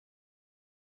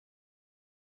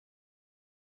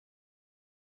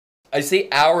I say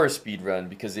our speed run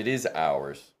because it is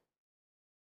ours.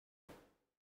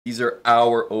 These are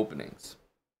our openings.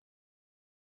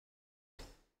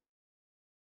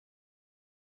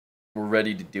 We're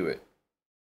ready to do it.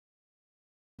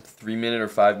 3 minute or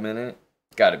 5 minute?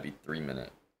 Gotta be 3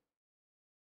 minute.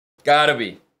 Gotta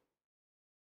be.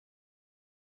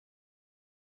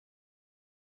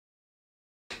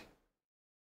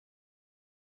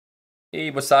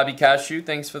 Hey, Wasabi Cashew,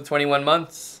 thanks for the 21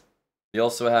 months. We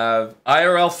also have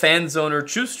IRL Fanzoner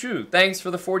Choose True. Thanks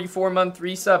for the 44-month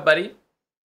resub, buddy.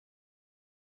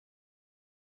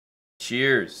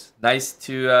 Cheers. Nice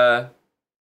to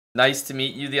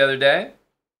meet you the other day.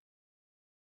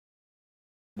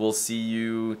 We'll see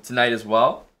you tonight as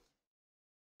well.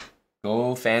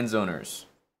 Go Fanzoners.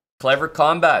 Clever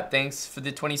Combat, thanks for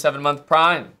the 27-month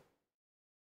Prime.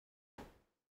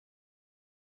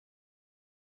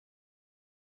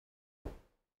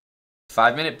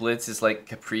 Five-minute blitz is like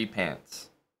capri pants.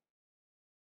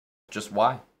 Just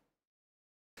why?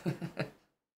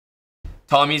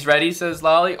 Tommy's ready, says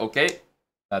Lolly. Okay,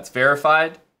 that's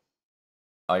verified.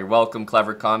 You're welcome,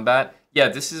 Clever Combat. Yeah,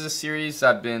 this is a series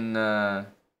I've been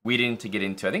waiting to get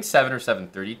into. I think 7 or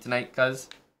 7:30 tonight, cuz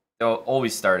they'll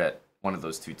always start at one of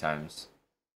those two times.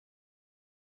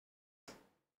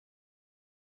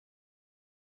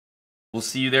 We'll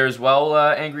see you there as well,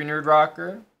 Angry Nerd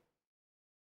Rocker.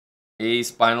 A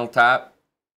Spinal Tap.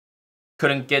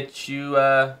 Couldn't get you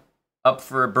up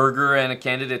for a burger and a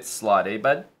candidate slot, eh,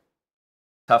 bud?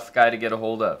 Tough guy to get a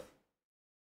hold of.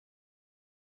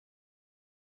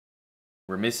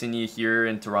 We're missing you here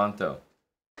in Toronto.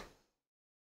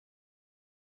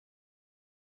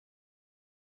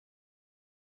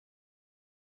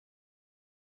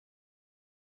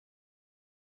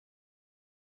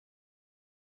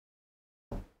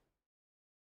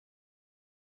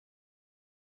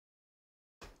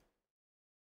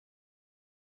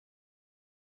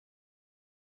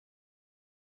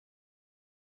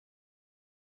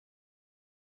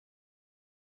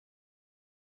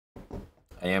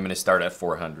 I am going to start at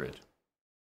 400.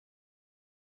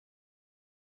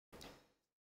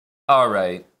 All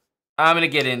right. I'm going to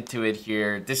get into it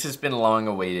here. This has been long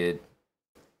awaited.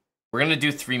 We're going to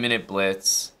do 3-minute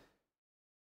blitz.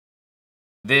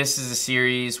 This is a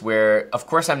series where, of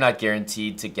course, I'm not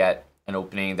guaranteed to get an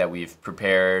opening that we've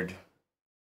prepared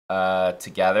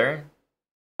together.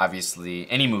 Obviously,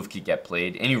 any move could get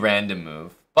played, any random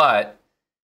move. But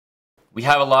we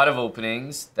have a lot of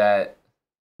openings that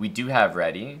we do have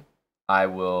ready. I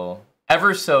will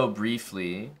ever so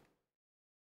briefly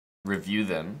review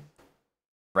them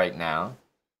right now.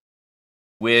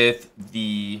 With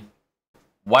the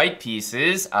white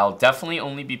pieces, I'll definitely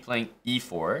only be playing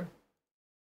e4.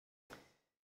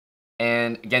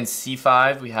 And against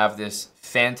c5, we have this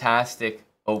fantastic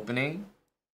opening,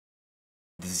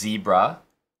 the zebra.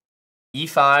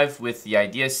 e5 with the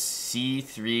idea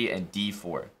c3 and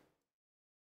d4.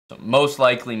 So most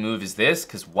likely move is this,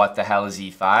 because what the hell is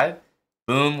e5?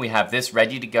 Boom, we have this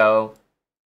ready to go.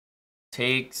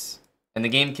 Takes, and the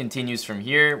game continues from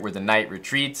here, where the knight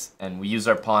retreats, and we use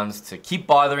our pawns to keep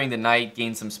bothering the knight,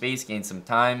 gain some space, gain some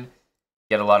time,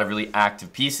 get a lot of really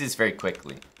active pieces very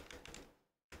quickly.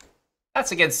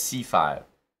 That's against c5.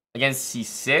 Against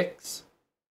c6,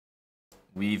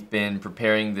 we've been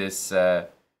preparing this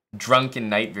drunken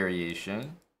knight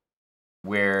variation,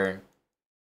 where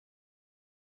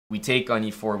we take on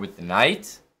e4 with the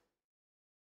knight.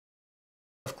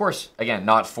 Of course, again,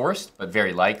 not forced, but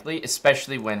very likely,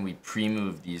 especially when we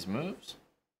pre-move these moves.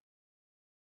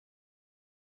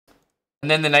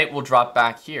 And then the knight will drop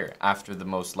back here after the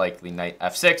most likely knight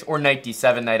f6, or knight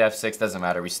d7, knight f6, doesn't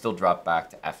matter. We still drop back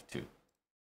to f2.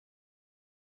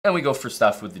 Then we go for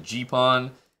stuff with the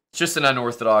g-pawn. It's just an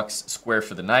unorthodox square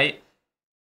for the knight.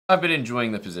 I've been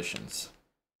enjoying the positions.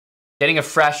 Getting a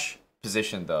fresh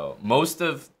position, though. Most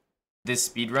of this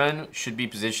speedrun should be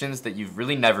positions that you've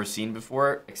really never seen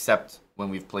before, except when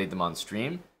we've played them on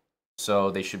stream.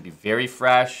 So they should be very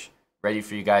fresh, ready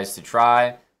for you guys to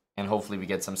try, and hopefully we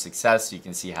get some success so you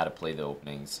can see how to play the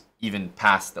openings, even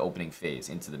past the opening phase,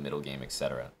 into the middle game,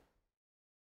 etc.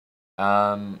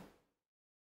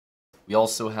 We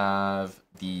also have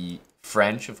the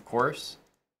French, of course.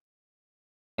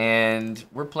 And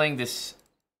we're playing this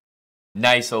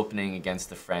nice opening against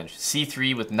the French.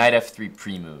 c3 with knight f3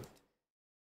 pre-moved.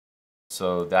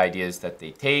 So the idea is that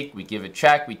they take, we give a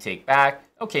check, we take back.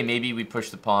 Okay, maybe we push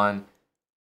the pawn,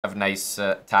 have a nice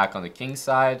attack on the king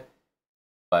side.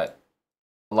 But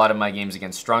a lot of my games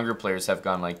against stronger players have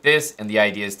gone like this, and the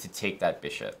idea is to take that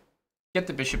bishop. Get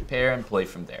the bishop pair and play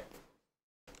from there.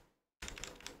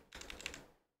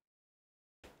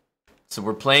 So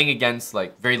we're playing against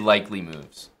like very likely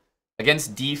moves.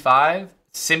 Against d5,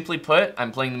 simply put,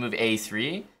 I'm playing the move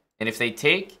a3. And if they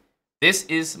take, this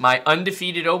is my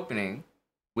undefeated opening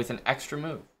with an extra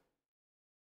move.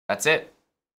 That's it.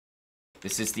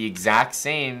 This is the exact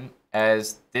same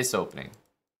as this opening,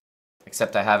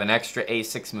 except I have an extra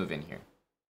a6 move in here.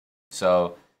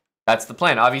 So that's the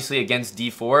plan. Obviously, against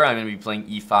d4, I'm going to be playing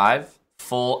e5,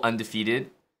 full undefeated.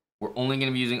 We're only going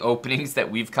to be using openings that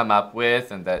we've come up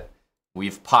with and that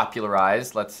we've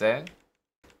popularized, let's say.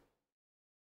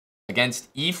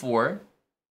 Against e4,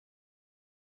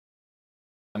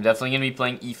 I'm definitely going to be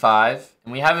playing e5.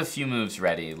 And we have a few moves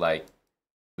ready, like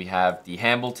we have the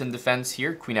Hambleton defense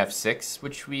here, queen f6,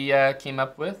 which we came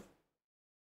up with.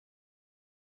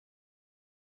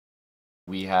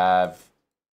 We have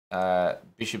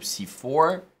bishop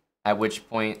c4, at which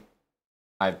point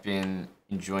I've been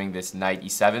enjoying this knight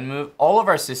e7 move. All of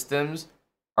our systems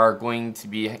are going to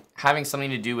be having something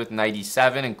to do with knight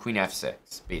e7 and queen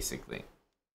f6, basically.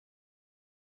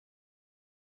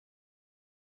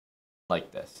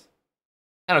 Like this.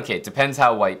 And okay, it depends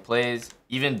how white plays.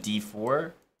 Even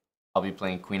d4, I'll be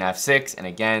playing queen f6, and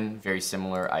again, very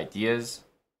similar ideas.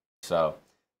 So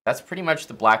that's pretty much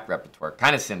the black repertoire.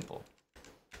 Kind of simple.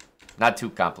 Not too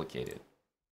complicated.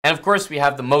 And of course, we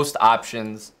have the most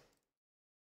options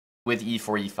with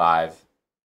e4, e5.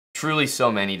 Truly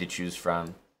so many to choose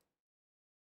from.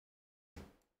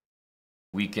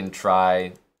 We can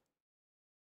try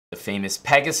the famous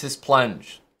Pegasus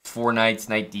plunge. 4 knights,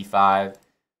 knight d5.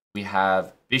 We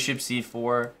have bishop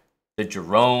c4, the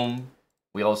Jerome.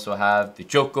 We also have the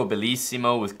Gioco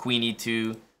Bellissimo with queen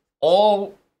e2.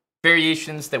 All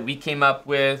variations that we came up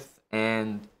with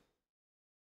and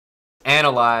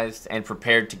analyzed and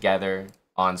prepared together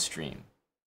on stream.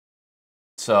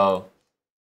 So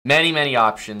many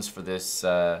options for this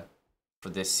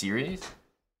series.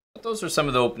 But those are some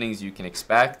of the openings you can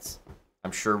expect.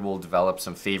 I'm sure we'll develop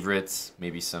some favorites,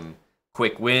 maybe some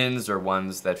quick wins or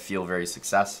ones that feel very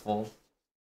successful.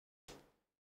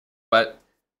 But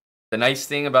the nice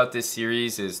thing about this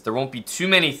series is there won't be too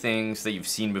many things that you've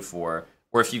seen before,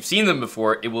 or if you've seen them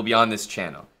before, it will be on this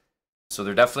channel. So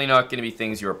they're definitely not going to be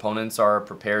things your opponents are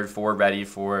prepared for, ready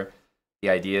for. The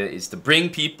idea is to bring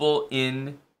people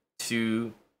in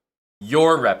to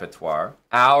your repertoire,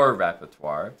 our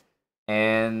repertoire,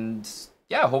 and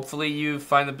yeah, hopefully you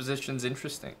find the positions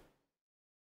interesting.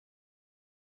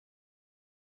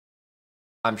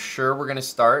 I'm sure we're going to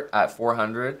start at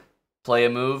 400, play a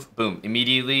move, boom,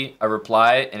 immediately a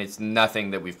reply, and it's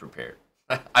nothing that we've prepared.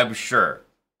 I'm sure.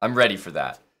 I'm ready for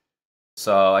that.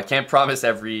 So I can't promise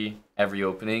every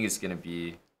opening is going to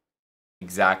be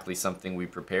exactly something we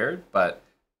prepared, but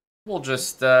we'll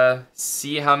just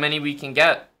see how many we can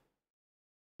get.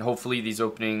 And hopefully these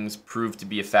openings prove to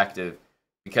be effective,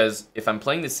 because if I'm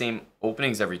playing the same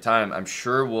openings every time, I'm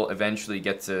sure we'll eventually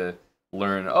get to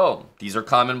learn, oh, these are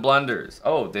common blunders.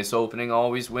 Oh, this opening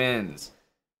always wins,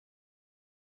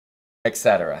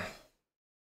 etc.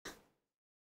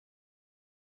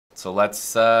 So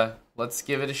let's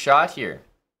give it a shot here.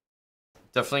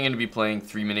 Definitely going to be playing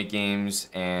 3-minute games,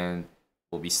 and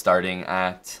we'll be starting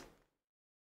at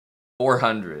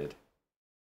 400.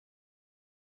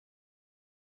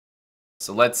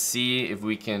 So let's see if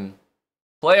we can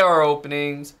play our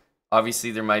openings.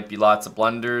 Obviously, there might be lots of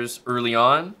blunders early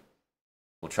on.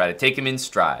 We'll try to take them in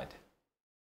stride.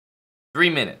 3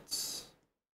 minutes.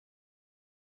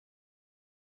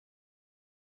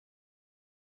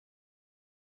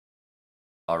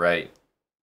 All right.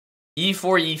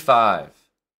 e4, e5.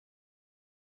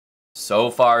 So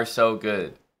far, so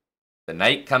good. The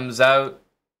knight comes out.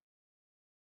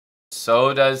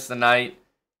 So does the knight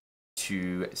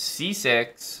to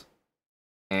c6.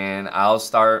 And I'll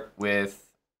start with,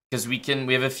 because we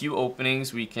have a few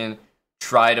openings we can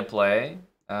try to play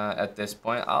at this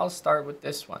point. I'll start with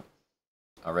this one.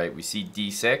 All right, we see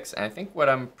d6. And I think what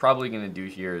I'm probably going to do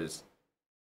here is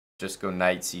just go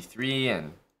knight c3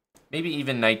 and maybe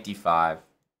even knight d5.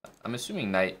 I'm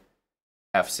assuming knight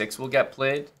f6 will get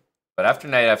played. But after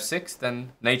knight f6,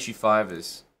 then knight g5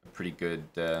 is a pretty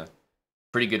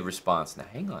good response. Now,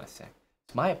 hang on a sec.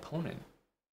 It's my opponent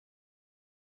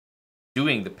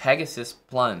doing the Pegasus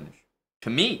plunge to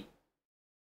me.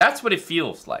 That's what it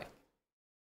feels like.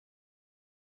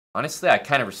 Honestly, I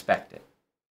kind of respect it.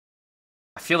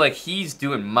 I feel like he's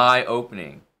doing my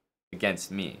opening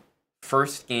against me.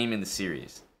 First game in the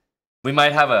series. We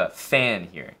might have a fan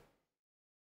here.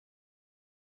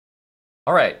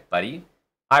 All right, buddy.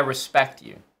 I respect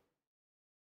you.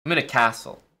 I'm in a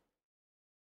castle.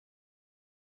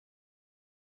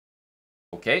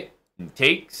 Okay, he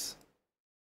takes.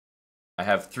 I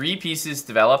have 3 pieces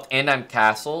developed, and I'm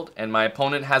castled, and my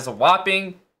opponent has a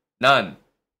whopping none.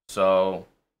 So,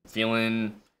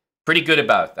 feeling pretty good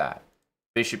about that.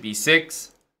 Bishop e6.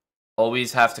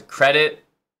 Always have to credit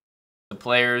the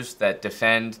players that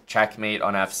defend checkmate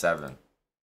on f7.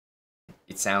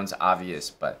 It sounds obvious,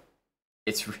 but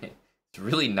it's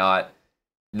really not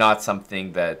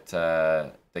something that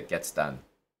that gets done.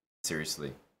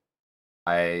 Seriously.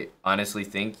 I honestly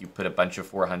think you put a bunch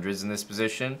of 400s in this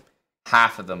position,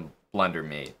 half of them blunder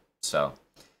made. So,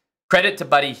 credit to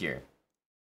Buddy here.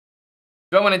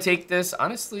 Do I want to take this?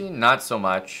 Honestly, not so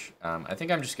much. I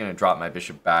think I'm just going to drop my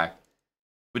bishop back.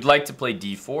 Would like to play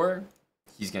d4.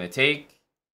 He's going to take.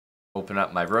 Open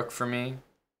up my rook for me.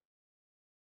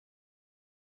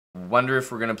 Wonder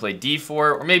if we're going to play d4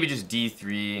 or maybe just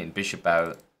d3 and bishop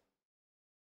out.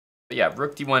 But yeah,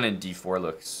 rook d1 and d4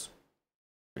 looks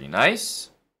pretty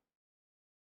nice.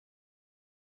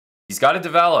 He's got to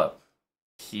develop.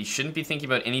 He shouldn't be thinking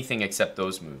about anything except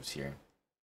those moves here.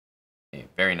 Okay,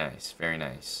 very nice, very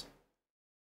nice.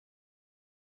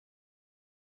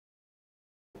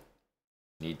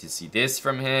 Need to see this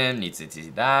from him, needs to see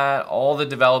that. All the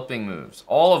developing moves,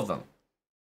 all of them.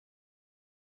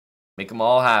 Make them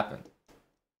all happen.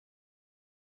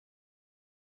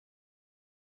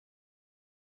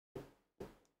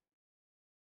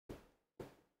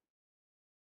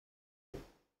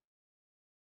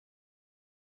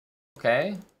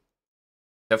 Okay.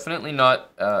 Definitely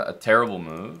not a terrible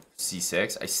move,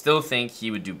 c6. I still think he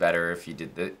would do better if he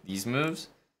did these moves.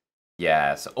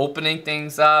 Yeah, so opening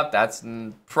things up, that's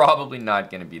probably not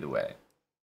going to be the way.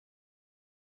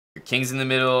 Your king's in the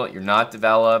middle, you're not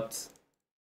developed.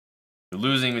 You're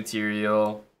losing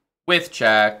material with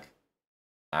check.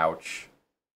 Ouch.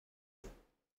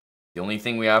 The only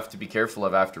thing we have to be careful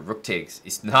of after rook takes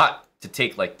is not to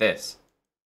take like this.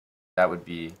 That would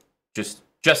be just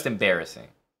embarrassing.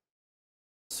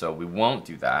 So we won't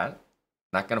do that.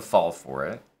 Not going to fall for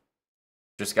it.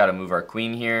 Just got to move our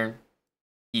queen here.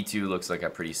 e2 looks like a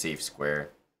pretty safe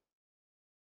square.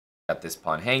 Got this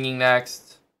pawn hanging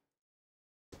next.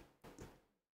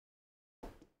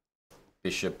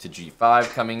 Bishop to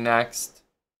g5 coming next.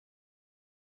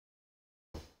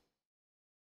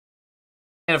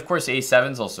 And of course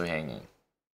a7's also hanging.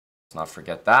 Let's not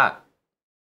forget that.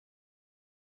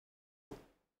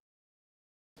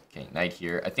 Okay, knight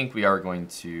here. I think we are going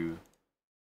to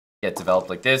get developed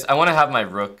like this. I want to have my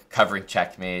rook covering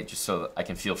checkmate just so that I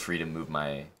can feel free to move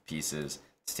my pieces.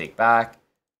 Let's take back.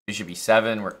 Bishop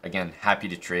e7. We're, again, happy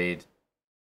to trade.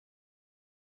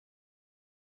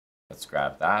 Let's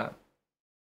grab that.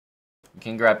 We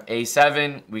can grab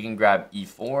a7. We can grab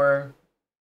e4.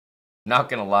 Not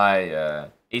going to lie,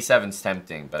 a7's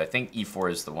tempting, but I think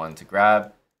e4 is the one to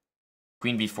grab.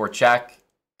 Queen b4 check.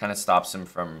 Kind of stops him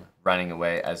from running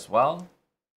away as well.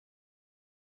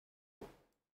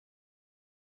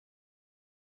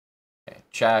 Okay,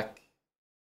 check.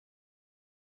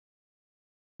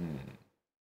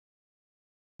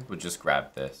 We'll just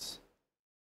grab this.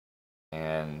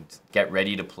 And get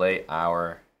ready to play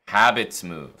our habits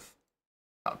move.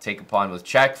 I'll take a pawn with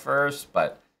check first,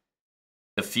 but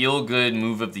the feel-good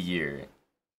move of the year.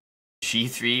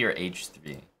 g3 or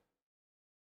h3.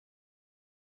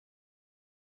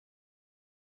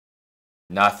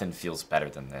 Nothing feels better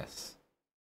than this.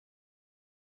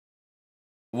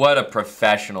 What a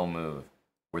professional move.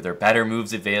 Were there better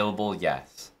moves available?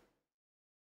 Yes.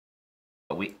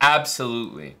 But we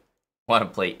absolutely want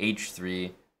to play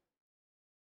h3,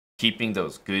 keeping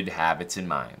those good habits in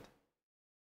mind.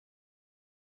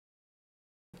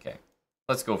 Okay,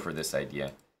 let's go for this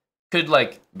idea. Could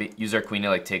like use our queen to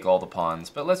like take all the pawns,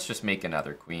 but let's just make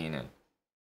another queen and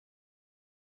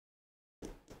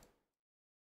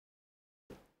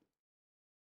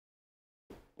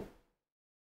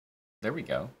there we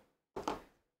go.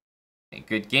 A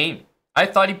good game. I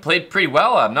thought he played pretty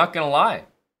well, I'm not gonna lie.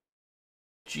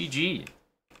 GG.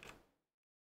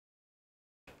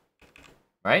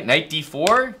 Right, knight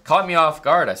d4 caught me off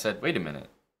guard. I said, wait a minute.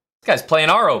 This guy's playing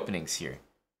our openings here.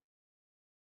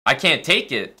 I can't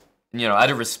take it, you know,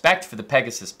 out of respect for the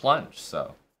Pegasus plunge,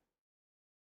 so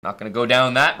not gonna go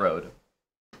down that road.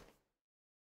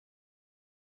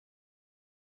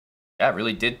 Yeah, I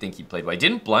really did think he played well. He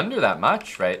didn't blunder that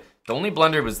much, right? The only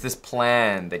blunder was this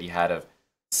plan that he had of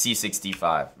c6,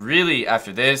 d5. Really,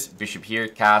 after this, bishop here,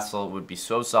 castle would be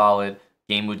so solid.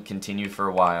 Game would continue for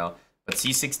a while. But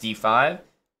c6, d5,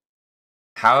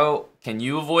 how can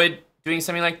you avoid doing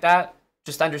something like that?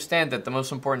 Just understand that the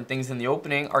most important things in the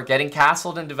opening are getting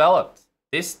castled and developed.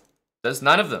 This does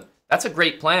none of them. That's a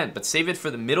great plan, but save it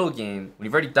for the middle game when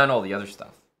you've already done all the other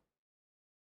stuff.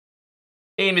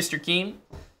 Hey, Mr. Keem.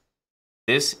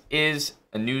 This is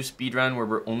a new speedrun where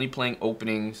we're only playing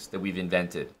openings that we've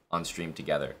invented on stream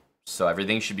together. So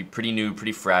everything should be pretty new,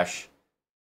 pretty fresh.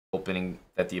 Opening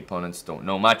that the opponents don't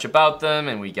know much about them,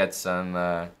 and we get some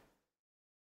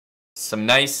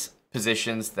nice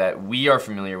positions that we are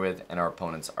familiar with and our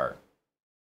opponents are.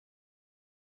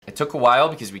 It took a while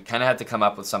because we kind of had to come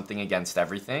up with something against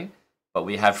everything, but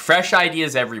we have fresh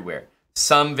ideas everywhere.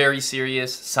 Some very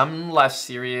serious, some less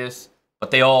serious,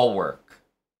 but they all work.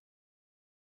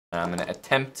 And I'm going to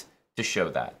attempt to show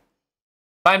that.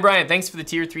 Fine, Brian, thanks for the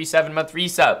tier 3 7-month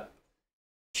resub.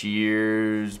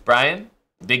 Cheers, Brian.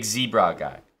 Big zebra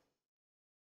guy.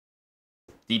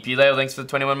 DP Leo, thanks for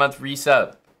the 21-month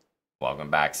resub.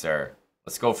 Welcome back, sir.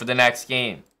 Let's go for the next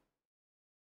game.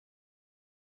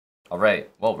 All right.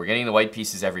 Well, we're getting the white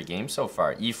pieces every game so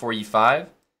far. E4, E5.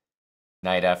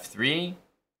 Knight F3.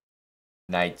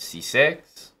 Knight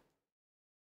C6.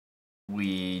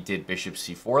 We did bishop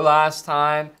C4 last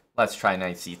time. Let's try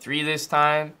knight C3 this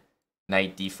time.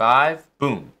 Knight D5.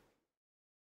 Boom.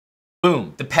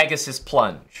 Boom. The Pegasus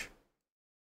plunge.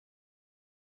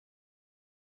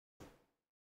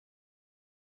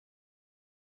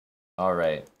 All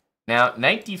right. Now,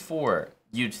 knight D4.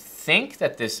 You'd think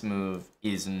that this move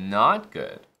is not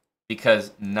good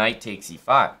because knight takes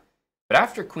E5. But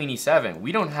after queen E7,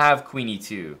 we don't have queen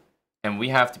E2, and we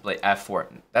have to play F4.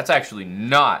 That's actually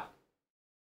not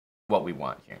what we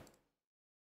want here.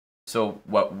 So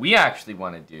what we actually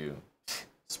want to do,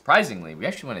 surprisingly, we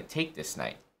actually want to take this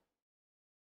knight.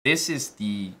 This is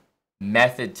the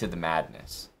method to the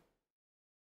madness.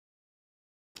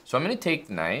 So I'm going to take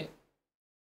the knight.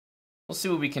 We'll see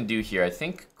what we can do here. I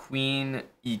think queen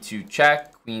E2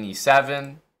 check, queen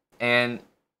E7, and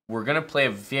we're going to play a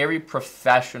very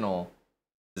professional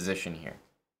position here.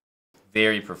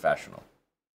 Very professional.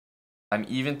 I'm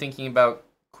even thinking about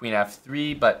queen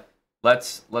F3, but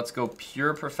let's go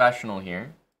pure professional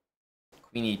here.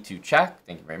 Queen E2 check.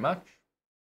 Thank you very much.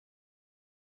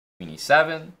 Queen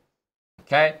E7.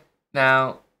 Okay.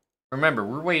 Now, remember,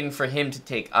 we're waiting for him to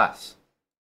take us.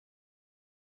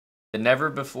 The never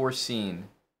before seen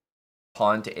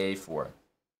pawn to A4.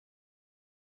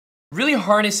 Really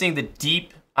harnessing the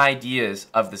deep ideas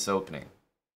of this opening.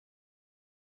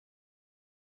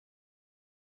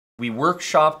 We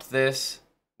workshopped this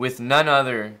with none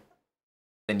other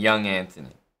than young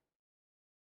Anthony.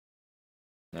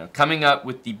 Now, coming up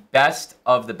with the best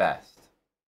of the best.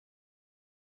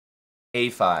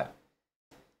 A5.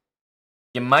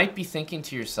 You might be thinking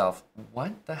to yourself,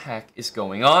 what the heck is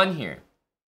going on here?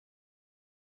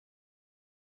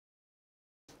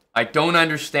 I don't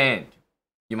understand,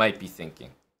 you might be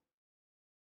thinking.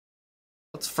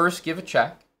 Let's first give a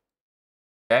check.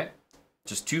 Okay?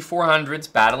 Just two 400s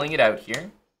battling it out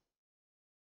here.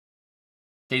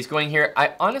 Okay, he's going here.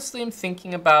 I honestly am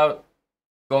thinking about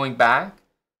going back.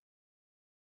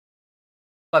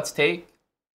 Let's take.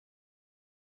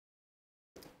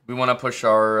 We want to push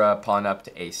our pawn up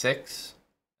to A6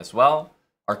 as well.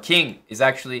 Our king is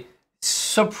actually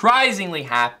surprisingly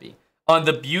happy on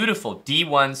the beautiful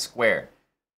D1 square.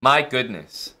 My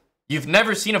goodness. You've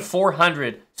never seen a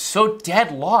 400 so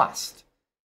dead lost,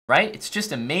 right? It's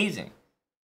just amazing.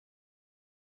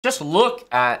 Just look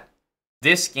at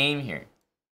this game here.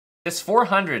 This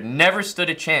 400 never stood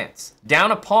a chance.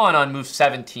 Down a pawn on move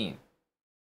 17.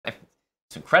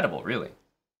 It's incredible, really.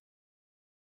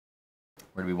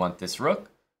 Where do we want this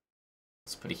rook?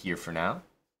 Let's put it here for now.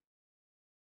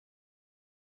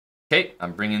 Okay,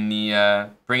 I'm bringing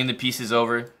the pieces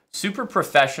over. Super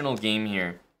professional game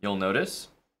here, you'll notice.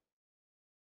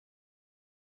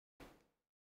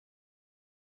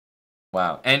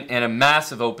 Wow, and a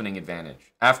massive opening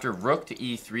advantage. After rook to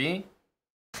E3,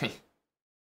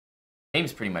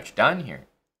 game's pretty much done here.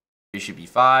 Bishop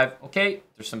E5. Okay,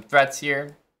 there's some threats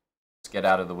here. Let's get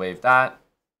out of the way of that.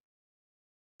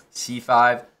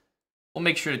 C5. We'll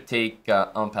make sure to take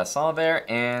en passant there,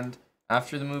 and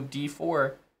after the move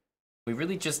D4, we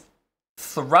really just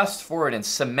thrust forward and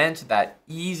cement that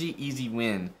easy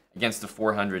win against the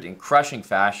 400 in crushing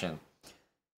fashion.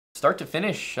 Start to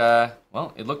finish,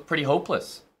 well, it looked pretty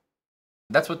hopeless.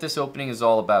 That's what this opening is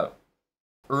all about.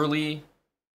 Early,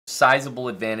 sizable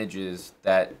advantages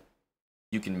that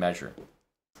you can measure.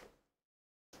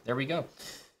 There we go.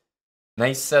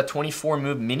 Nice 24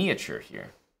 move miniature here.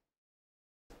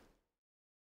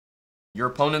 Your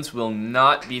opponents will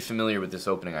not be familiar with this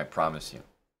opening, I promise you.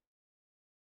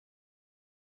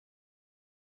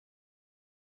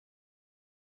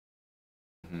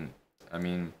 I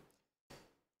mean,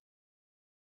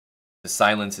 the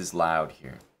silence is loud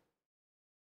here.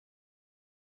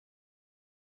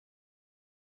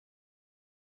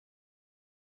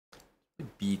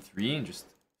 b3 and just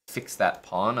fix that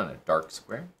pawn on a dark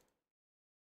square.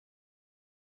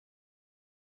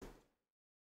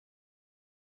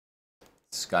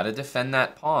 Just gotta defend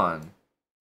that pawn.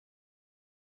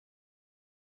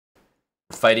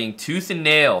 We're fighting tooth and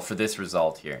nail for this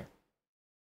result here.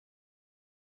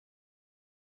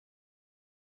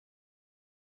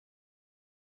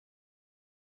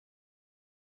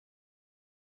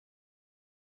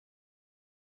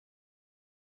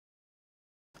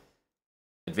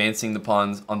 Advancing the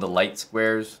pawns on the light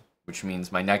squares, which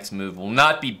means my next move will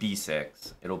not be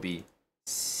b6. It'll be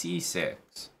c6.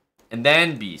 And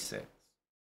then b6.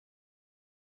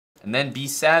 And then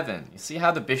b7. You see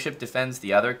how the bishop defends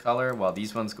the other color while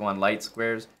these ones go on light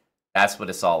squares? That's what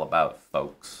it's all about,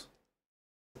 folks.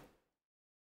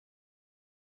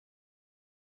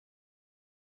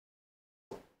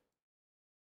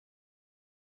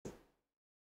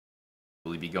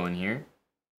 Will he be going here?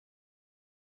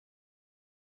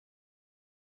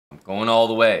 I'm going all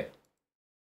the way.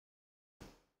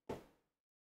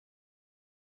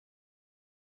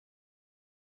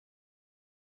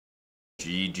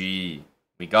 GG.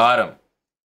 We got him.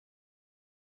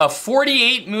 A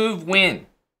 48 move win.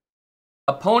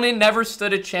 Opponent never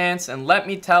stood a chance, and let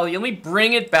me tell you, let me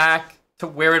bring it back to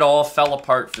where it all fell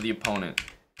apart for the opponent.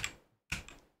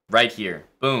 Right here.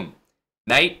 Boom.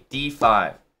 Knight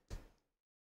d5.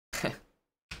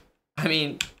 I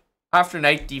mean, after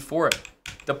knight d4,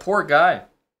 the poor guy,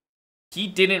 he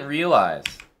didn't realize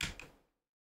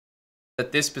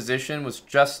that this position was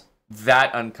just that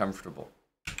uncomfortable.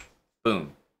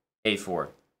 Boom. a4.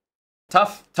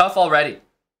 Tough already.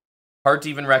 Hard to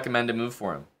even recommend a move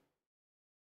for him.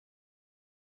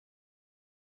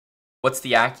 What's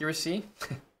the accuracy?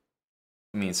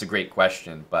 I mean, it's a great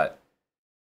question, but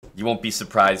you won't be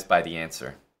surprised by the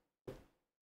answer.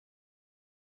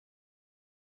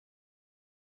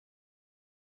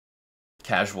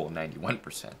 Casual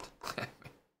 91%.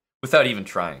 Without even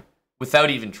trying. Without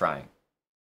even trying.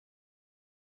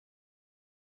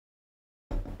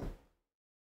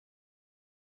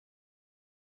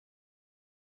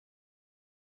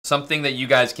 Something that you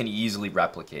guys can easily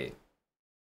replicate.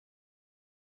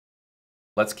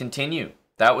 Let's continue.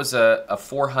 That was a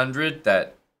 400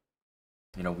 that,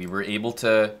 you know, we were able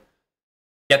to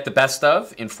get the best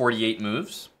of in 48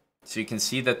 moves. So you can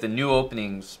see that the new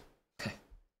openings, I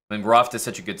mean, we're off to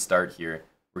such a good start here.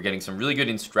 We're getting some really good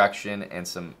instruction and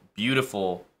some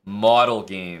beautiful model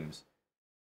games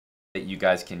that you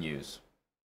guys can use.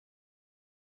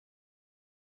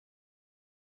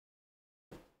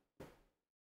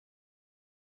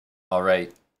 All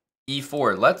right,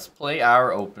 e4. Let's play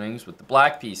our openings with the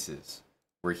black pieces.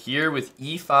 We're here with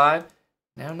e5.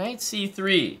 Now knight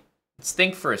c3. Let's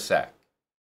think for a sec.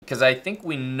 Because I think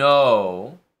we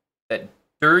know that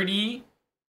dirty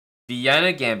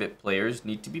Vienna Gambit players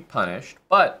need to be punished.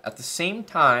 But at the same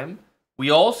time,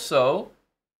 we also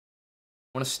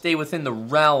want to stay within the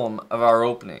realm of our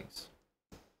openings.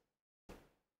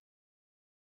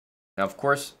 Now, of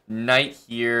course, knight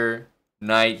here.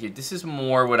 Knight here. This is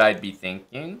more what I'd be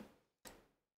thinking.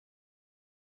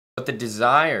 But the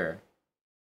desire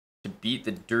to beat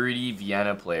the dirty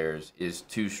Vienna players is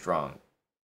too strong.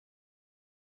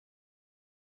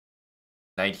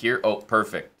 Knight here. Oh,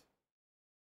 perfect.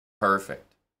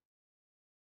 Perfect.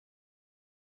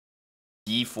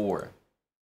 d4.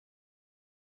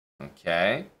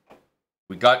 Okay.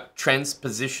 We got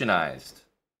transpositionized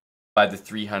by the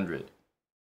 300.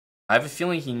 I have a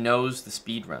feeling he knows the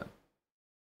speed run.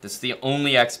 That's the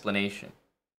only explanation.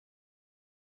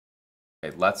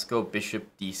 Okay, let's go bishop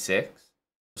d6.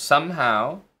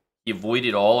 Somehow, he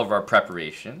avoided all of our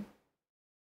preparation.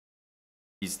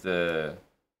 He's the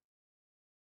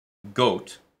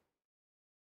goat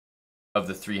of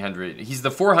the 300. He's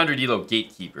the 400 elo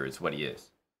gatekeeper is what he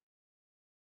is.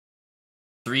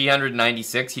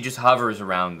 396, he just hovers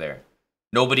around there.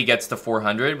 Nobody gets to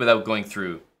 400 without going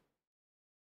through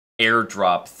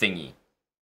airdrop thingy.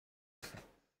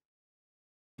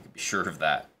 You can be sure of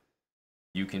that.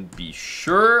 You can be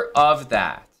sure of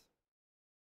that.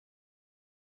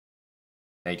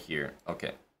 Right here.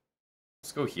 Okay.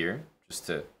 Let's go here just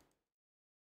to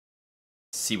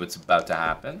see what's about to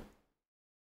happen.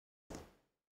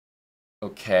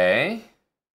 Okay.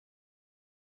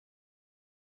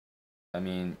 I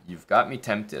mean, you've got me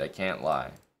tempted, I can't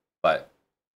lie. But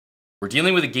we're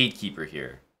dealing with a gatekeeper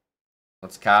here.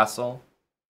 Let's castle.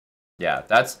 Yeah,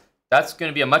 that's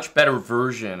going to be a much better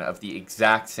version of the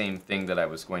exact same thing that I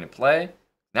was going to play.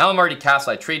 Now I'm already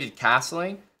castle. I traded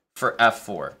castling for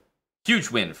f4.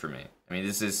 Huge win for me. I mean,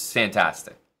 this is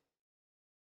fantastic.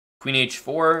 Queen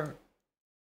h4.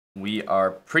 we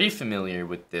are pretty familiar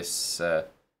with this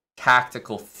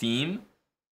tactical theme.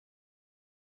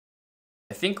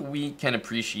 I think we can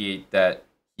appreciate that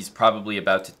he's probably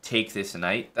about to take this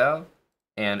knight, though.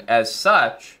 And as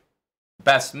such,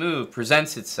 best move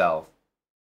presents itself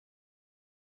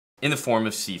in the form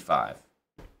of c5.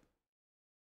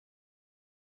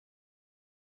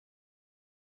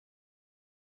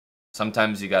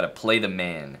 Sometimes you gotta play the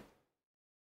man.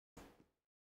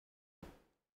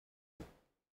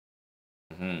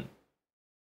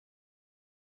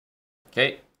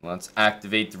 Okay, let's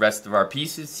activate the rest of our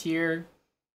pieces here.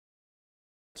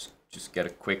 Let's just get a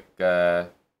quick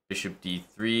bishop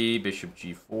d3, bishop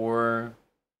g4.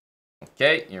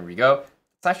 Okay, here we go.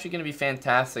 It's actually gonna be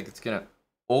fantastic. It's gonna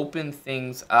open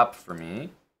things up for me.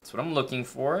 That's what I'm looking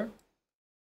for.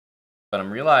 But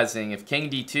I'm realizing if king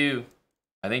d2,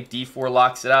 I think d4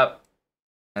 locks it up.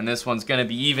 And this one's going to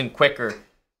be even quicker.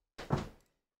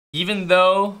 Even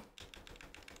though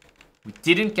we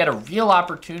didn't get a real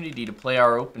opportunity to play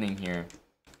our opening here,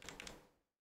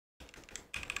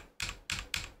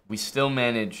 we still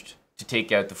managed to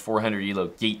take out the 400 elo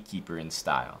gatekeeper in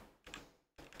style.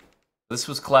 This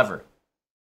was clever.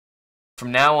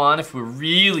 From now on, if we're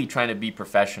really trying to be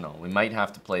professional, we might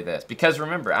have to play this. Because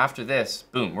remember, after this,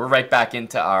 boom, we're right back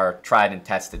into our tried and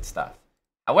tested stuff.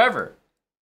 However,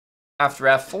 after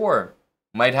f4,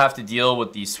 we might have to deal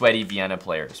with these sweaty Vienna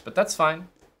players. But that's fine.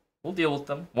 We'll deal with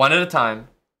them one at a time.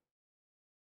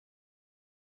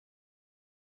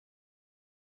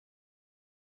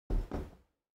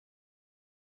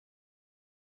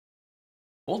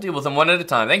 We'll deal with them one at a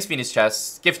time. Thanks, Venus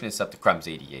Chess. Gifting us up to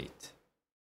Crumbs88.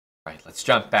 All right, let's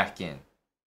jump back in.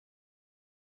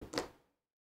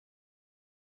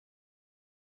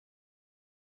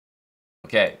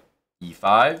 Okay,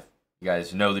 e5. You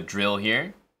guys know the drill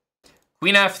here.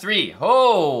 Queen f3.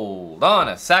 Hold on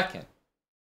a second.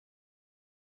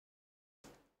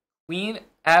 Queen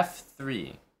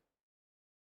f3.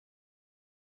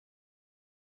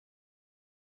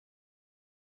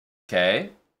 Okay.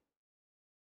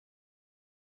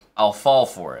 I'll fall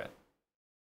for it.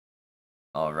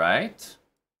 All right.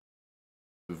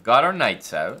 We've got our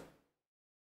knights out.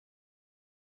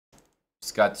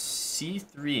 It's got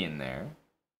c3 in there.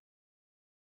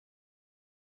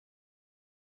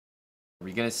 Are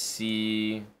we going to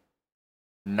see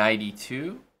knight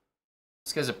e2?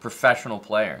 This guy's a professional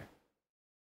player.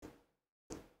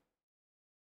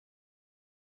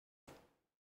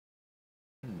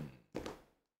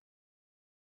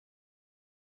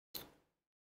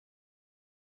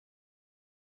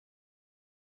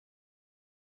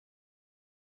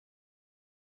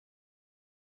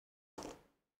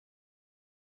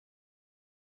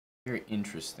 Very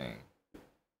interesting.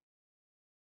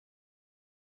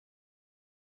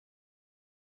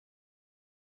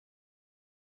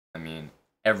 I mean,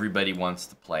 everybody wants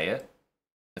to play it.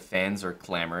 The fans are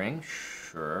clamoring,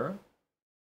 sure.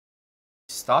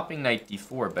 Stopping knight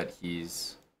d4, but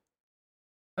he's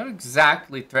not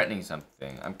exactly threatening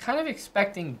something. I'm kind of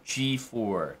expecting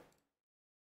g4.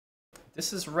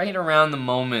 This is right around the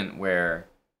moment where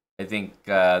I think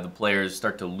the players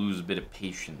start to lose a bit of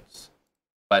patience.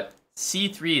 But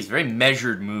c3 is a very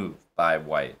measured move by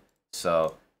white.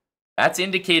 So that's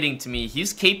indicating to me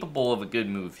he's capable of a good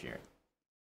move here.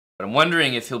 But I'm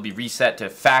wondering if he'll be reset to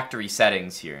factory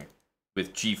settings here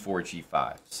with g4,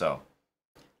 g5. So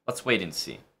let's wait and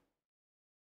see.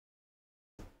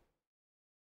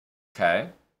 Okay.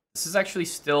 This is actually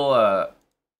still a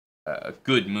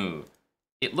good move.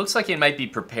 It looks like it might be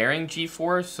preparing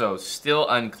g4, so still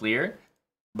unclear.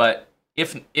 But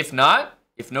if not,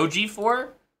 if no g4,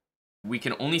 we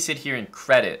can only sit here and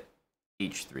credit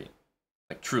h3.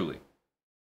 Like, truly.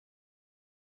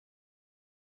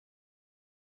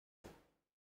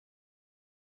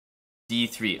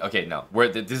 d3. Okay, no.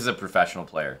 This is a professional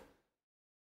player.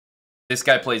 This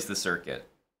guy plays the circuit.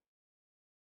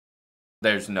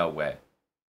 There's no way.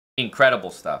 Incredible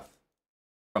stuff.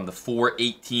 From the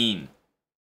 418.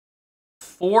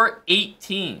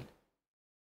 418.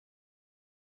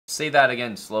 Say that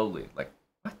again slowly. Like,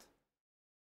 what?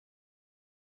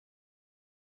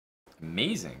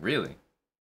 Amazing, really.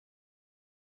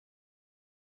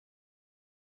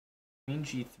 Queen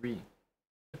g3.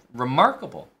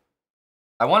 Remarkable.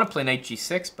 I want to play knight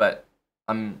g6, but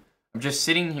I'm just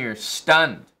sitting here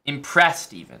stunned,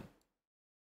 impressed even.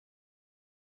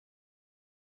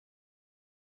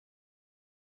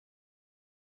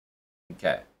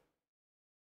 Okay.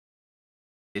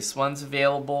 This one's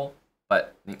available,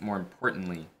 but I think more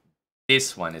importantly,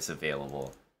 this one is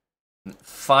available. And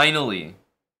finally,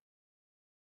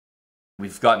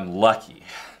 we've gotten lucky.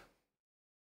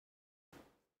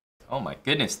 Oh my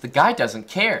goodness, the guy doesn't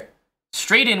care.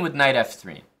 Straight in with knight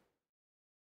f3.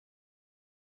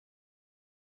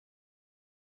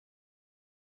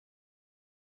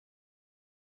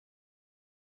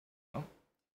 Oh,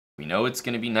 we know it's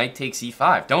going to be knight takes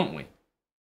e5, don't we?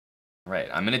 Right,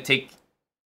 I'm going to take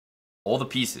all the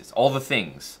pieces, all the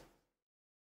things.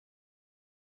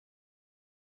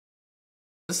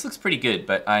 This looks pretty good,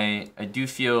 but I do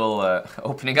feel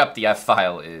opening up the F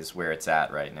file is where it's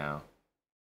at right now.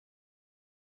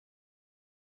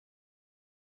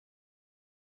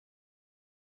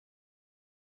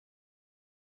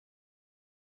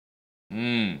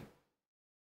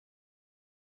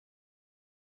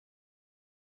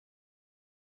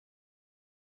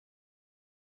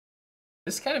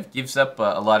 This kind of gives up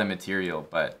a lot of material,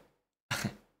 but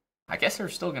I guess we're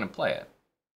still going to play it.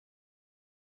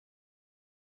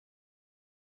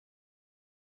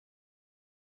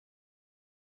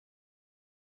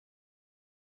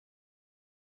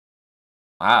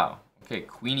 Wow. Okay,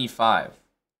 queen e5.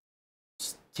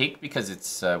 Just take because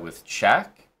it's with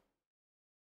check.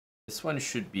 This one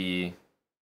should be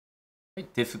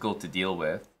quite difficult to deal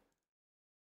with.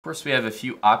 Of course, we have a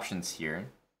few options here.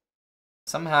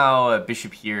 Somehow,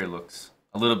 bishop here looks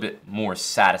a little bit more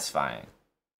satisfying.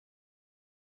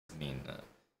 I mean,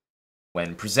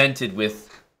 when presented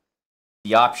with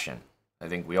the option, I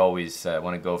think we always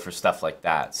want to go for stuff like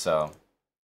that. So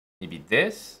maybe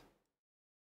this.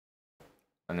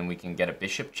 And then we can get a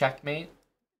bishop checkmate.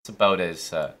 It's about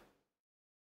as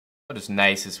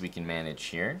nice as we can manage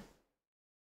here.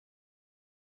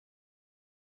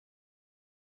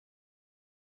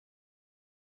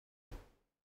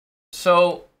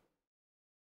 So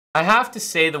I have to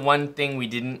say the one thing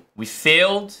we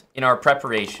failed in our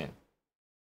preparation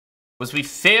was we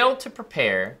failed to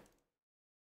prepare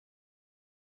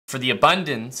for the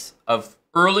abundance of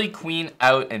early queen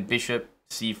out and bishop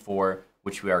c4,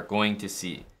 which we are going to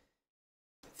see.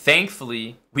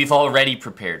 Thankfully, we've already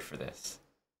prepared for this.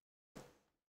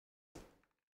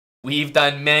 We've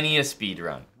done many a speed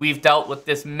run. We've dealt with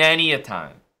this many a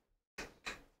time.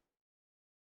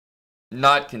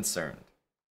 Not concerned.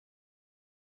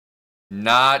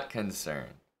 Not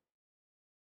concerned.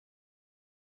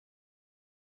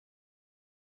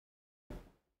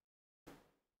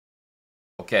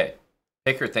 Okay.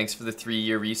 Picker, thanks for the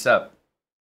 3-year resub.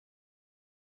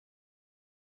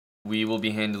 We will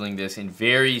be handling this in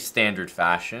very standard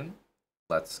fashion.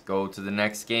 Let's go to the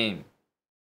next game.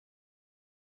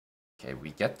 Okay,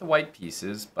 we get the white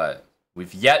pieces, but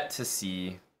we've yet to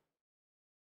see...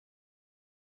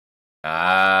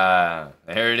 Ah,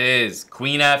 there it is.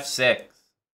 Queen f6.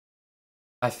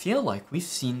 I feel like we've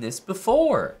seen this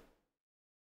before.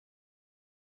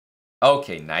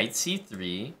 Okay, knight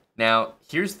c3. Now,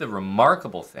 here's the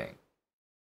remarkable thing.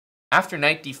 After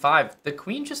knight d5, the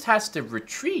queen just has to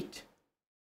retreat.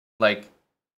 Like,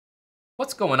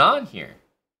 what's going on here?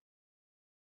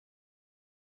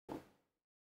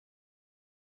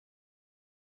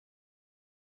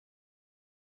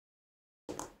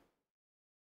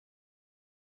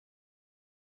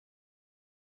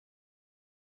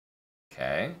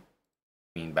 Okay,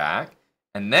 queen back.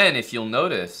 And then, if you'll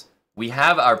notice, we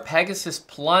have our Pegasus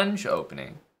plunge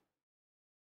opening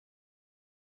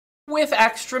with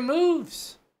extra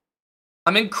moves.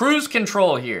 I'm in cruise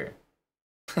control here.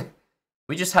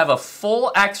 We just have a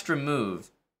full extra move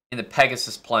in the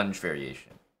Pegasus plunge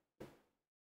variation.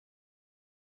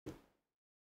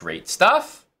 Great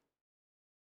stuff.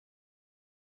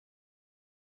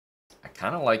 I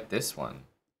kind of like this one.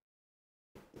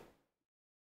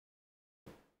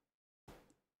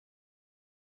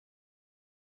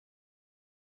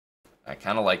 I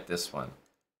kind of like this one.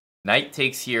 Knight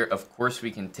takes here. Of course,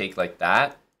 we can take like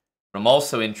that. But I'm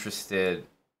also interested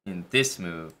in this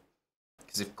move.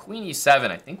 Because if queen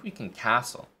e7, I think we can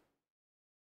castle.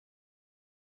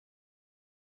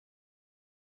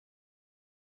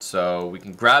 So we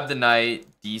can grab the knight,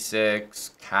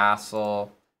 d6,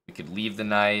 castle. We could leave the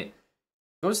knight.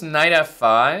 Goes knight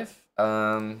f5.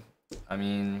 I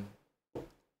mean...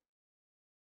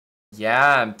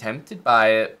 Yeah, I'm tempted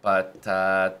by it, but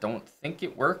don't think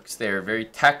it works there very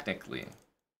technically.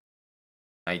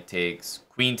 Knight takes,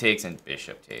 queen takes, and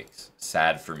bishop takes.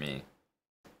 Sad for me.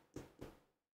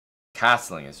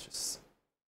 Castling is just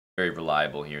very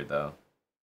reliable here, though.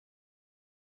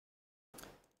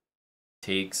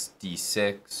 Takes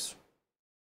d6.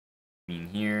 Queen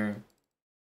here.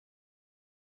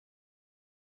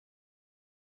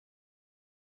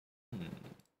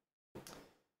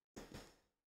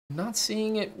 Not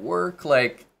seeing it work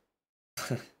like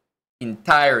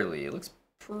entirely. It looks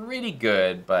pretty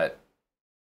good, but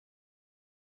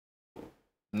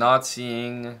not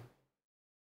seeing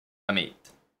I'm 8.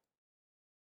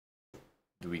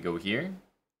 Do we go here?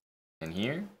 And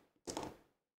here?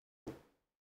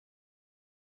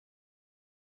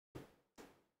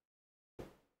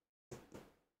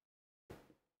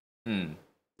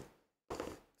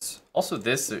 Also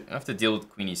this, I have to deal with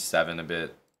queen e7 a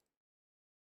bit.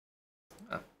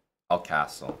 I'll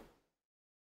castle.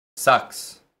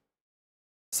 Sucks.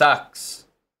 Sucks.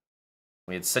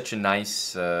 We had such a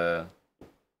nice,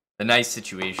 nice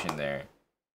situation there.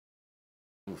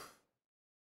 Oof.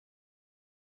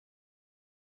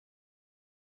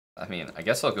 I mean, I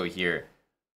guess I'll go here.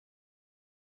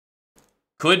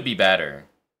 Could be better.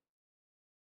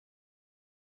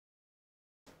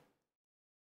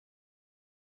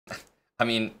 I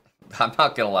mean, I'm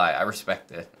not gonna lie, I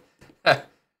respect it.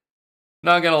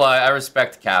 Not gonna lie, I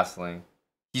respect castling.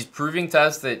 He's proving to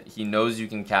us that he knows you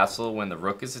can castle when the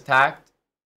rook is attacked.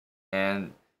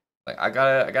 And like I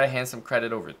gotta hand some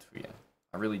credit over to you.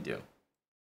 I really do.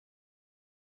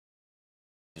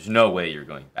 There's no way you're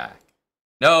going back.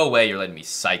 No way you're letting me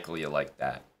cycle you like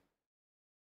that.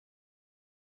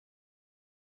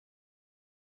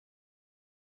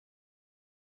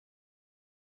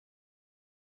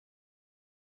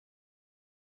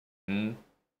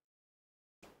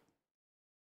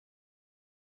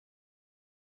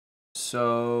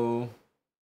 So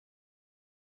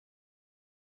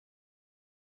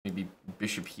maybe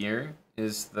bishop here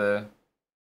is the...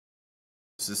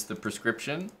 Is this the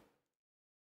prescription?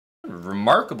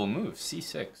 Remarkable move,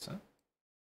 c6, huh?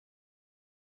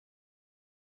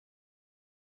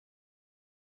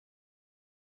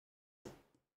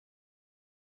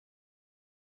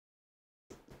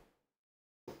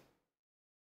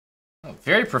 Oh,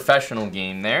 very professional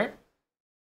game there.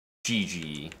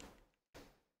 GG.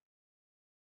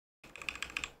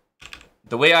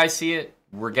 The way I see it,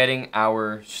 we're getting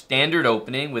our standard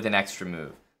opening with an extra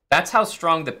move. That's how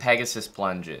strong the Pegasus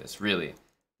plunge is, really.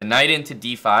 The knight into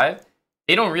d5,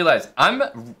 they don't realize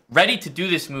I'm ready to do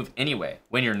this move anyway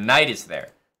when your knight is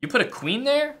there. You put a queen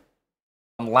there,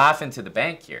 I'm laughing to the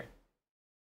bank here.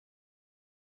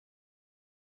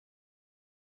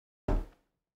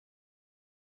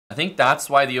 I think that's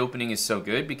why the opening is so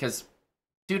good, because,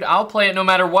 dude, I'll play it no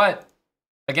matter what.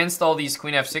 Against all these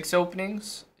queen f6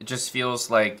 openings, it just feels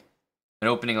like an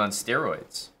opening on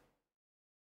steroids.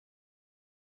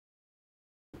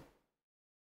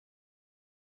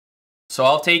 So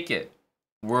I'll take it.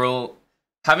 We'll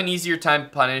have an easier time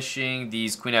punishing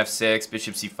these queen f6,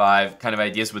 bishop c5 kind of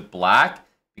ideas with black,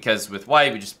 because with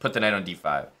white, we just put the knight on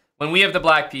d5. When we have the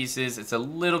black pieces, it's a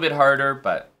little bit harder,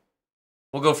 but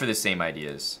we'll go for the same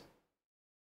ideas.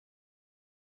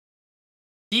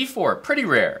 d4, pretty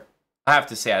rare. I have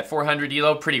to say, at 400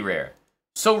 elo, pretty rare.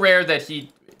 So rare that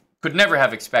he could never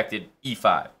have expected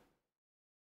e5.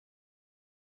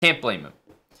 Can't blame him.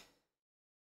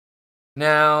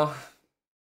 Now,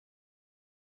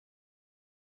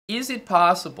 is it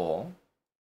possible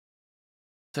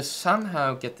to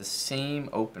somehow get the same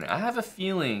opening? I have a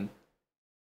feeling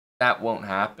that won't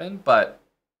happen, but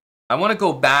I want to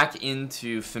go back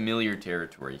into familiar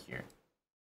territory here.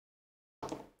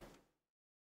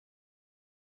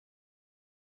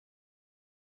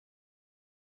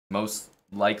 Most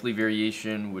likely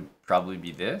variation would probably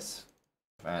be this,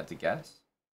 if I had to guess.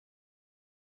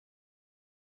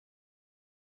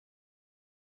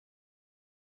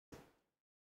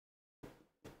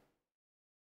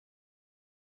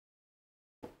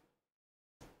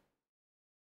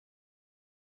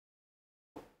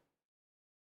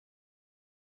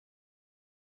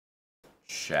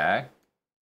 Check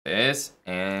this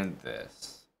and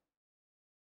this.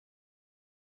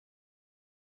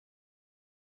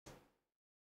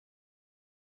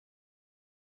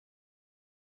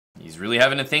 He's really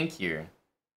having to think here.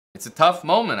 It's a tough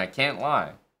moment, I can't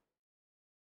lie.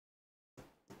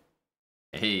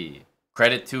 Hey,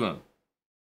 credit to him.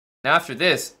 Now after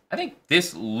this, I think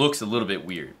this looks a little bit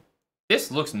weird. This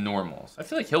looks normal, so I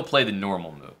feel like he'll play the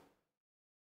normal move.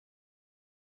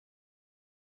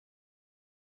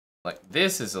 Like,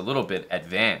 this is a little bit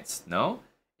advanced, no?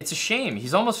 It's a shame.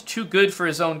 He's almost too good for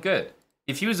his own good.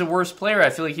 If he was a worse player, I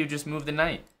feel like he would just move the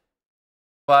knight.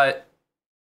 But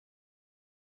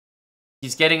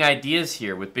he's getting ideas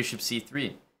here with bishop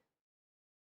c3.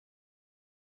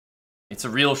 It's a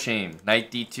real shame.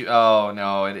 Knight d2. Oh,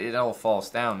 no. It all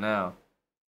falls down now.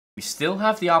 We still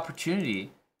have the opportunity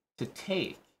to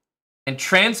take and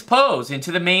transpose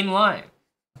into the main line.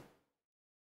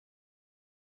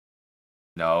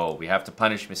 No, we have to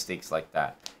punish mistakes like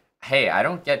that. Hey, I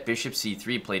don't get bishop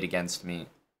c3 played against me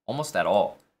almost at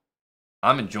all.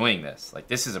 I'm enjoying this. Like,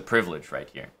 this is a privilege right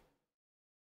here.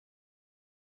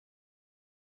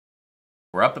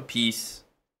 We're up a piece.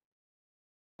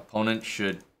 Opponent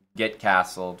should get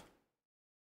castled.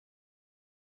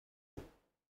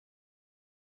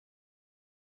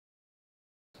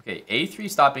 Okay, a3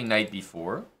 stopping knight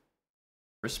b4.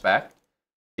 Respect.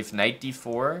 If knight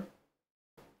d4,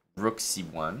 rook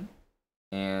c1.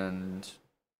 And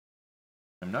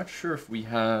I'm not sure if we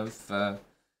have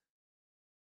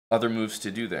other moves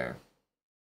to do there.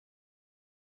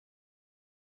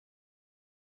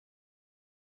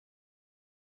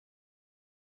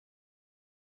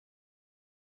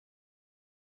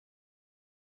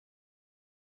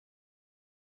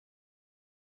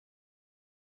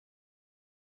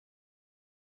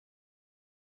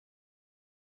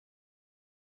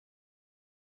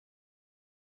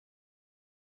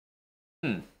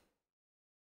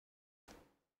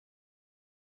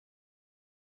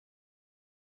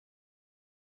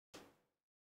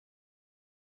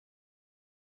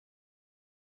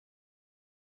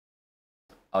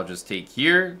 I'll just take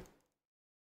here.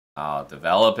 I'll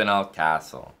develop and I'll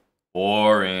castle.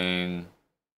 Boring.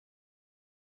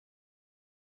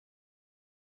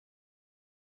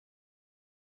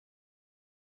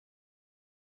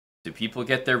 Do people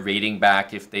get their rating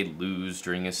back if they lose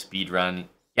during a speed run?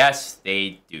 Yes,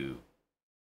 they do.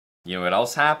 You know what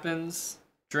else happens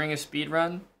during a speed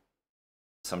run?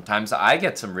 Sometimes I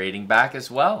get some rating back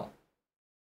as well.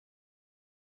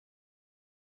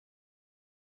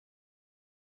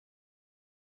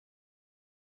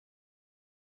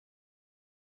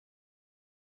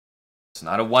 It's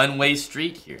not a one-way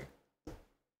street here.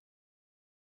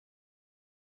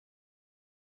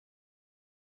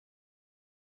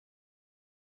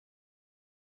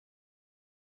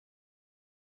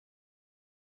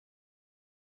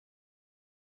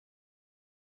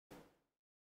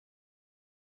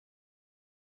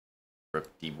 Rook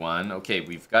d1. Okay,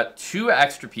 we've got 2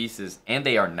 extra pieces, and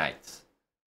they are knights.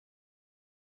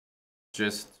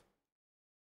 Just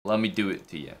let me do it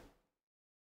to you.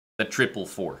 The triple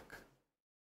fork.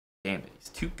 Damn it, he's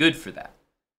too good for that.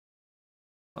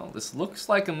 Well, this looks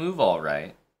like a move all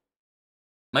right.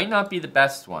 Might not be the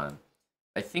best one.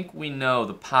 I think we know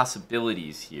the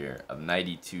possibilities here of knight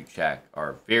e2 check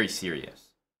are very serious.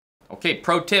 Okay,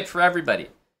 pro tip for everybody.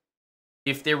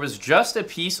 If there was just a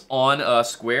piece on a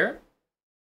square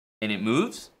and it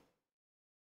moves,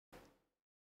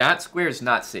 that square is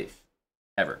not safe,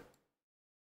 ever.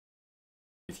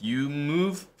 If you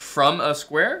move from a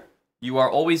square, you are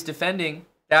always defending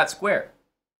that square.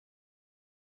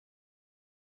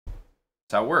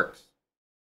 That's how it works.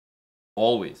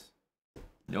 Always.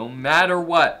 No matter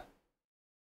what.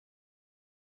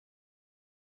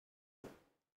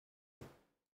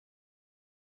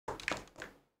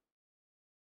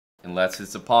 Unless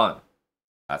it's a pawn.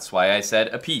 That's why I said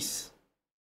a piece.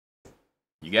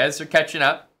 You guys are catching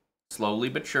up. Slowly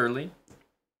but surely.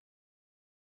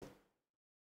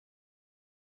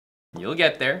 You'll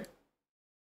get there.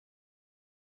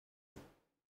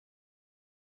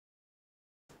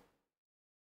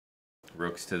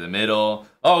 Rooks to the middle.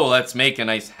 Oh, let's make a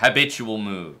nice habitual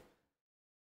move.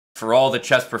 For all the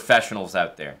chess professionals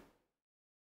out there.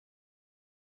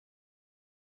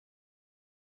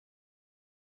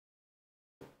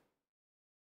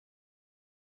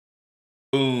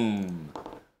 Boom.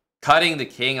 Cutting the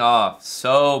king off.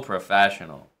 So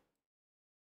professional.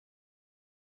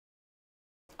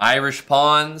 Irish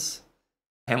pawns.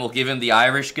 And we'll give him the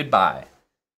Irish goodbye.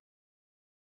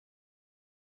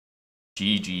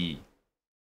 GG.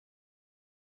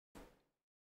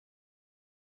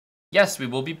 Yes, we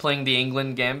will be playing the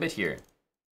England gambit here.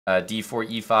 D4,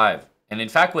 E5. And in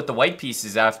fact, with the white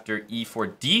pieces after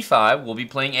E4, D5, we'll be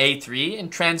playing A3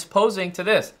 and transposing to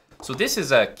this. So this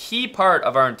is a key part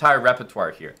of our entire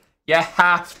repertoire here. You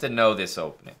have to know this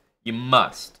opening. You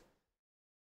must.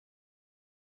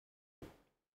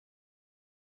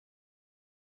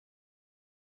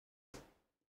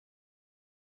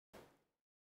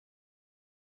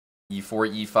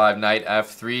 E4, E5, knight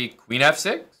F3, queen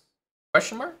F6?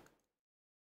 Question mark?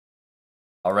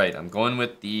 All right, I'm going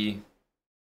with the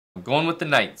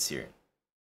knights here.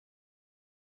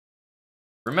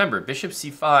 Remember, bishop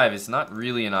c5 is not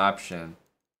really an option.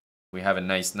 We have a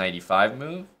nice knight e5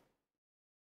 move.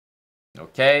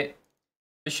 Okay.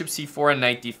 Bishop c4 and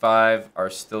knight d5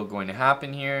 are still going to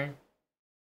happen here.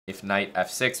 If knight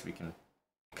f6, we can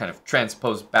kind of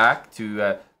transpose back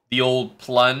to the old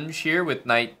plunge here with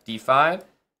knight d5. But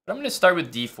I'm going to start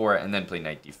with d4 and then play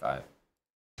knight d5.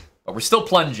 But we're still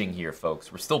plunging here,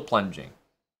 folks. We're still plunging.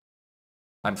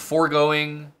 I'm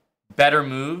foregoing better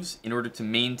moves in order to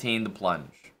maintain the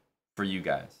plunge for you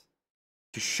guys.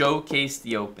 To showcase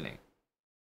the opening.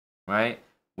 Right?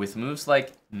 With moves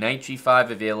like knight g5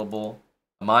 available,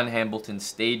 Amon Hambleton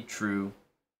stayed true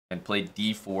and played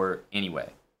d4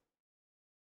 anyway.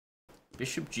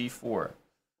 Bishop g4.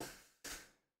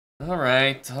 All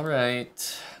right, all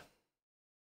right.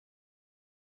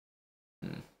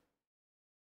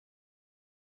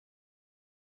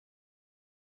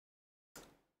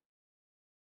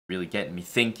 Really getting me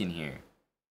thinking here.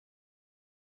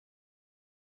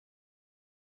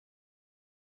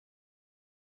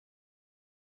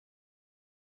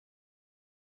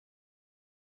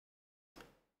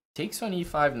 Takes on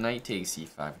e5, knight takes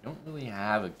e5. Don't really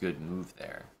have a good move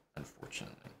there,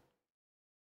 unfortunately.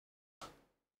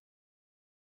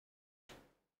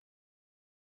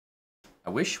 I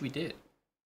wish we did.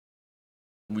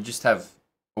 We just have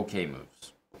okay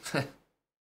moves.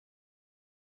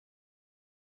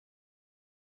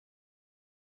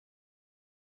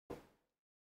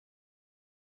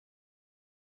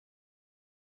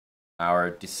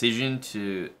 Our decision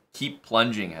to keep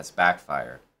plunging has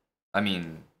backfired. I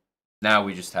mean, now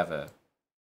we just have an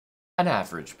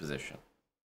average position.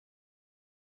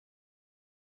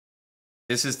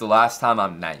 This is the last time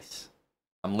I'm nice.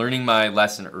 I'm learning my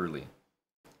lesson early.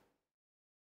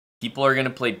 People are going to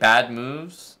play bad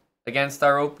moves against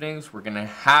our openings. We're going to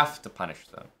have to punish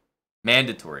them.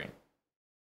 Mandatory.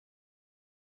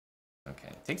 Okay,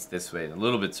 it takes this way. A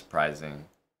little bit surprising.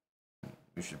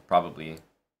 We should probably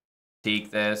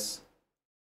take this.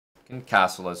 Can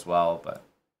castle as well, but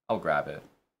I'll grab it.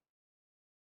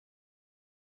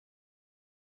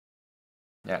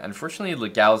 Yeah, unfortunately,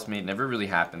 Legal's mate never really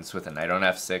happens with a knight on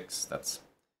f6.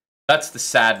 That's the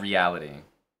sad reality.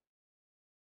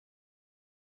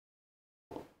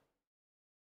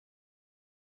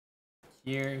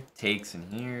 Here, takes in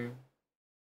here.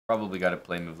 Probably got to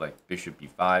play a move like bishop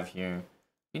b5 here.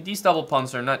 I mean, these double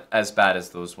pawns are not as bad as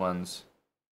those ones.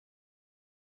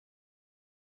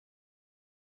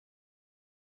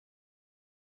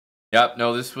 Yep,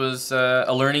 no, this was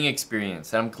a learning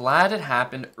experience. And I'm glad it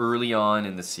happened early on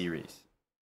in the series.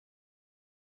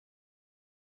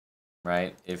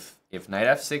 Right? If knight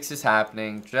f6 is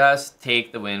happening, just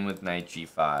take the win with knight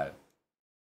g5.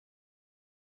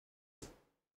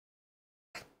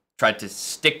 Tried to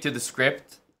stick to the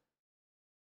script.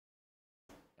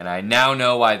 And I now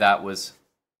know why that was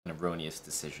an erroneous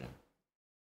decision.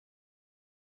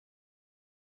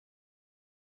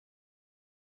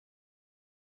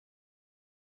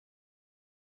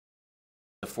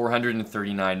 The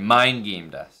 439 mind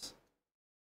gamed us.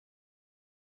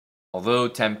 Although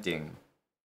tempting.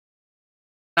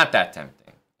 Not that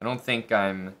tempting. I don't think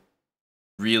I'm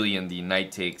really in the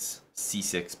knight takes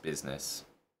c6 business.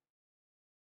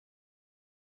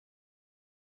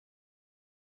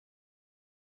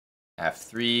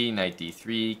 f3, knight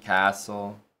d3,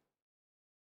 castle.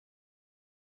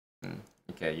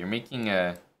 Okay, you're making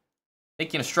a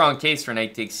strong case for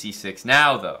knight takes c6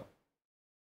 now, though.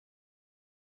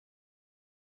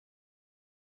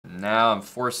 Now I'm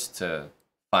forced to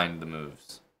find the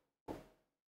moves.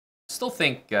 Still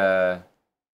think there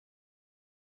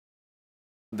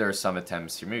are some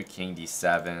attempts here. Maybe king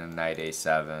d7, knight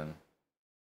a7.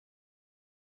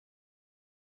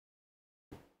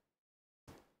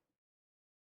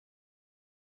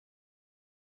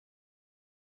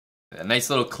 A nice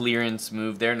little clearance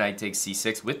move there. Knight takes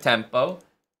c6 with tempo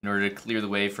in order to clear the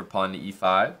way for pawn to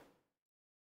e5.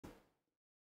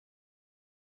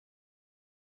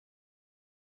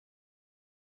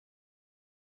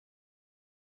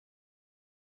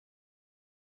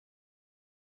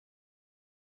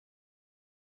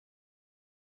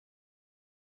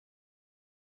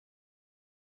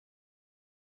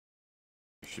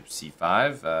 Bishop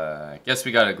c5. I guess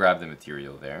we got to grab the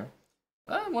material there.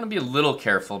 I want to be a little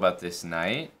careful about this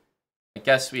knight. I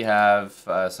guess we have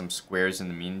some squares in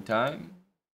the meantime.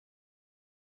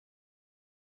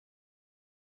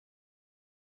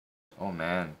 Oh,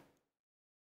 man.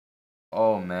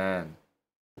 Oh, man.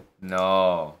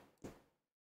 No.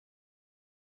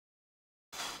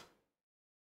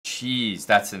 Jeez,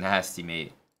 that's a nasty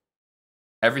mate.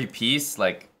 Every piece,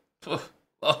 like...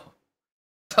 Oh,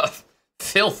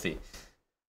 filthy.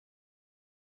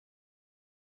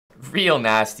 Real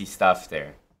nasty stuff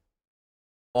there.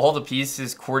 All the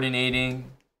pieces coordinating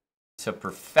to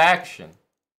perfection.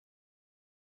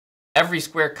 Every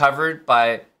square covered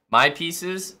by my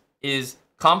pieces is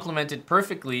complemented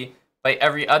perfectly by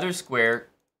every other square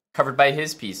covered by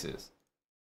his pieces.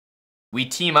 We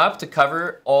team up to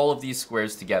cover all of these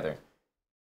squares together.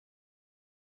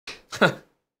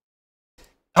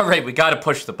 All right, we got to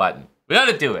push the button. We got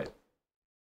to do it.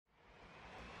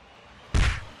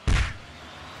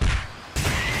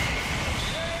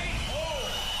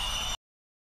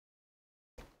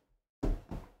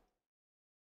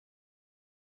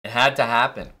 had to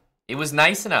happen. It was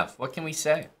nice enough. What can we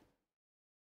say?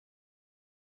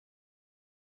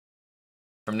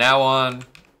 From now on,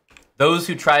 those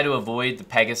who try to avoid the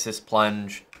Pegasus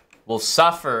plunge will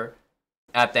suffer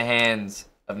at the hands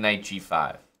of knight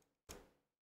g5.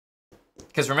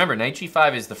 Because remember, knight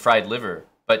g5 is the fried liver,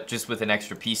 but just with an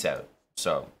extra piece out.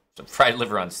 So fried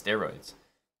liver on steroids.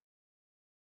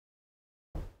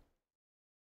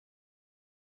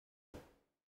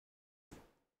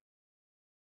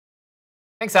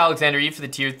 Thanks, Alexander E, for the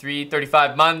tier 3,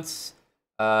 35 months.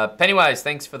 Pennywise,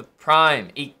 thanks for the prime,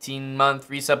 18-month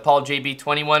resub. Paul JB,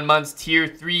 21 months, tier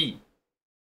 3.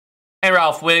 Hey,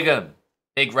 Ralph Wiggum,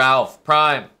 Big Ralph,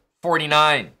 prime,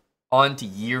 49, on to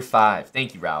year 5.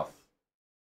 Thank you, Ralph.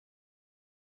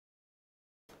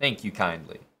 Thank you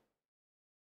kindly.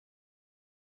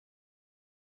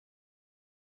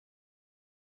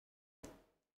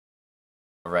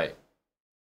 All right.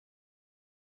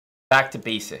 Back to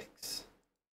basics.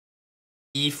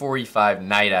 E4, E5,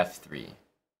 knight F3.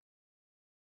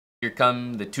 Here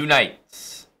come the two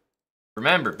knights.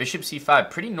 Remember, bishop c5,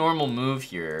 pretty normal move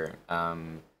here.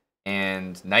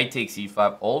 And knight takes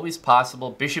e5, always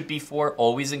possible. Bishop b4,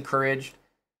 always encouraged.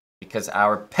 Because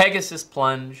our Pegasus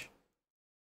plunge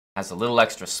has a little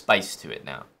extra spice to it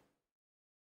now.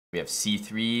 We have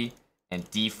c3 and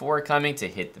d4 coming to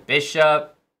hit the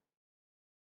bishop.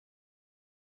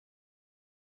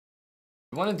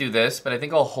 We want to do this, but I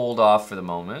think I'll hold off for the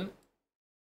moment.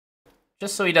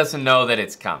 Just so he doesn't know that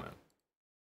it's coming.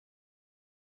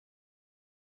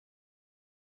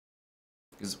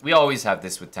 Because we always have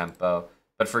this with tempo.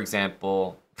 But for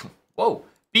example, whoa,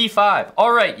 b5.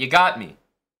 All right, you got me.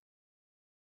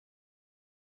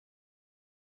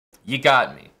 You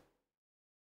got me.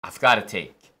 I've got to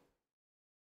take.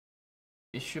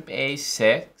 Bishop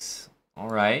a6. All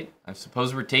right, I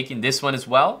suppose we're taking this one as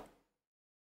well.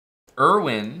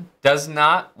 Irwin does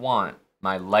not want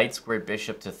my light square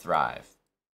bishop to thrive.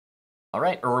 All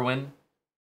right, Irwin.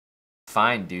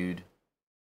 Fine, dude.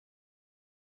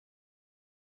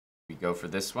 We go for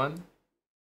this one.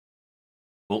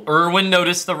 Will Irwin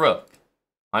notice the rook?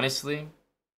 Honestly,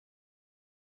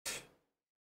 it's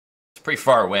pretty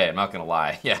far away. I'm not going to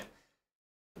lie. Yeah.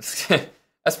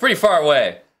 That's pretty far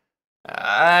away.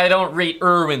 I don't rate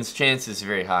Irwin's chances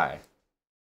very high.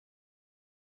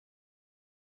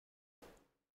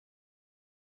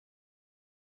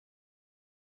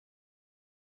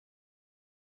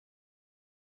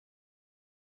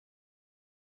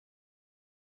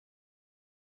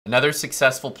 Another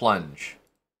successful plunge.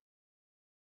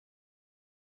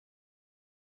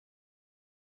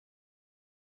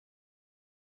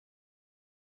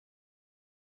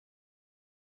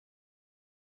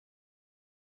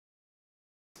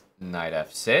 Knight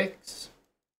f6.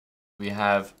 We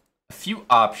have a few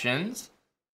options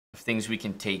of things we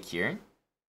can take here.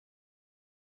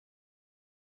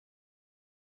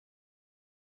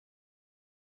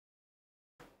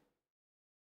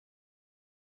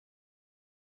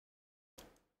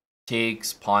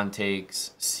 Takes, pawn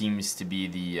takes seems to be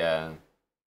the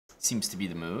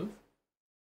move.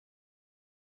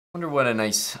 Wonder what a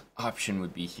nice option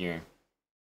would be here.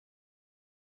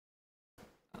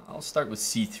 I'll start with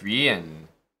c3 and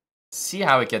see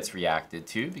how it gets reacted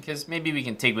to, because maybe we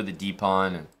can take with the d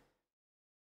pawn and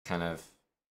kind of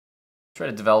try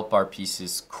to develop our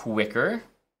pieces quicker.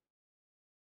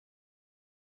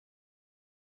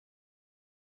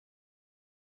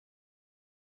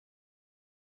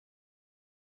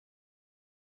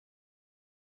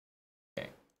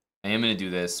 I am going to do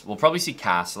this. We'll probably see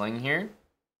castling here.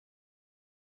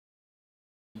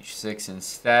 h6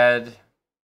 instead.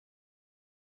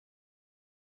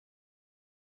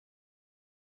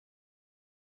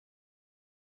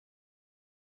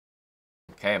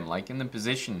 Okay, I'm liking the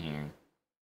position here.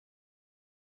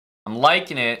 I'm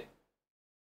liking it.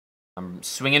 I'm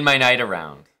swinging my knight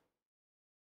around.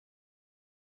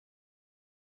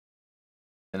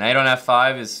 The knight on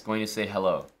f5 is going to say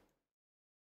hello.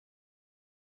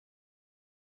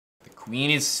 The queen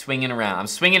is swinging around. I'm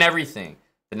swinging everything.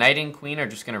 The knight and queen are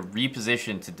just going to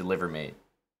reposition to deliver mate.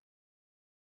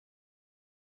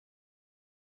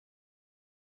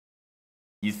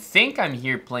 You think I'm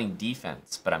here playing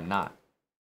defense, but I'm not.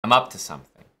 I'm up to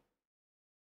something.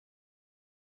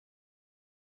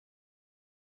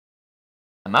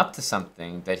 I'm up to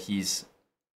something that he's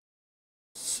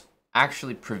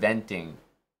actually preventing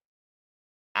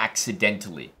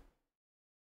accidentally.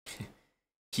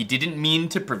 He didn't mean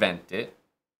to prevent it,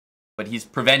 but he's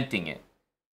preventing it.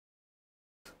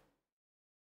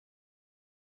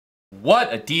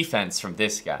 What a defense from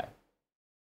this guy.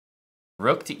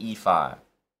 Rook to e5.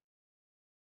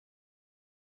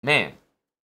 Man,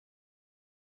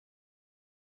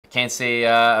 Can't say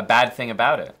a bad thing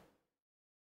about it.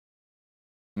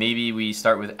 Maybe we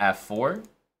start with f4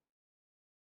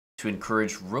 to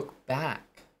encourage rook back.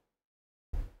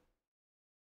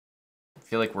 I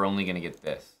feel like we're only going to get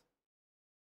this.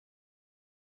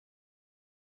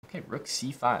 Okay, rook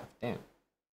c5. Damn.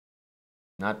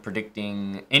 Not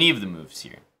predicting any of the moves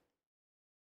here.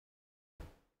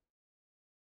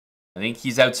 I think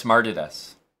he's outsmarted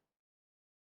us.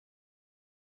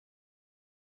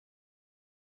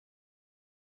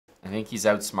 I think he's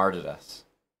outsmarted us.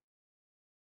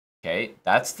 Okay,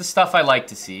 that's the stuff I like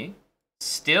to see.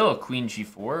 Still queen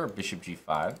g4 or bishop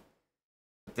g5.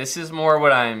 But this is more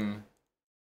what I'm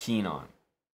keen on.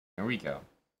 There we go.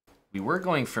 We were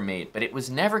going for mate, but it was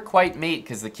never quite mate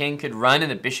because the king could run and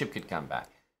the bishop could come back.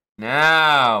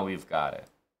 Now we've got it.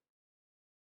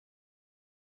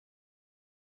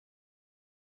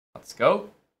 Let's go.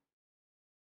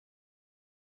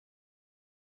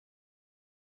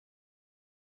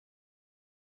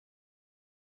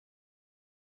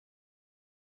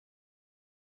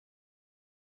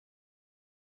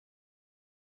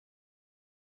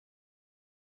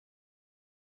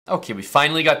 Okay, we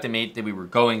finally got the mate that we were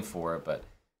going for, but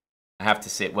I have to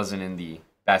say it wasn't in the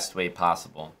best way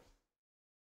possible.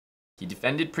 He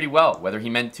defended pretty well, whether he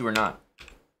meant to or not.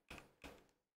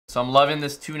 So I'm loving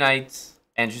this 2 knights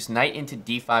and just knight into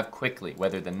d5 quickly.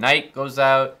 Whether the knight goes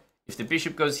out, if the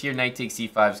bishop goes here, knight takes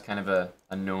e5 is kind of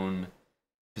a known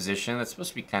position. That's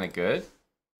supposed to be kind of good.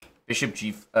 Bishop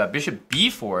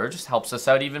b4 just helps us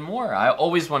out even more. I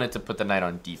always wanted to put the knight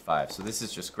on d5, so this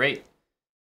is just great.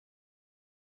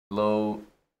 Hello,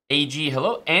 AG.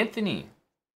 Hello, Anthony.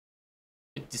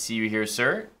 Good to see you here,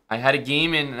 sir. I had a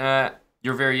game in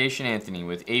your variation, Anthony,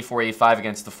 with a4, a5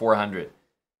 against the 400.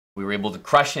 We were able to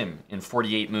crush him in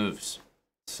 48 moves.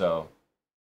 So,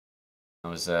 that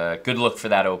was a good look for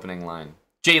that opening line.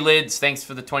 Jay Lids, thanks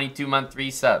for the 22-month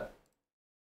resub.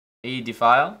 Hey,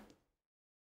 Defile.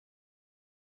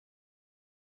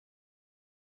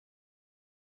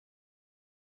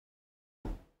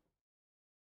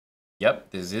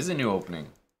 Yep, this is a new opening.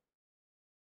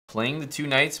 Playing the 2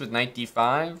 knights with knight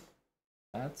d5.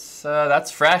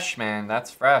 That's fresh, man. That's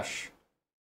fresh.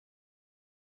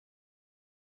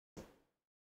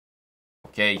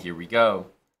 Okay, here we go.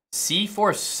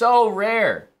 c4, so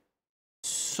rare.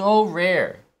 So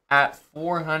rare. At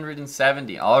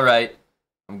 470. All right,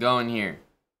 I'm going here.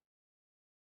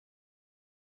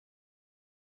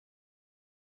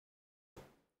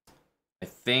 I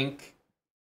think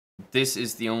this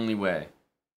is the only way.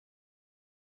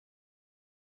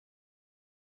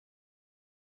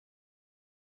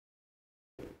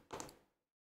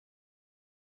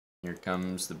 Here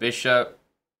comes the bishop.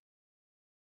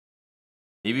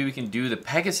 Maybe we can do the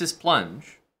Pegasus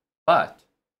plunge, but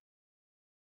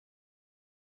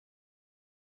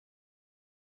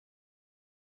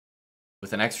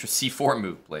with an extra c4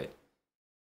 move played.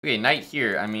 Okay, knight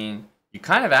here. I mean, you're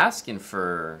kind of asking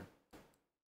for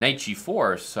knight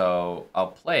g4, so I'll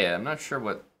play it. I'm not sure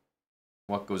what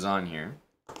goes on here.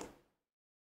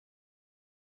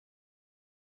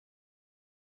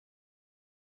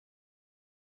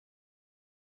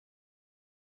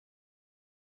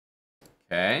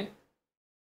 Okay.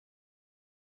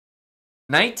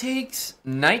 Knight takes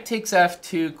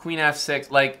f2, queen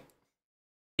f6. Like,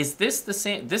 is this the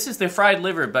same? This is the fried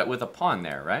liver, but with a pawn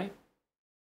there, right?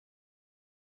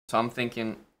 So I'm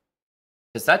thinking,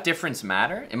 does that difference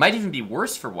matter? It might even be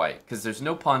worse for white, because there's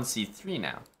no pawn c3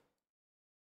 now.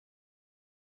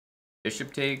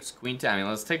 Bishop takes, queen takes. I mean,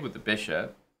 let's take with the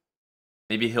bishop.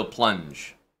 Maybe he'll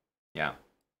plunge. Yeah.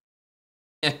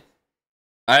 I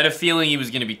had a feeling he was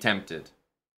going to be tempted.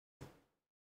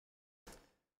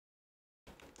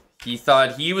 He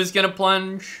thought he was going to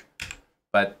plunge,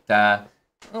 but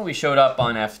well, we showed up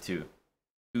on f2.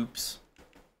 Oops.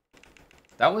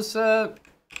 That was,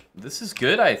 this is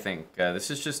good, I think. This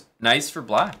is just nice for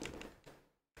black.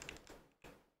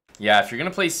 Yeah, if you're going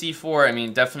to play c4, I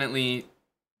mean, definitely,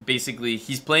 basically,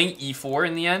 he's playing e4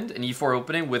 in the end, an e4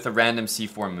 opening with a random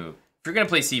c4 move. If you're going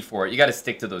to play c4, you got to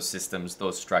stick to those systems,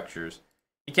 those structures.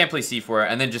 You can't play c4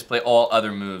 and then just play all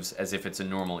other moves as if it's a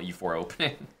normal e4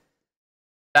 opening.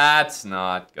 That's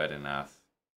not good enough.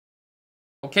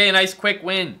 Okay, a nice quick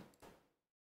win.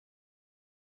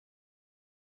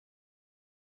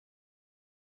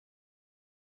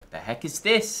 What the heck is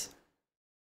this?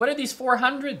 What are these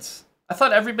 400s? I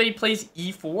thought everybody plays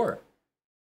e4.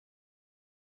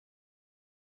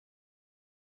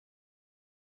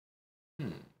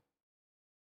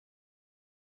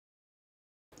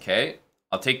 Okay,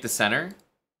 I'll take the center.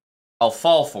 I'll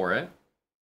fall for it,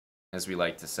 as we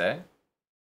like to say.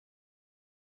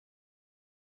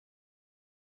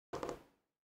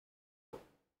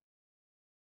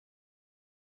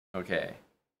 Okay.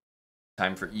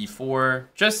 Time for e4,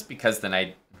 just because the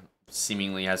knight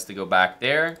seemingly has to go back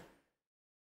there.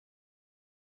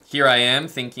 Here I am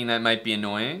thinking that might be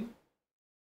annoying.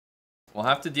 We'll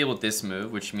have to deal with this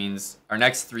move, which means our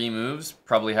next 3 moves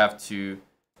probably have to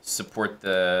support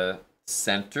the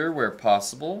center where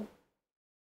possible.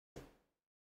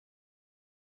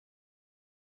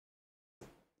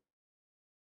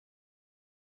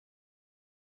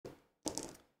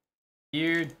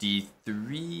 Here,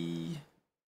 d3.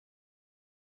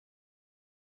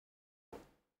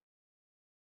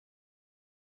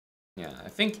 Yeah, I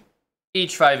think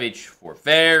h5, h4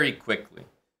 very quickly.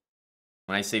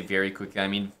 When I say very quickly, I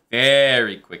mean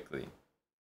very quickly.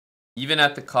 Even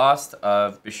at the cost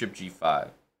of bishop g5.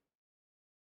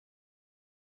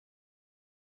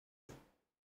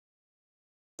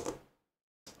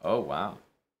 Oh, wow.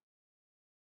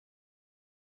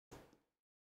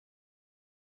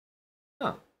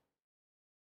 Huh.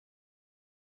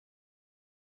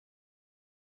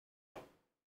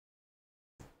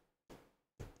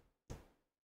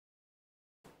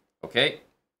 Okay.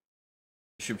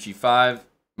 Bishop g5.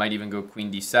 Might even go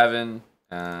queen d7.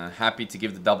 Happy to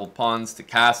give the double pawns to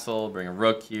castle. Bring a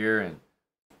rook here and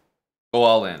go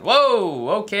all in. Whoa!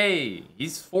 Okay.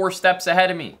 He's 4 steps ahead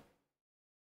of me.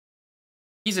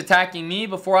 He's attacking me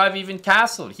before I've even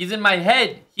castled. He's in my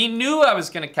head. He knew I was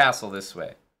going to castle this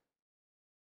way.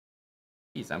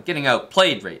 Jeez, I'm getting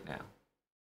outplayed right now.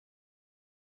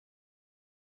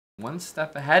 1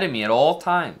 step ahead of me at all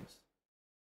times.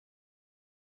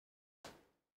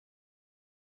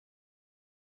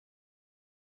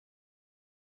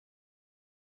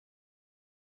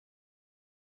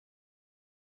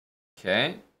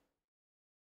 Okay.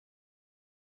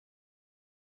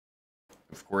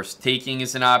 Of course, taking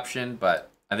is an option,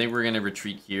 but I think we're going to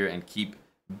retreat here and keep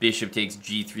bishop takes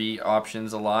g3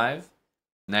 options alive.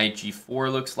 Knight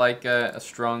g4 looks like a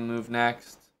strong move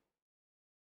next.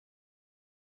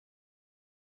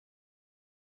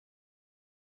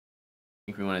 I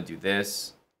think we want to do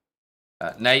this.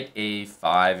 Knight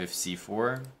a5 if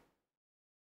c4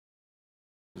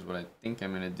 is what I think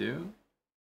I'm going to do.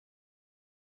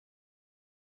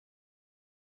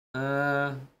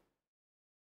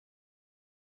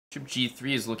 Bishop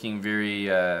g3 is looking very,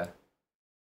 very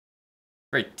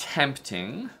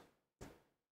tempting.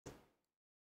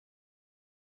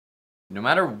 No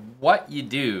matter what you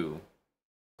do,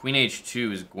 queen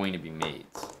h2 is going to be mate,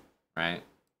 right?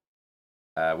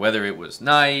 Whether it was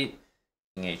knight,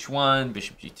 king h1,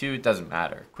 bishop g2, it doesn't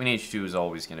matter. Queen h2 is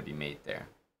always going to be mate there.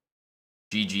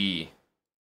 GG.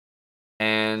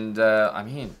 And, I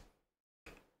mean,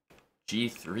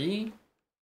 g3?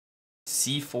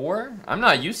 c4? I'm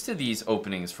not used to these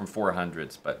openings from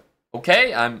 400s, but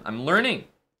okay, I'm learning,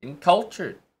 getting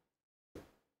cultured.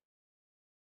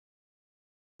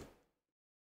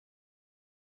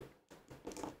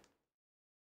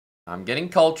 I'm getting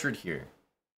cultured here.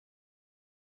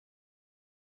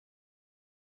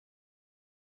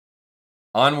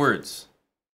 Onwards.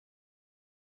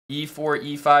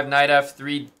 e4, e5, knight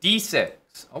f3, d6.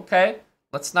 Okay,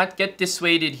 let's not get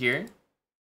dissuaded here.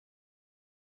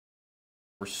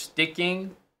 We're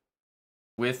sticking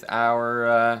with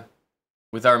our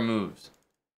moves.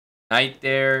 Knight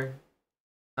there.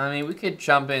 I mean, we could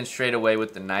jump in straight away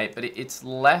with the knight, but it's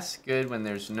less good when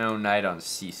there's no knight on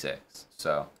c6.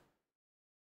 So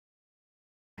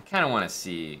I kind of want to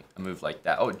see a move like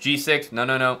that. Oh, g6. No,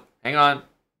 no, no. Hang on.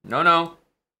 No, no.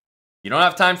 You don't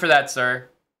have time for that, sir.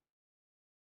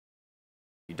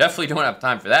 You definitely don't have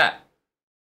time for that.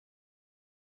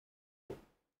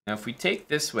 Now, if we take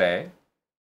this way,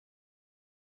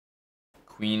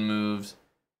 queen moves,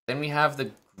 then we have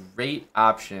the great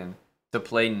option to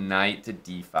play knight to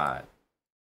d5.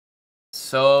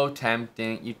 So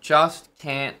tempting. You just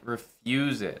can't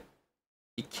refuse it.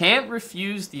 You can't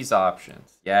refuse these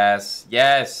options. Yes,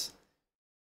 yes.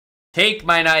 Take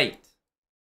my knight.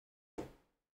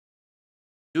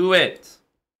 Do it.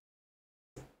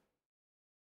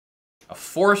 A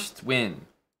forced win.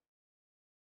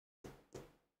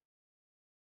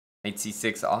 Knight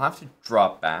c6. I'll have to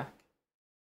drop back.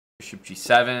 Bishop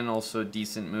g7, also a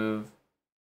decent move.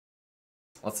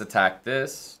 Let's attack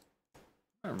this.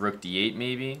 Rook d8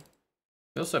 maybe.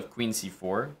 We also have queen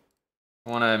c4. I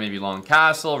want to maybe long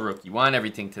castle, rook e1,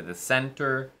 everything to the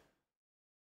center.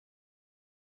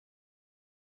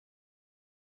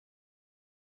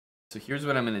 So here's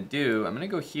what I'm going to do. I'm going to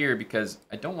go here because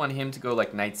I don't want him to go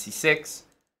like knight c6.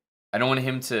 I don't want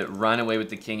him to run away with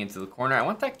the king into the corner. I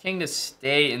want that king to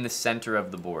stay in the center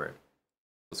of the board.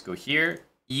 Let's go here.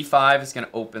 e5 is going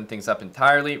to open things up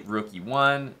entirely. Rook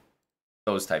e1.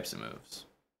 Those types of moves.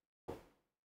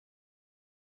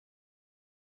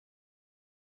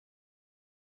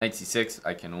 Knight c6,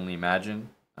 I can only imagine.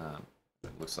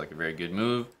 It looks like a very good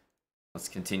move. Let's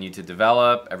continue to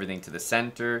develop everything to the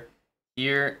center.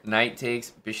 Here, knight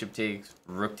takes, bishop takes,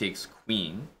 rook takes,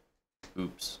 queen.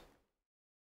 Oops.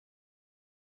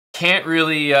 Can't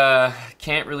really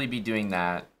be doing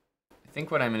that. I think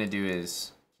what I'm gonna do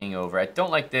is king over. I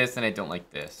don't like this, and I don't like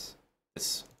this.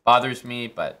 This bothers me,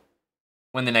 but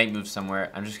when the knight moves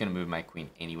somewhere, I'm just gonna move my queen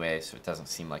anyway, so it doesn't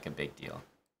seem like a big deal.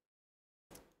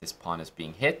 This pawn is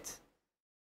being hit.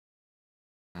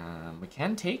 We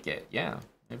can take it, yeah.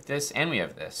 We have this, and we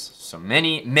have this. So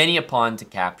many a pawn to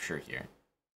capture here.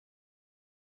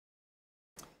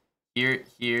 Here.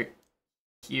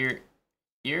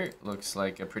 Looks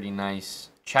like a pretty nice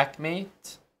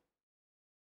checkmate.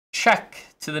 Check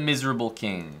to the miserable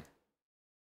king.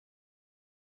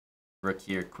 Rook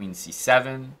here, queen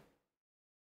c7.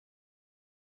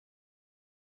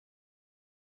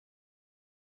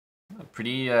 A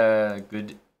pretty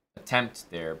good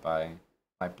attempt there by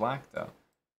black, though.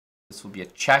 This will be a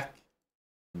check,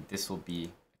 and this will be a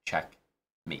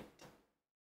checkmate.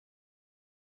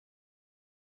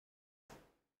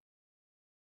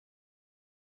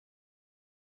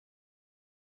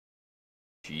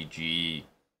 GG.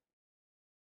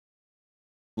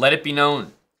 Let it be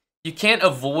known. You can't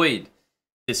avoid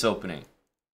this opening.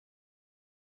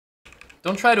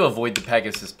 Don't try to avoid the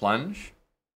Pegasus plunge.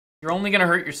 You're only going to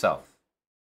hurt yourself.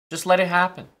 Just let it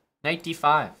happen. Knight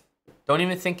d5. Don't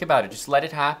even think about it. Just let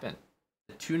it happen.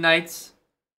 The two knights.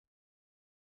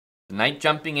 The knight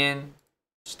jumping in.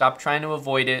 Stop trying to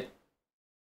avoid it.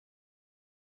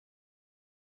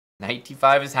 Knight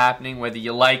d5 is happening whether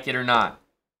you like it or not.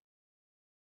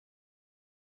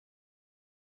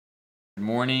 Good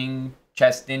morning,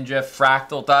 Chess Ninja,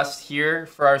 Fractal Dust here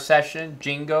for our session.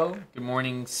 Jingo. Good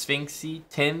morning, Sphinxy,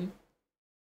 Tim.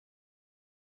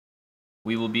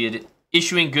 We will be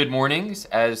issuing good mornings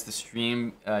as the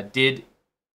stream did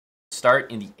start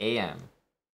in the AM.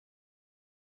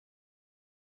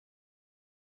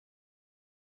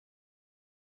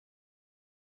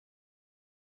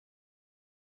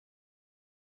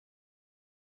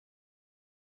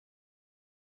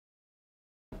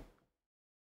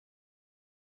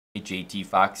 Hey, JT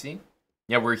Foxy.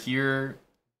 Yeah, we're here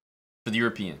for the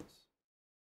Europeans.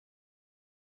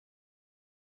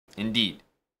 Indeed.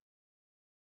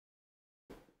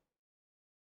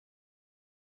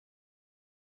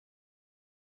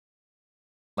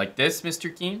 Like this,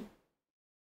 Mr. Keen?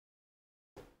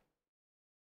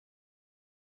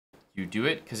 You do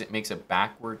it because it makes a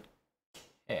backward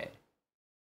K.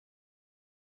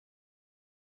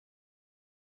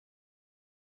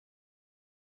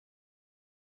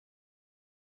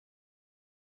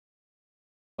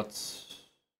 What's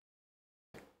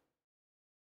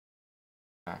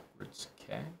backwards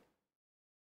K?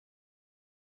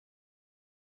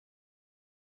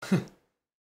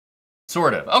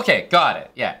 Sort of. Okay, got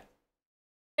it. Yeah.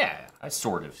 Yeah, I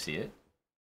sort of see it.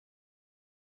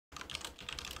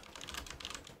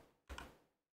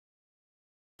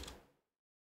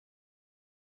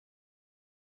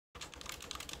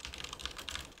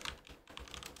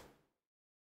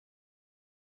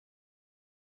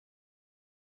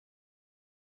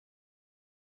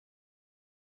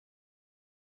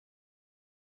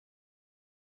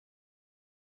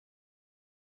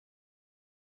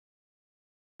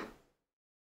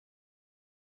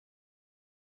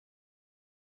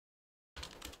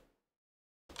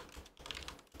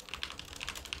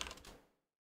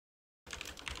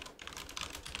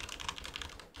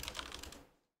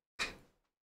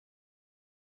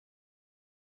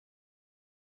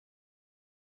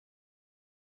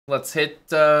 Let's hit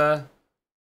the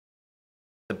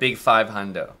big 5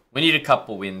 hundo. We need a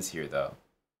couple wins here, though.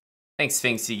 Thanks,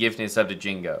 Sphinxy, gifting us up to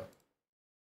Jingo.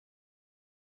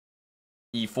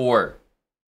 E4.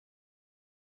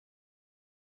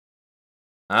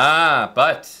 Ah,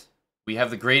 but we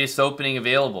have the greatest opening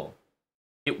available.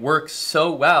 It works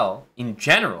so well in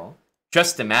general.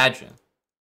 Just imagine.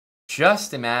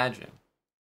 Just imagine.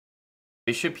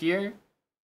 Bishop here.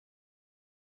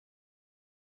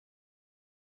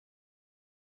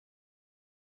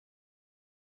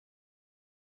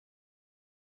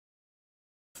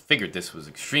 Figured this was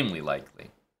extremely likely.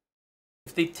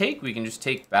 If they take, we can just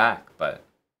take back, but,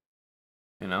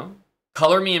 you know,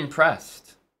 color me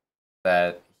impressed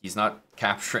that he's not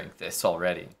capturing this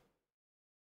already.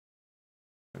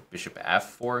 Bishop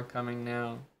f4 coming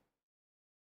now.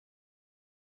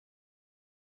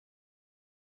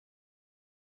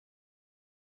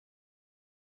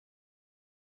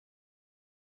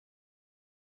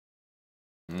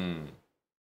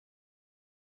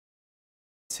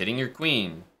 It's hitting your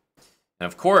queen. And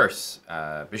of course,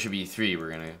 bishop e3, we're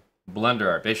going to blunder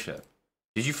our bishop.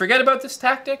 Did you forget about this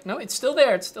tactic? No, it's still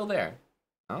there. It's still there.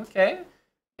 Okay.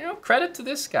 You know, credit to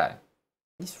this guy.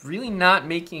 He's really not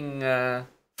making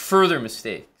further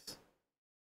mistakes.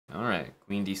 All right,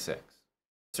 queen d6. Is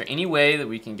there any way that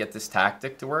we can get this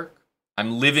tactic to work?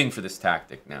 I'm living for this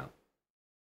tactic now.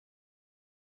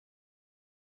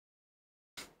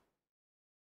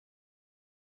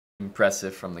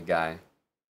 Impressive from the guy.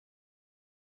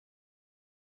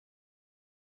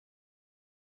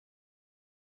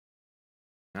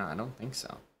 No, I don't think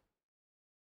so.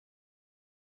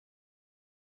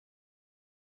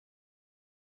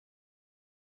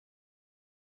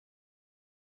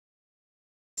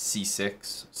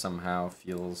 C6 somehow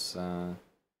feels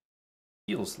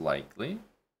likely.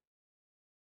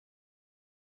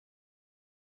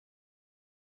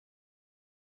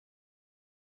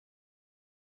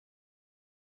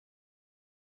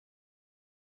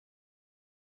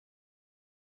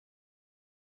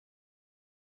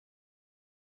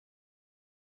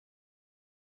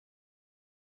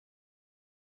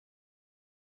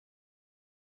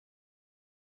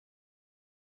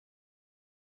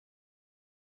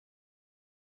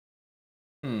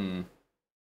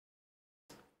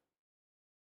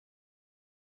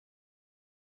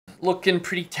 Looking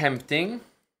pretty tempting.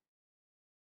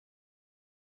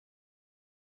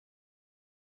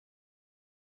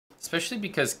 Especially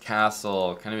because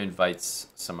castle kind of invites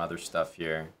some other stuff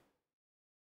here.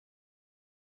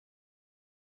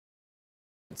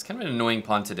 It's kind of an annoying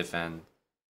pawn to defend.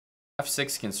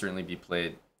 F6 can certainly be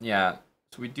played. Yeah,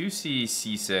 so we do see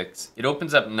C6. It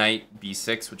opens up knight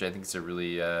B6, which I think is a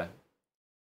really,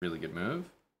 really good move.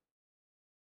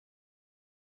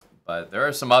 But there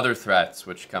are some other threats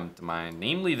which come to mind,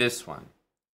 namely this one.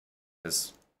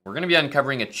 Because we're going to be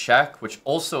uncovering a check, which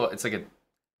also, it's like a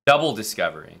double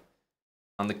discovery.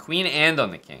 On the queen and on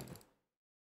the king.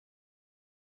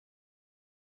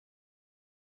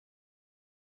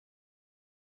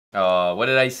 Oh, what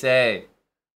did I say?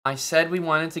 I said we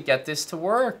wanted to get this to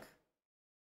work.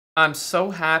 I'm so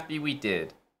happy we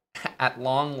did. At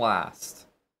long last.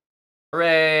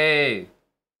 Hooray!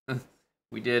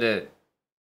 We did it.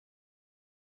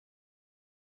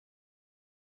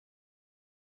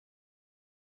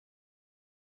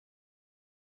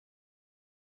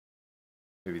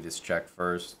 Maybe this check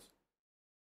first.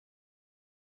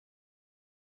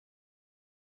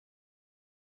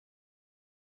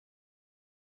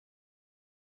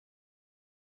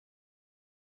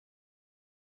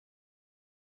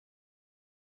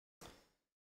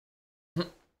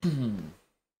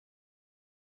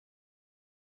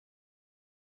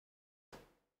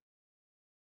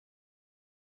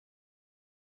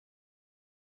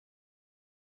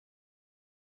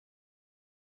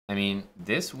 I mean,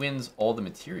 this wins all the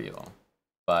material,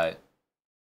 but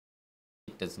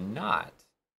it does not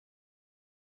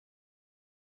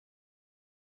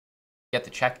get the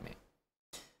checkmate.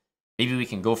 Maybe we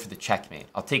can go for the checkmate.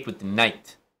 I'll take with the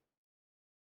knight.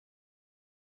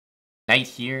 Knight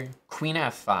here, queen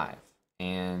f5,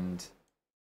 and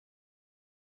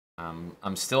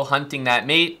I'm still hunting that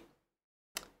mate.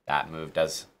 That move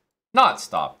does not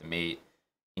stop the mate.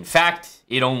 In fact,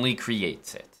 it only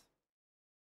creates it.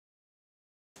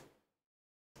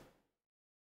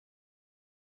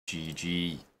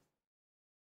 GG.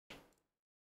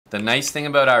 The nice thing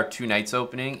about our two knights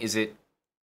opening is it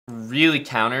really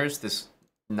counters this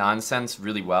nonsense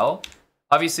really well.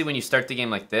 Obviously, when you start the game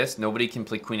like this, nobody can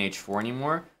play queen h4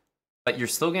 anymore, but you're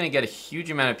still going to get a huge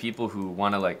amount of people who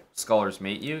want to, like, scholars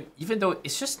mate you, even though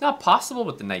it's just not possible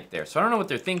with the knight there. So I don't know what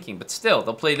they're thinking, but still,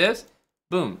 they'll play this,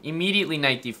 boom, immediately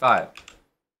knight d5.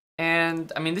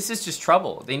 And, I mean, this is just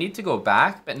trouble. They need to go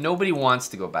back, but nobody wants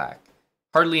to go back.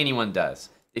 Hardly anyone does.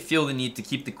 They feel the need to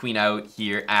keep the queen out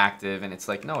here active, and it's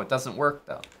like, no, it doesn't work,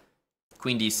 though.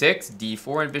 Queen d6,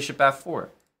 d4, and bishop f4.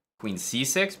 Queen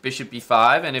c6, bishop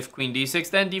b5, and if queen d6,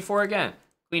 then d4 again.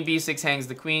 Queen b6 hangs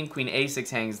the queen, queen a6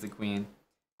 hangs the queen,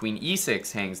 queen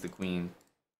e6 hangs the queen,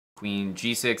 queen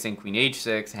g6 and queen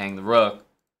h6 hang the rook.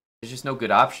 There's just no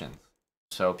good options.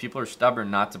 So people are stubborn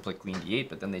not to play queen d8,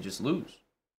 but then they just lose.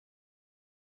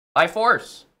 By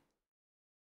force.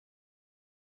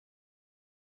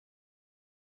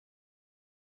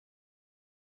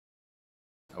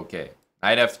 Okay,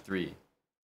 knight f3.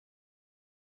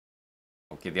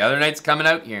 Okay, the other knight's coming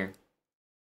out here.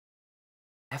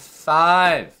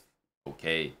 F5.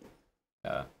 Okay.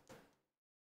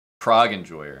 Prague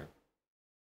enjoyer.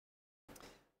 I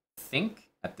think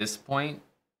at this point,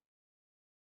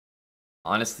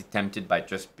 honestly tempted by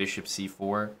just bishop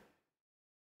c4. I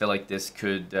feel like this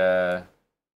could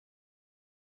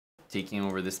taking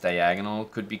over this diagonal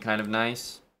could be kind of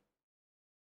nice.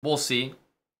 We'll see.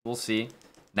 We'll see.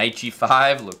 Knight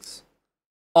g5 looks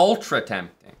ultra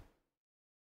tempting.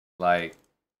 Like,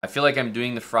 I feel like I'm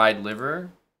doing the fried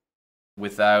liver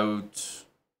without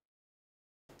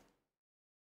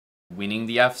winning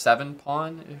the f7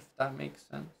 pawn, if that makes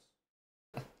sense.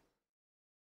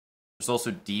 There's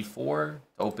also d4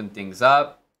 to open things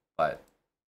up, but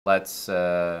let's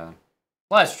try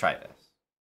this.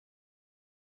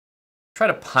 Try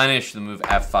to punish the move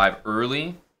f5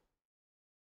 early.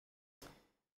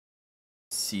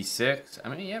 c6. I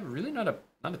mean, yeah, really not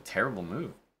a terrible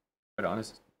move, quite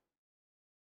honest.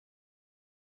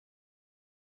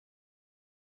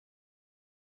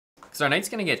 Because our knight's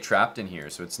gonna get trapped in here,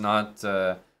 so it's not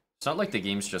like the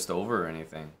game's just over or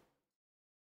anything.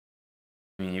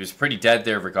 I mean, he was pretty dead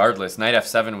there regardless. Knight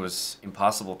f7 was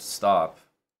impossible to stop.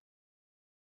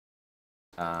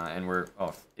 And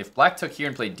if black took here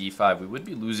and played d5, we would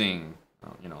be losing,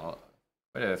 you know,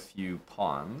 quite a few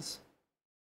pawns.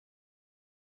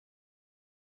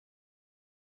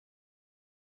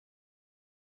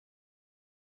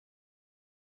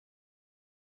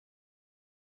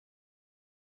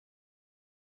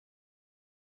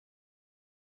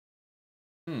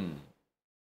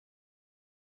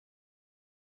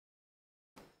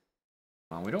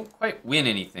 Well, we don't quite win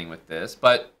anything with this,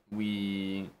 but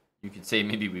you could say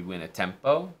maybe we win a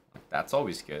tempo. Like, that's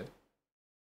always good.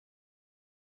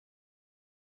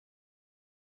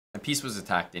 My piece was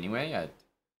attacked anyway.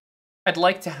 I'd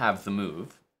like to have the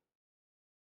move.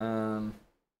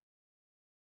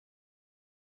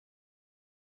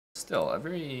 Still, a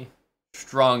very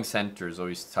strong center is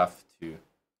always tough to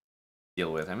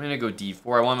deal with. I'm going to go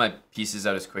d4. I want my pieces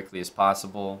out as quickly as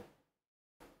possible.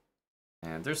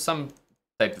 And there's some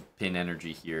type of pin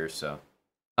energy here, so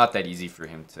not that easy for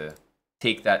him to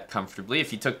take that comfortably. If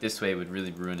he took this way, it would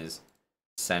really ruin his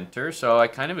center. So I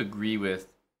kind of agree with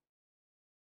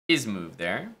his move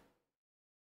there.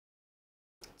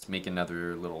 Let's make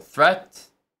another little threat.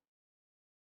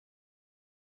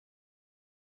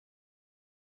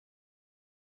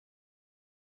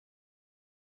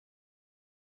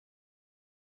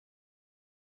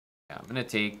 Yeah, I'm gonna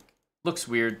take, looks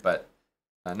weird, but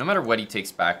no matter what he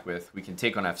takes back with, we can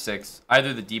take on f6.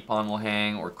 Either the d-pawn will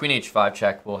hang or queen h5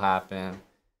 check will happen.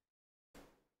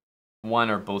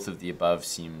 One or both of the above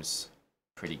seems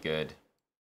pretty good.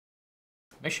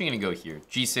 I'm actually going to go here.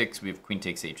 g6, we have queen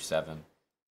takes h7.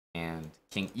 And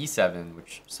king e7,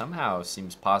 which somehow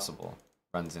seems possible,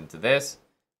 runs into this.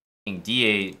 King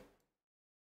d8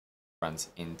 runs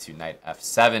into knight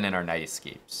f7, and our knight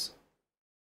escapes.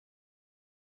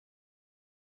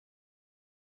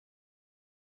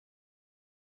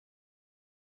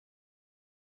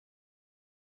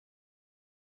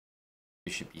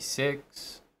 Bishop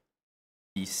e6,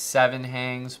 e7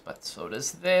 hangs, but so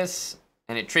does this.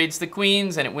 And it trades the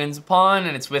queens, and it wins a pawn,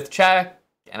 and it's with check.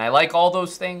 And I like all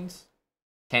those things.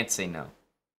 Can't say no.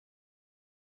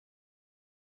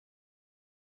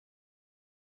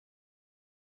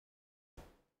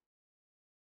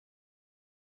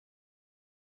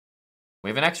 We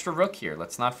have an extra rook here,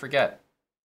 let's not forget.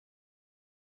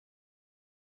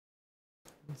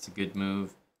 It's a good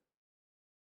move.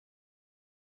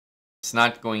 It's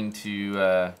not going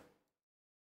to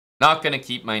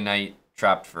keep my knight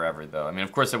trapped forever, though. I mean,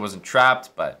 of course I wasn't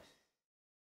trapped, but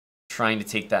trying to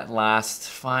take that last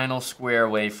final square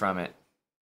away from it.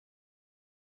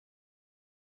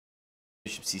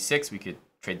 Bishop c6, we could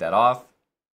trade that off.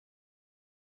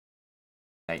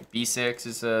 Knight b6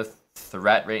 is a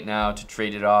threat right now to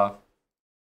trade it off.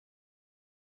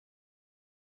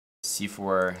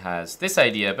 c4 has this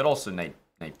idea, but also knight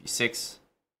b6.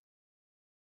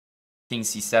 King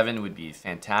c7 would be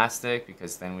fantastic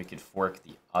because then we could fork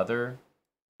the other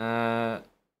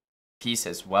piece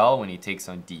as well when he takes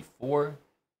on d4.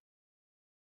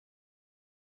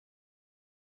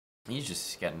 He's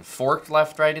just getting forked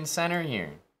left, right, and center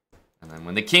here. And then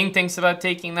when the king thinks about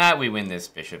taking that, we win this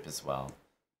bishop as well.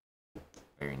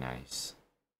 Very nice.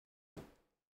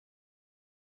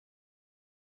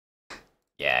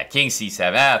 Yeah, king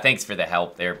c7. Ah, thanks for the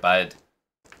help there, bud.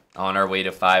 On our way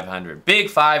to 500. Big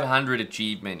 500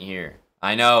 achievement here.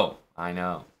 I know. I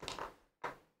know.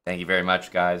 Thank you very much,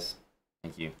 guys.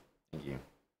 Thank you. Thank you.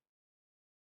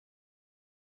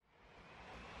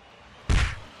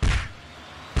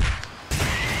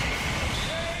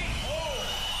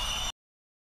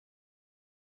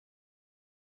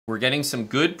 We're getting some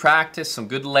good practice, some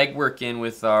good legwork in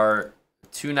with our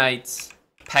 2 knights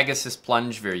Pegasus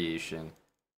plunge variation.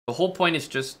 The whole point is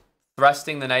just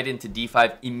thrusting the knight into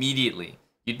d5 immediately.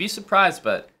 You'd be surprised,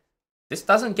 but this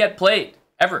doesn't get played,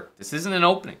 ever. This isn't an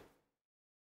opening.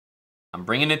 I'm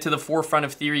bringing it to the forefront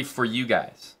of theory for you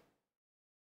guys.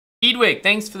 Edwig,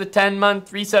 thanks for the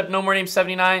 10-month resub. No More Names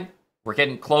 79. We're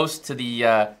getting close to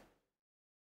the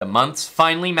months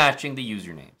finally matching the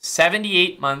username.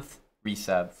 78-month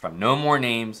resub from No More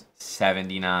Names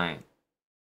 79.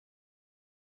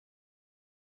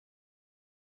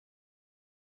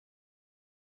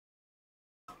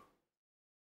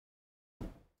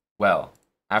 Well,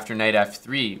 after knight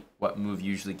f3, what move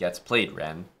usually gets played,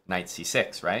 Ren? Knight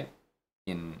c6, right?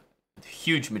 In a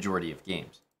huge majority of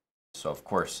games. So, of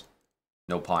course,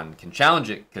 no pawn can challenge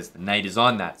it because the knight is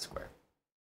on that square.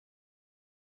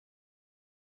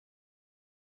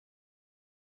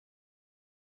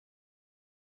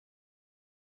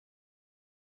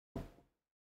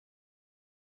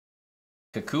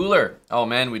 Cooler. Oh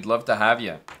man, we'd love to have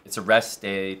you. It's a rest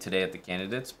day today at the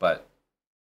candidates, but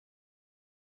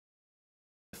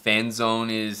the fan zone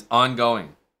is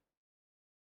ongoing.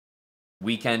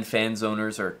 Weekend fan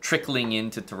zoners are trickling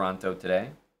into Toronto today.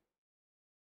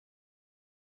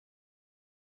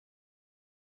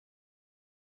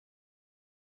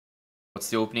 What's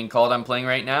the opening called I'm playing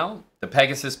right now? The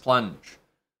Pegasus Plunge,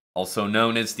 also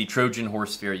known as the Trojan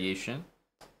Horse variation.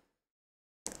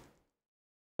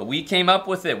 But we came up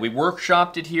with it. We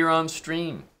workshopped it here on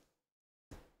stream.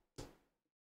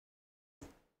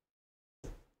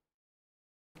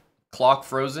 Clock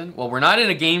frozen. Well, we're not in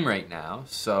a game right now,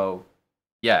 so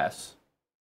yes.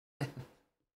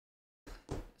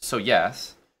 So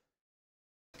yes.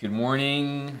 Good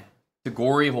morning to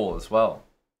Gory Hole as well.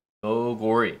 Oh,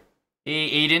 Gory. Hey,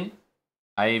 Aiden.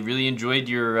 I really enjoyed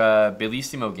your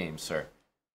Bellissimo game, sir. I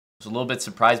was a little bit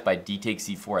surprised by D takes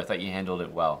C4. I thought you handled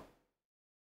it well.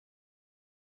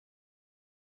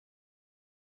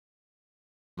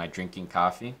 Am I drinking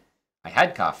coffee? I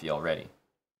had coffee already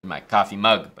in my coffee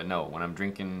mug, but no, when I'm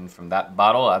drinking from that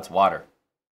bottle, that's water.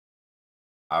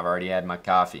 I've already had my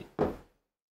coffee.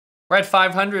 We're at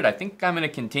 500. I think I'm going to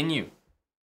continue.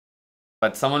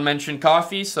 But someone mentioned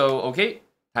coffee, so okay,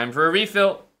 time for a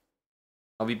refill.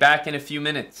 I'll be back in a few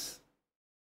minutes.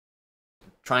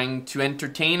 Trying to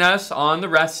entertain us on the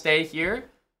rest day here.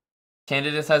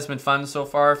 Candidates has been fun so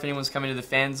far. If anyone's coming to the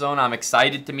fan zone, I'm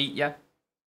excited to meet you.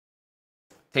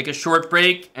 Take a short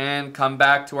break and come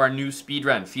back to our new speed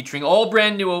run featuring all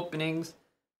brand new openings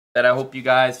that I hope you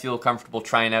guys feel comfortable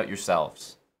trying out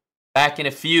yourselves. Back in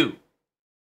a few.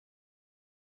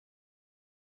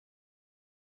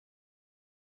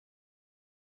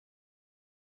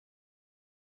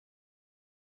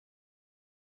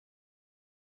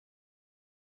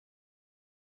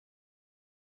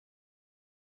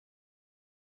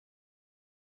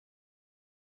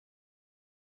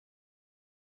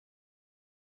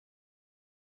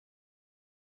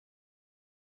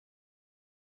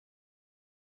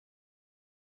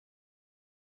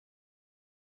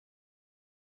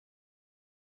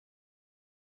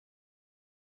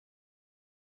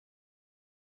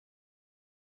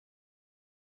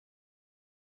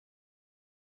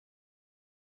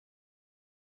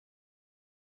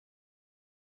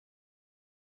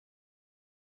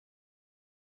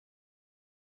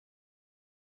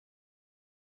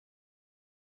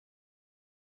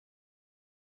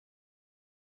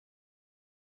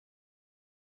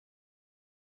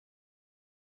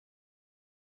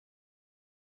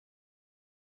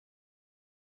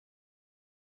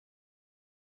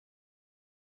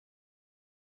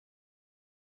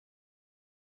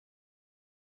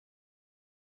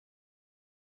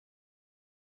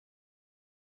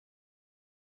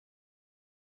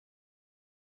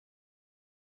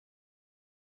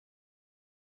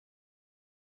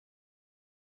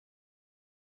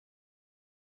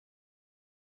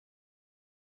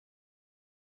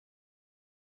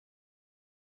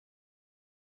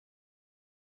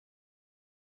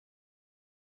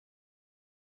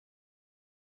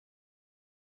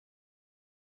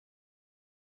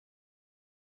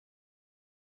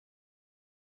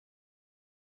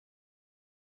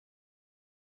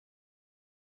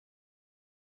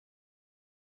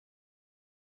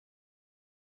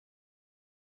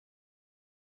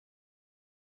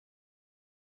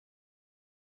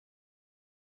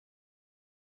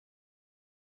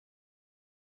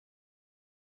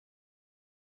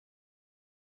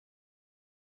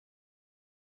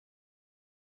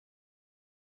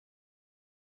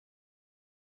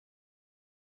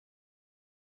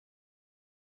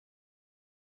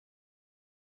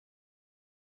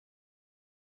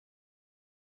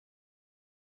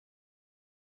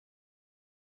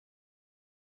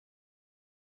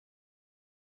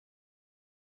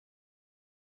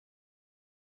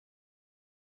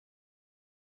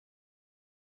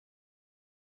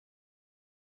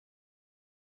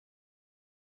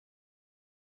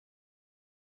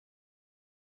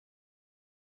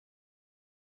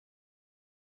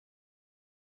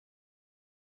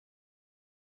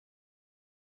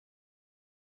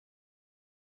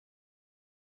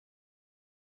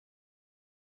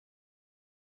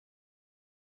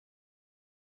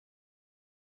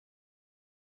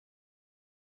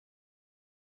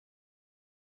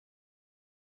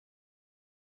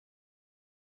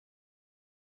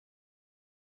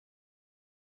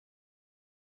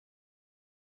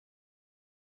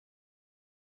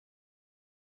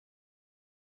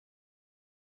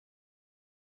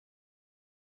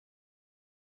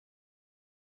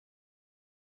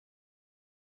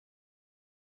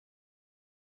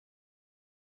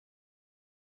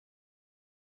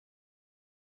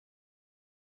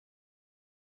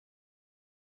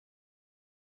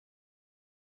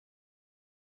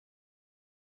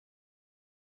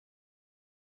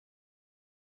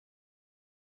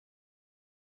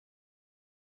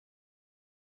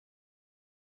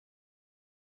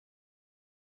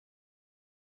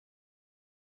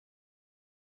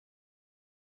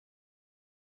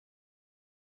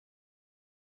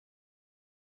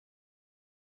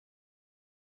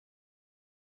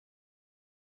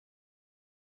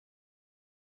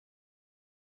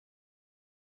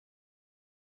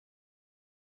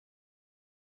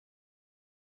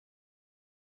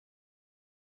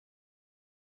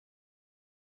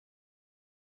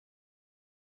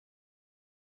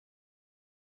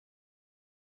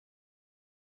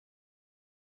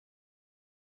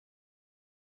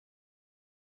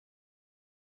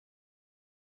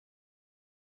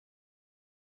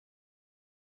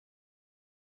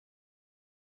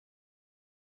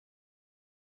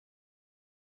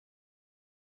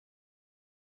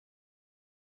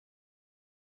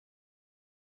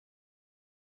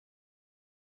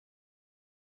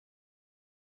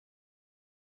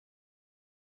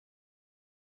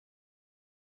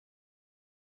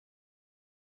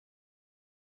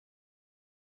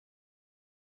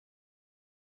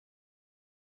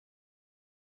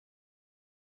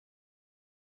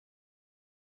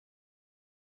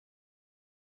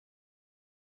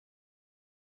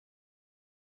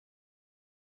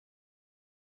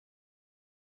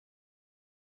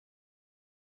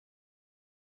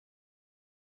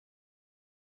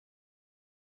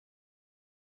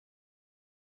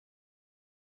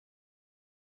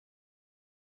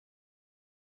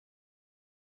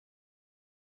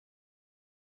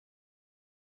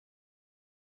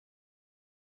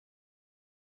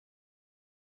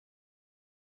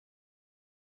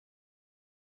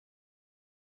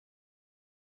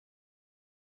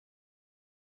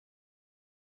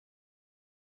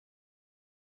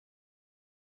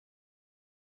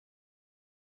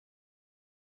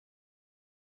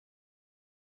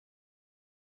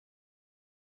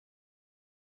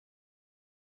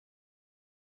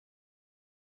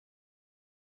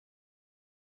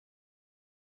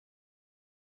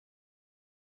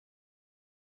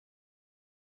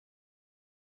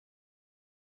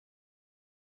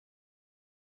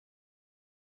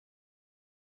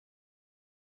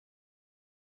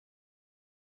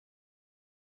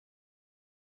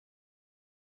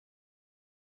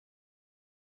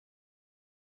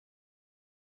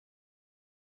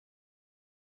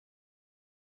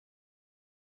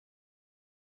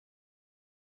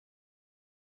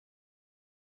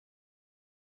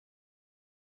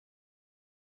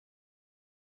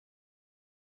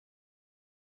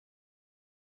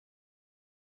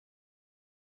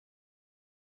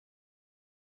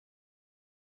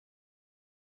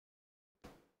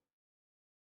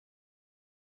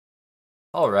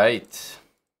 All right.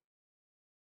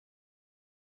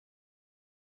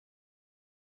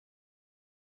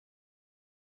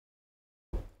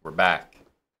 We're back.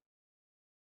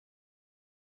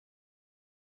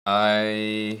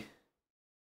 I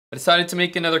decided to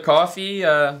make another coffee,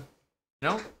 you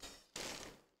know,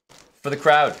 for the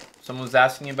crowd. Someone was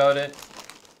asking about it.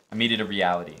 I made it a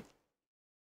reality.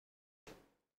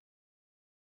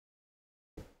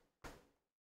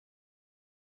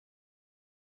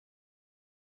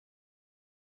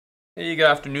 Hey, good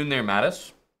afternoon there,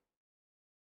 Mattis.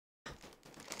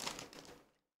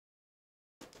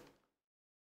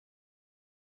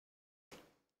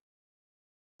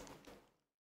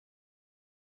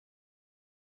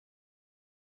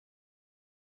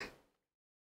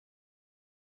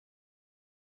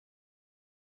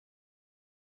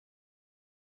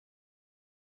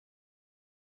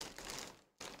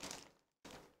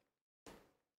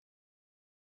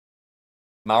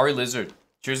 Maori Lizard.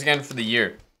 Cheers again for the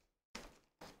year.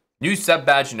 New sub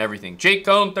badge and everything. Jake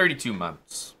Cone, 32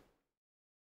 months.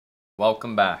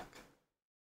 Welcome back.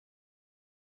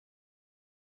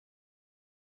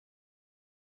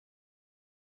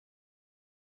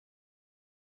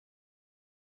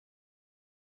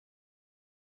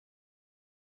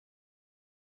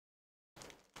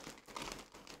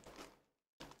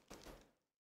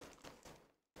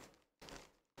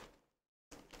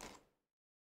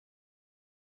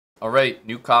 All right,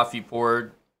 new coffee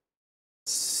poured.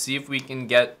 See if we can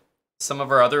get some of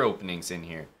our other openings in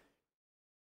here.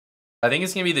 I think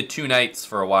it's going to be the 2 knights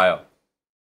for a while.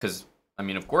 Because, I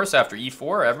mean, of course, after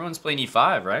e4, everyone's playing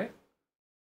e5, right?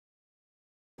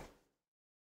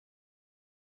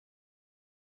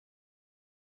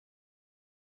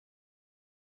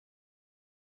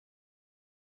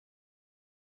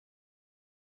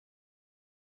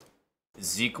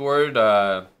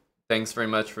 Zekord, thanks very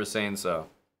much for saying so.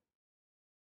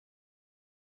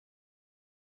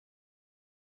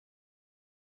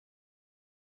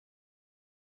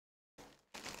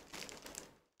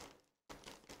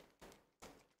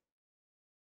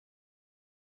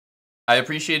 I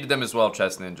appreciated them as well,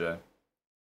 Chess Ninja. If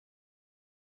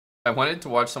I wanted to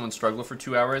watch someone struggle for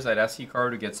 2 hours, I'd ask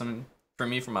Hikaru to get some for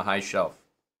me from a high shelf.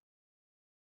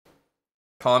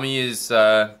 Kami is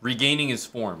regaining his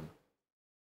form.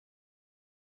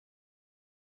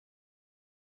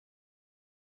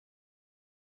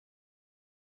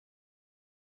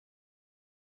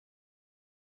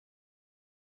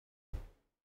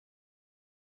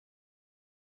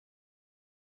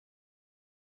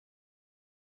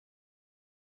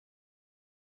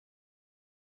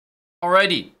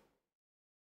 Alrighty.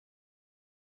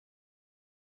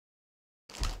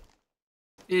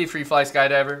 Hey, Free Fly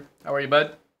Skydiver. How are you,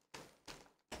 bud?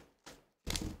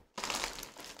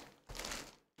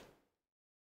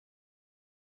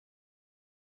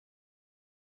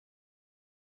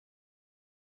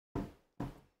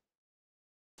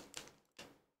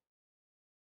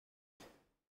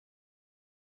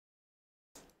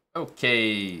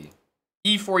 Okay.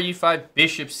 E4, E5,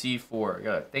 Bishop C4. I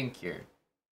gotta think here.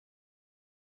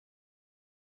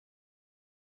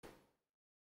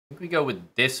 I think we go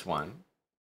with this one.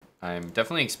 I'm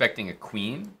definitely expecting a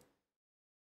queen.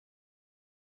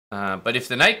 But if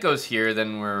the knight goes here,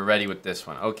 then we're ready with this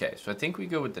one. Okay, so I think we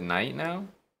go with the knight now.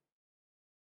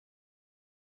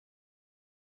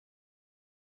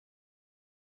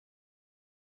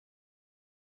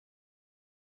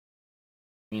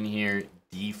 Queen here,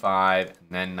 D5, and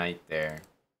then knight there.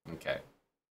 Okay.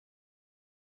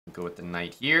 We'll go with the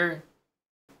knight here.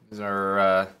 These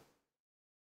are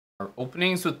our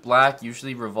openings with black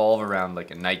usually revolve around like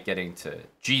a knight getting to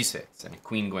G6 and a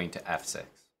queen going to F6.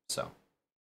 So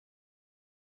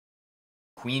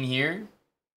queen here,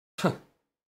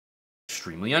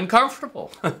 extremely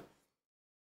uncomfortable.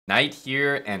 Knight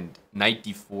here and knight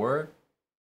D4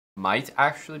 might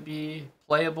actually be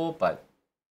playable, but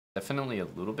definitely a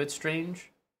little bit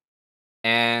strange.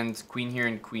 And queen here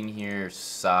and queen here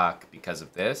suck because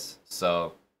of this.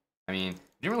 So, I mean, we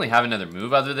didn't really have another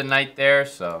move other than knight there,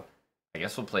 so I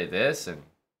guess we'll play this and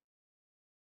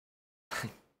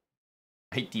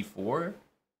knight D4?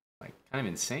 Like, kind of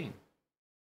insane.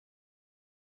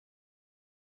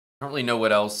 I don't really know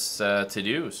what else to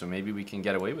do, so maybe we can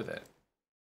get away with it.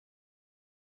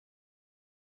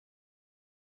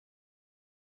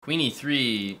 Queen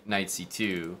E3, knight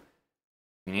C2.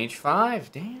 Queen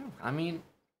H5, damn. I mean,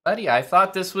 buddy, I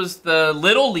thought this was the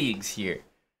little leagues here.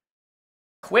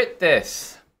 Quit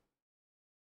this.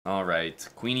 All right,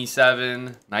 Queen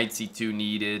E7, knight C2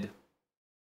 needed.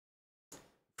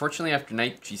 Fortunately, after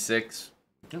knight G6,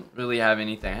 we didn't really have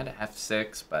anything. I had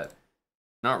F6, but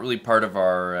not really part of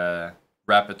our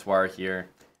repertoire here.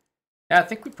 Yeah, I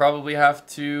think we probably have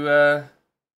to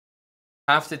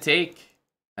take.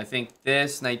 I think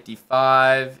this knight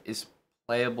d5 is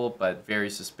playable, but very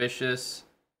suspicious.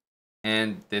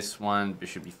 And this one,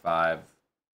 bishop e5,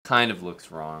 kind of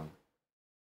looks wrong.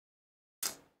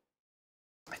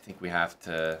 I think we have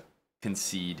to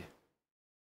concede.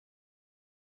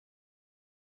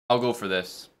 I'll go for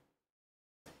this.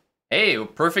 Hey,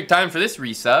 perfect time for this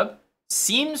resub.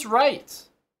 Seems right.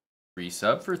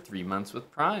 Resub for 3 months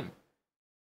with Prime.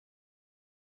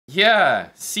 Yeah,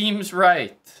 seems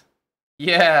right.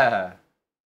 Yeah.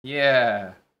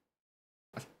 Yeah.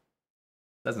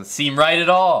 Doesn't seem right at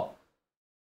all.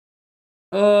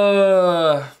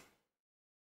 All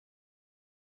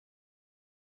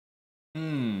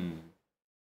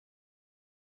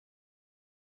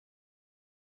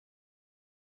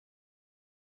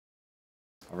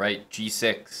right,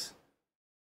 g6.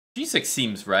 G6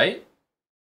 seems right.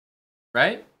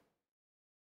 Right?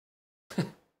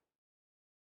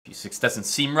 g6 doesn't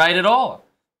seem right at all.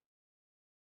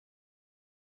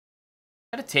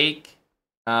 Gotta take.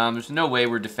 There's no way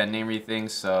we're defending everything,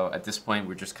 so at this point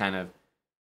we're just kind of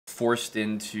forced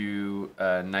into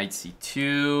knight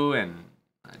c2 and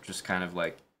just kind of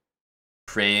like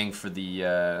praying for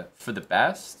the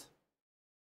best.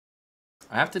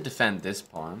 I have to defend this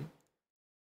pawn.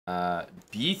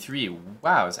 b3.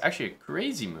 Wow, it's actually a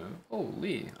crazy move.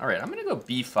 Holy. All right, I'm gonna go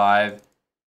b5.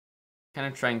 Kind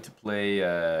of trying to play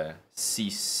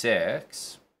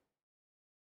c6.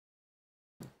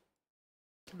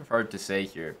 Kind of hard to say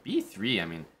here. b3. I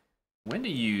mean, when do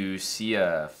you see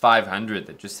a 500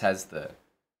 that just has the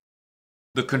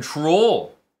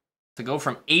control to go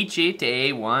from h8 to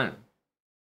a1?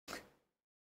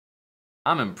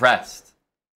 I'm impressed.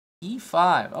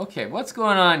 e5. Okay, what's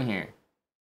going on here?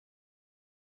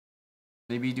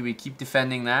 Maybe do we keep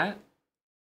defending that?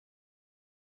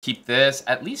 Keep this.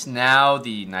 At least now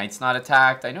the knight's not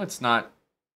attacked. I know it's not...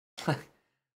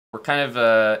 We're kind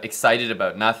of excited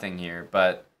about nothing here,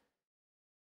 but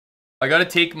I gotta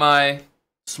take my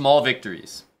small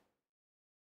victories.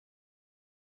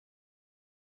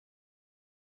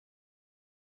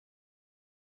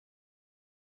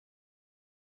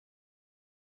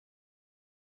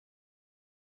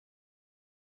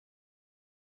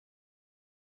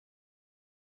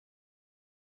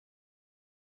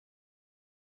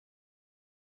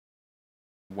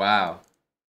 Wow.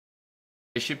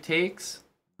 Bishop takes,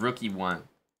 rook e1.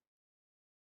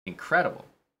 Incredible.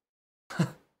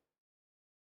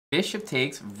 Bishop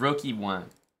takes, rook e1.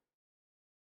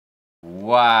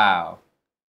 Wow.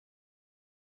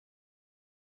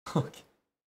 Okay.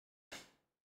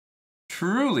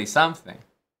 Truly something.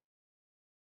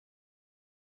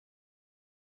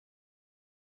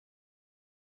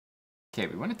 Okay,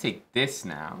 we want to take this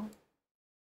now.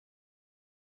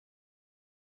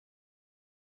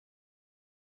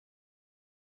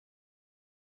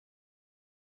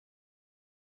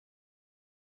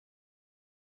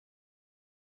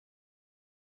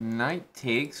 Knight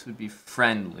takes would be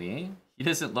friendly. He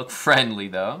doesn't look friendly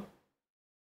though.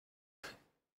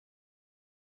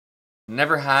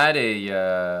 Never had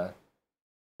a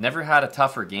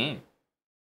tougher game.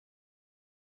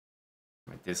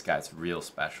 Like, this guy's real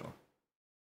special.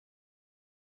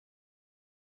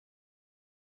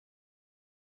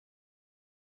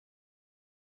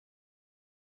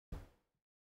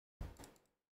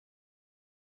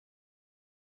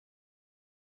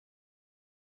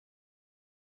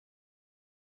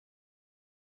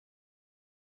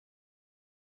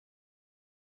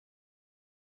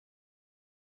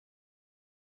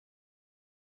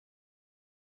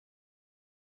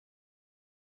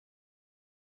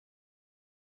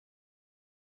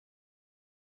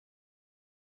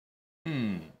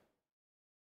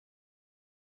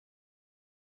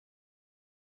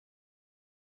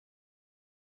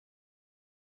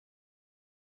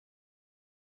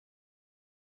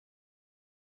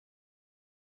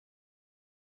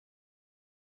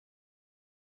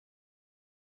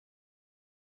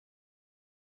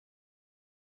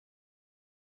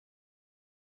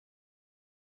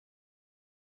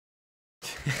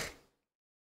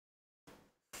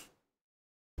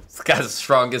 This guy's the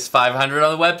strongest 500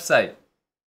 on the website.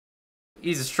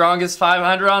 He's the strongest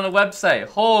 500 on the website.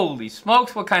 Holy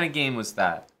smokes, what kind of game was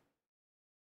that?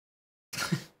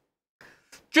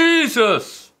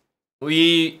 Jesus!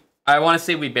 I want to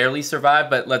say we barely survived,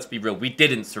 but let's be real, we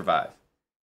didn't survive.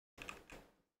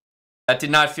 That did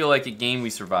not feel like a game we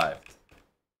survived.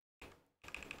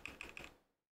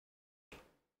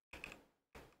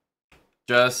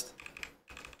 Just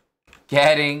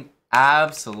getting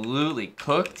absolutely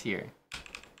cooked here.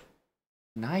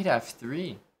 Knight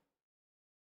f3.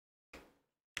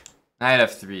 Knight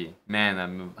f3. Man, that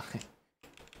move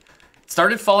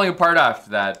started falling apart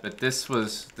after that, but this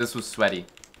was sweaty.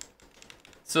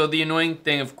 So the annoying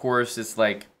thing, of course, is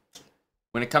like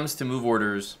when it comes to move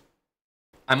orders,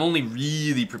 I'm only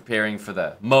really preparing for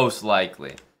the most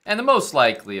likely. And the most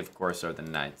likely, of course, are the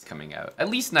knights coming out. At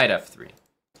least knight f3.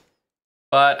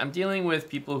 But I'm dealing with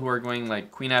people who are going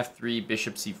like queen f3,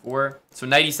 bishop c4. So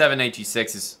knight e7, knight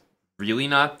g6 is really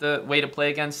not the way to play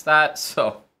against that.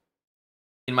 So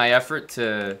in my effort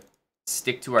to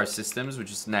stick to our systems,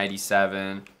 which is knight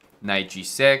e7, knight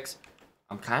g6,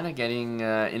 I'm kind of getting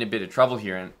in a bit of trouble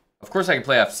here. And of course I can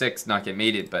play f6, not get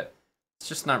mated, but it's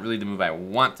just not really the move I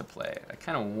want to play. I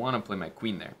kind of want to play my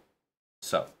queen there.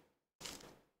 So,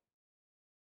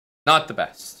 not the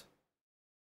best.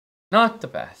 Not the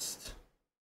best.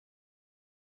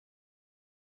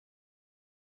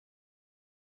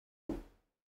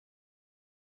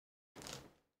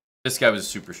 This guy was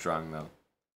super strong, though.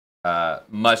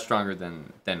 Much stronger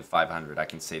than 500, I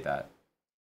can say that.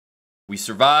 We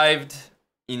survived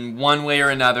in one way or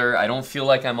another. I don't feel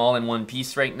like I'm all in one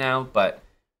piece right now, but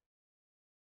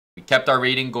we kept our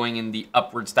rating going in the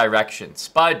upwards direction.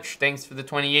 Spudge, thanks for the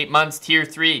 28 months, tier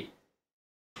 3. Is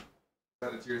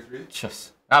that a tier 3?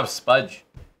 That was Spudge.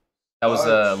 That was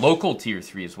a local tier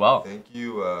 3 as well. Thank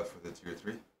you for the tier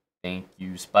 3. Thank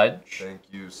you, Spudge. Thank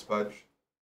you, Spudge.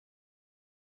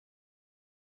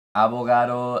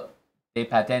 Abogado de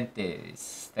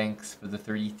Patentes, thanks for the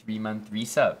 33-month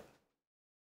resub.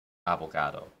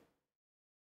 Abogado.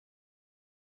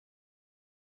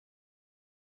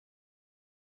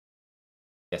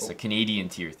 Yes, a Canadian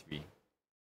tier 3.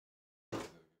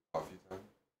 Coffee time.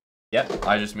 Yep,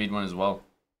 I just made one as well.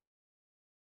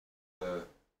 5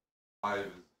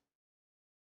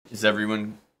 is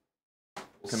everyone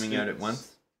coming out at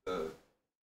once?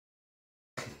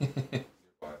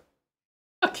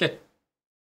 Okay.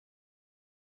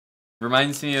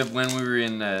 Reminds me of when we were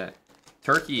in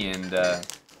Turkey and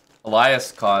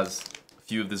Elias caused a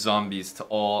few of the zombies to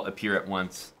all appear at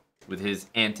once with his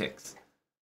antics.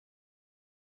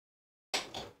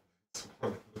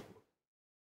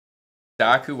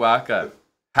 Dakuwaka.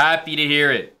 Happy to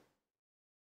hear it.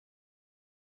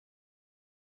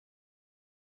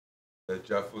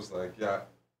 Jeff was like, yeah,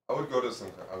 I would go to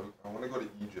I want to go to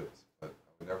Egypt, but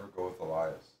I would never go with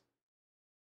Elias.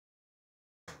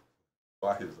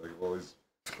 Why? He was like, well, he's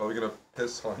probably going to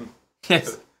piss on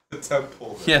the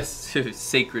temple. Then. Yes, to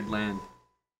sacred land.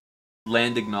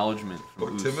 Land acknowledgement.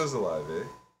 From Tim is alive, eh?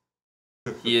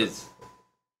 He is.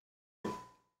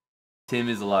 Tim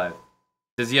is alive.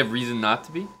 Does he have reason not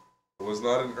to be? It was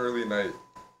not an early night.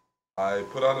 I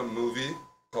put on a movie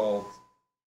called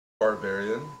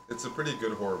Barbarian. It's a pretty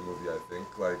good horror movie, I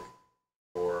think. Like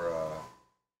for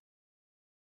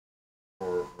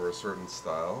a certain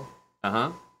style.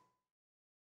 Uh-huh.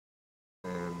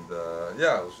 And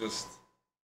yeah, it was just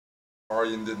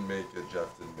Aryan didn't make it,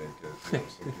 Jeff didn't make it.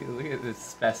 Look at this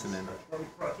specimen.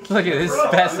 Look at this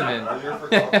specimen.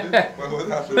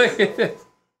 Look at this.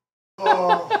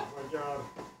 Oh my god.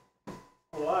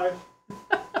 Alive.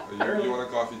 You want a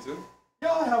coffee too?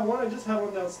 Yeah, I have one. I just have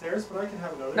one downstairs, but I can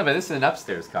have another. No, but this is an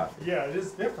upstairs coffee. Yeah, it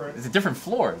is different. It's a different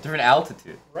floor, different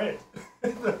altitude. Right.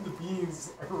 The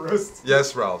beans are roasted.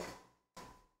 Yes, Ralph.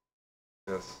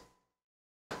 Yes.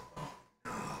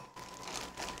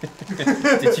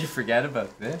 Did you forget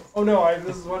about this? Oh no, I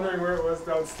was wondering where it was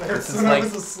downstairs when I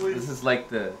was asleep. This is like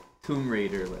the Tomb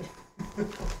Raider. Like.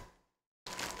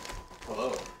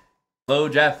 Hello. Hello,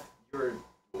 Jeff. Your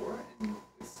door and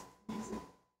it's easy.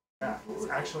 Yeah, it's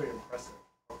actually impressive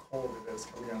how cold it is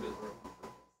coming out of the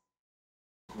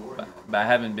room. But I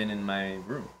haven't been in my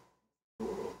room.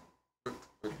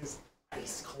 It is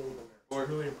ice cold in there.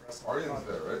 It's really impressive. Aryan's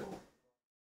there, right?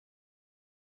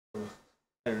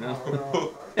 I don't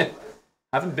know.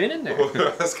 Haven't been in there. Well,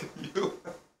 they're asking you.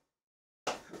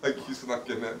 Like you snuck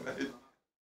in at night.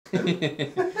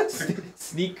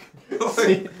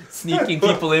 Sneaking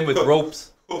people in with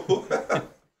ropes. I'll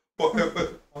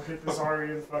get this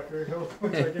Aryan fucker. He'll look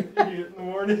like an idiot in the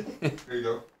morning. Here you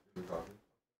go. Your coffee.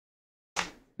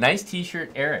 Nice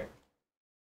t-shirt, Eric.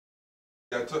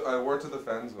 Yeah, I wore it to the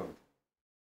fan zone.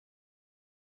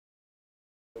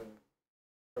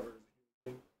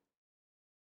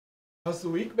 How's the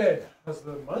week been? How's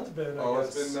the month been? I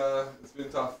guess? It's been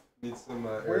tough. Need some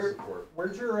air support.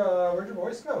 Where'd your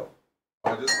voice go?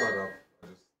 I just got up.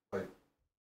 I just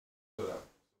stood up.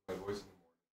 My voice in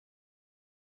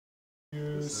the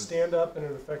morning. You stand up and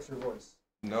it affects your voice.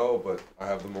 No, but I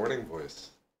have the morning voice.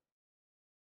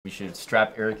 We should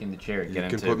strap Eric in the chair. You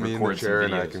can put me in the chair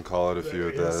and I can call out a few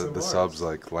of the subs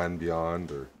like Land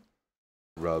Beyond or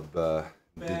Rub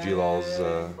Digilal's.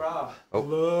 Wow. Oh.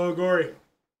 Hello, Gory.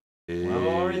 Hey. Hello,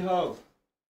 Ari.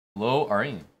 Hello,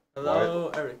 Ari.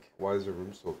 Hello, Eric. Why is the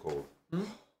room so cold?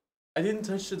 I didn't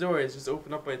touch the door. It just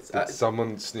opened up by itself. Did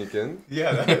someone sneak in?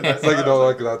 Yeah, that's Like, you know,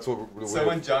 like that's what.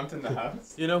 someone jumped in the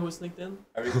house. You know who sneaked in?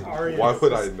 Ari, Why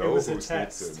would I it know was who a sneaked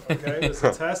test. in? Okay, it was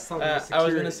a test on the I was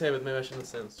security. gonna say, but maybe I shouldn't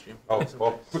say on the stream.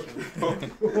 Oh,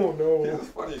 Oh no. He's a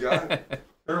funny guy.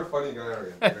 You're a funny guy,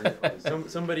 Ari. Very funny.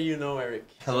 Somebody you know, Eric.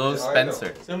 Hello, Yeah, I know.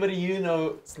 Spencer. Somebody you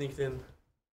know sneaked in.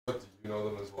 But do you know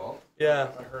them as well? Yeah.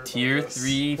 I heard about Tier this.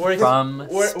 3 Works- from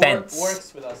Spence.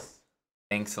 Works with us.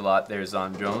 Thanks a lot there,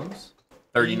 Zon Jones.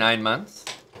 39 months.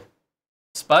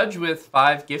 Spudge with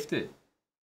 5 gifted.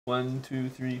 1, 2,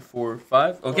 3, 4,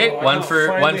 5. Okay, Oh, I one know. for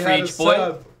Finally had a each boy.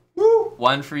 sub. Woo!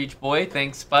 One for each boy.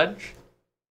 Thanks, Spudge.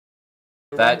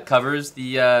 That covers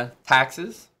the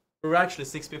taxes. We're actually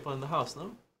 6 people in the house,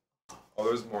 no? Oh,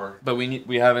 there's more. But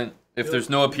we haven't. If there's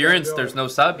no appearance, there's no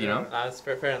sub. You know. That's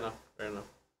fair enough. Fair enough.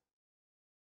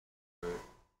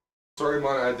 Sorry,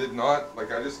 man, I did not.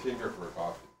 Like, I just came here for a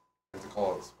coffee. I had to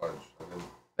call it Sponge. I didn't.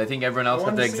 I think everyone I else had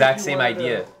wanted the to see exact if you same wanted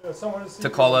idea someone see to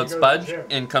if you call wanted out to go to the Spudge gym.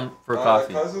 and come for My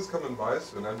coffee. cousin's coming by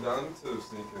soon. I'm down to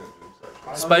sneak in a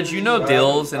gym session. Spudge, you know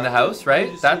Dill's in the house, right?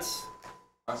 That's.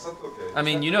 I slept okay. I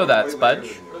mean, you know that, Way later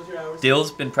Spudge. than you. What's your hours?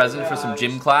 Dill's been present for some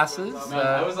gym classes. No,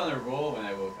 I was on a roll when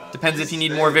I woke up. Depends if you need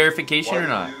Stay. more verification Why or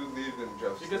not. did you leave and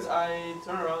Jeff Because stay? I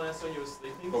turned around and I saw you was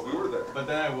sleeping. But we were there. But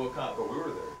then I woke up. But we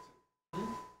were there.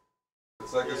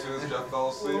 It's like as soon as Jeff fell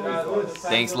asleep, we Yeah, thought. the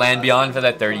Thanks, fans Land on- Beyond, for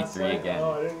that Last 33 night? again.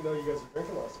 Oh, I didn't know you guys were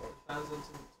drinking last night. Fans on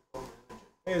some-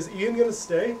 Hey, is Ian gonna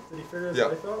stay? Did he figure his Yeah.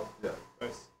 life out? Yeah.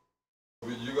 Nice.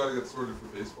 You gotta get sorted for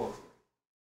baseball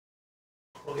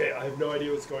tonight. Okay, I have no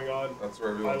idea what's going on. That's where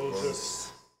I everyone's will going.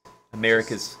 just.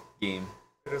 America's game.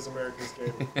 It is America's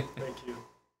game. Thank you.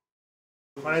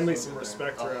 Finally, some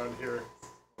respect around here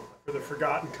for the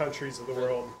forgotten countries of the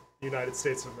world, the United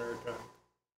States of America.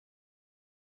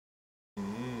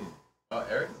 Oh,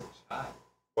 Eric is a chat.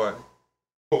 What?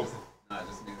 Oh, No, I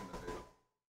just muted the video.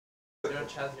 You're on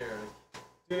chat here, Eric.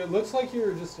 Dude, it looks like you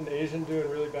were just an Asian doing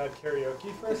really bad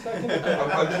karaoke for a second. At I'm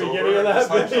the hunched beginning over. of I'm that just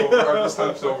hunched video. over. I'm just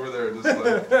hunched over there, just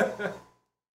like.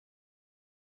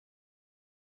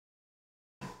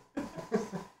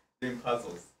 Doing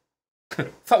puzzles.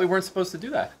 Thought we weren't supposed to do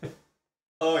that.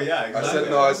 Oh yeah, I exactly. said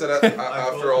no. I said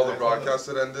after all the broadcasts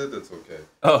had ended, it's okay.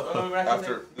 Oh, Well, we were actually,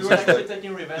 After- we this were was actually way-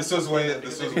 taking revenge. this was on way- Sweden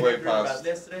this because was they way behaved really past. bad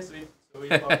yesterday, so we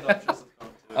popped up just to come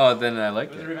to oh, then I like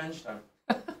it was it. revenge time.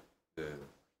 Yeah.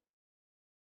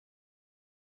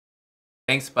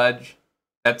 Thanks, Spudge.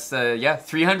 That's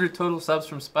 300 total subs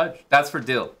from Spudge. That's for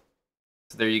Dill.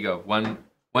 So there you go. One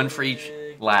for each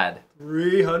lad.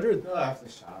 300. Oh, I have to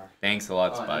shower. Thanks a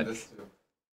lot, Oh, and Spudge. this too.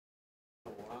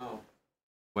 Oh, wow.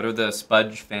 What are the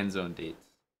Spudge fan zone dates?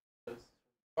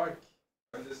 Park.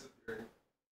 I'm disappearing.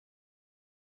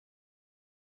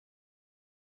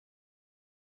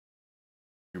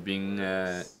 You're being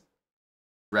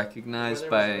recognized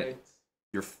Weather was by great.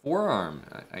 your forearm,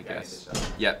 I Yeah, guess. I need to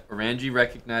shower. Yeah, Orangi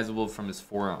recognizable from his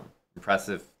forearm.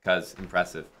 Impressive, cuz.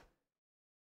 Impressive.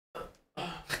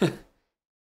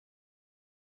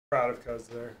 Proud of Cuz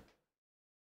there.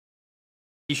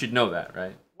 He should know that,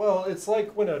 right? Well, it's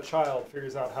like when a child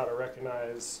figures out how to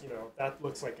recognize, that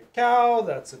looks like a cow,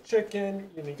 that's a chicken,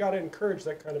 and you got to encourage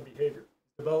that kind of behavior.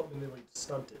 Developmentally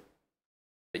stunted.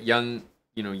 But young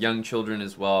children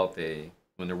as well,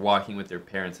 when they're walking with their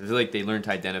parents, I feel like they learn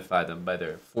to identify them by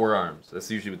their forearms. That's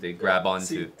usually what they grab onto.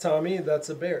 See, Tommy, that's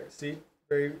a bear. See?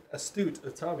 Very astute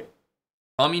of Tommy.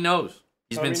 Tommy knows.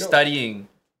 He's Tommy been knows. studying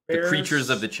the Bears, creatures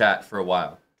of the chat for a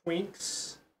while.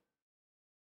 Twinks.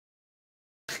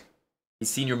 He's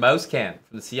seen your mouse cam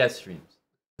from the CS streams.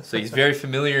 So he's very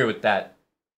familiar with that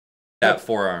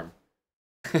forearm.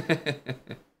 And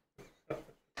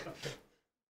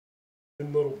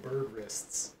little bird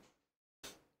wrists.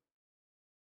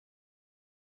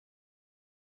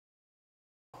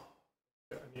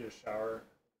 I need a shower.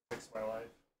 Fix my life.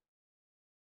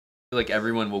 I feel like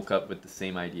everyone woke up with the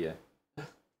same idea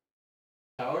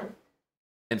Shower?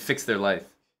 and fixed their life.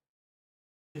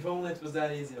 If only it was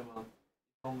that easy, man.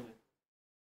 If only.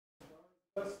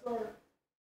 Let's start.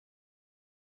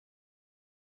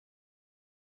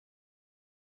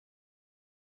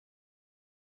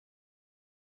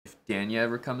 If Danya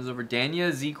ever comes over,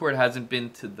 Danya Z-Court hasn't been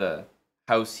to the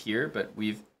house here, but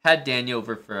we've had Danya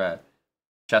over for a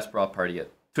chess brawl party at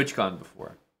TwitchCon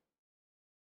before.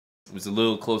 It was a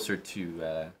little closer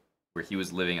to where he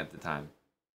was living at the time.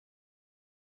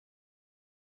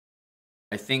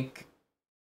 I think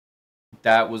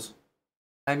that was.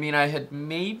 I mean, I had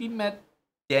maybe met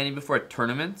Danny before at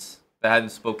tournaments, that hadn't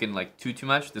spoken like too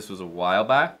much. This was a while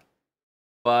back.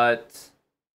 But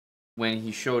when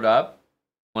he showed up,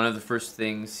 one of the first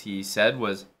things he said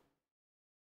was,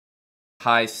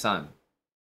 "Hi, son."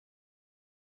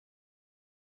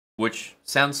 Which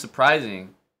sounds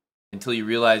surprising until you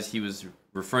realize he was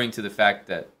referring to the fact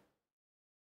that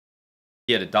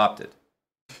he had adopted.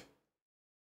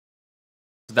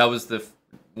 So that was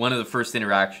one of the first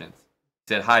interactions.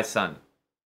 He said, "Hi, son."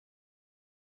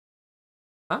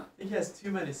 I think he has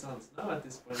too many sons now at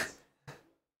this point.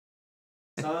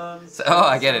 Sons. Oh,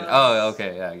 I get it. sons. Oh,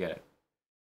 okay. Yeah, I get it.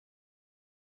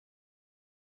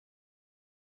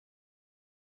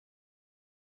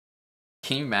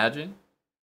 Can you imagine?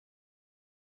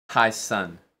 "Hi,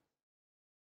 son."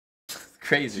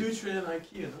 Crazy. 2 trillion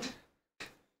IQ, no?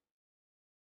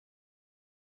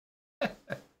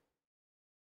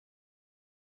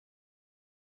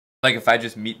 Like if I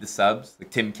just meet the subs,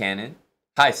 like Tim Cannon.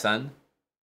 "Hi, son."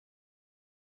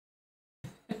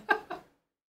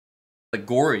 Like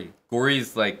Gory.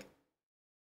 Gory's like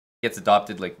gets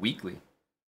adopted like weekly.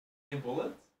 In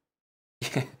bullets?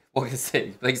 What can I say?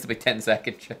 He likes to play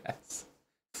 10-second chess.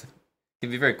 Can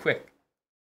be very quick.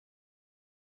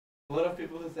 A lot of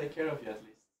people who take care of you at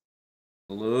least.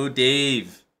 Hello,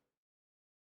 Dave.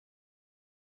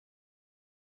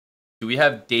 Do we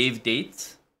have Dave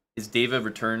dates? Is Dave a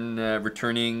returning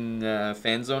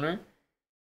fan zoner?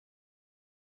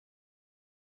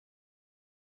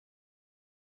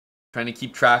 Trying to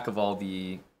keep track of all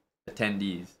the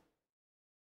attendees.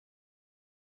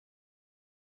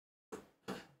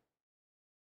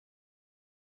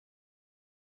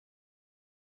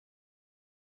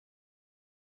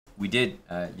 We did,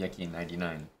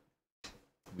 Yeki99.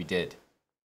 We did.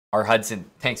 R. Hudson,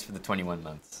 thanks for the 21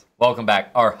 months. Welcome back,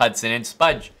 R. Hudson and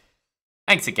Spudge.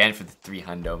 Thanks again for the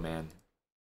 300, man.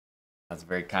 That's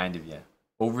very kind of you.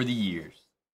 Over the years.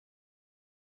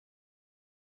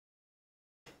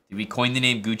 Did we coin the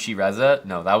name Gucci Reza?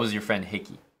 No, that was your friend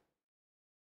Hickey.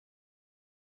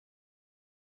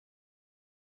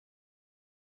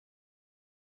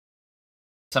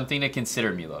 Something to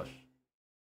consider, Milos.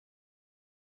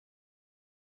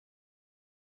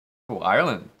 Oh,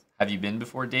 Ireland. Have you been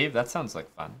before, Dave? That sounds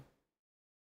like fun.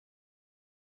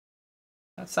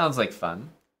 That sounds like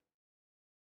fun.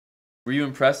 Were you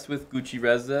impressed with Gucci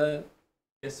Reza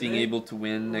being able to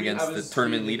win against the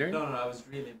tournament leader? No, I was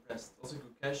really impressed. Also,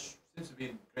 Gukesh seems to be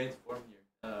in great form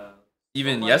here.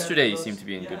 Even so yesterday, he seemed to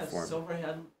be in good form. So far,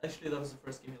 actually, that was the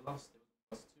first game he lost. It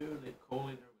was 2, the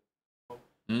co-leader with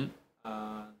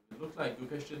it looked like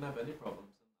Gukesh didn't have any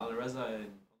problems. And Alireza in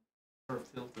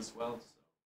first tilt as well. So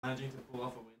managing to pull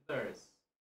off a win there is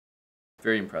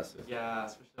very impressive. Yeah,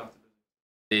 especially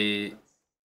after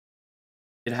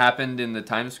it happened in the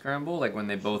time scramble, like when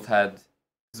they both had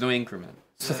no increment.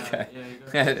 So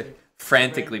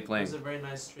frantically playing. It was a very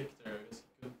nice trick there because he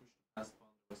couldn't push the pass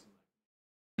button.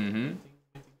 Wasn't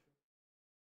like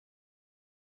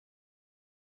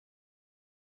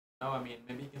No, I mean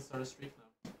maybe he can start a streak now.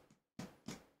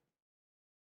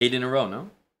 8 in a row,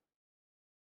 no?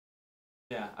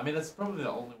 Yeah, I mean that's probably the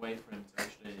only way for him to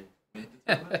actually win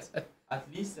the tournament. At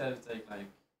least that would take like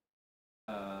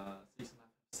 6.5,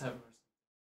 7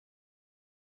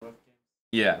 or something.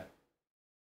 Yeah.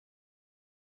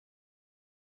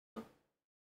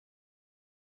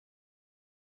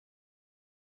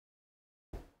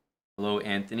 Hello,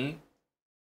 Anthony.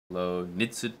 Hello,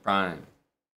 Nitsud Prime.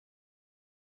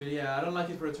 But yeah, I don't like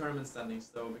it for the tournament standings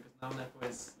though, because now Nepo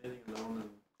is leading alone,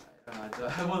 and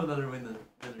I want another winner.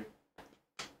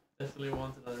 Definitely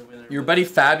want another winner. Your buddy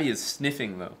Fabi is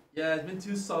sniffing though. Yeah, it's been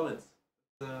too solid.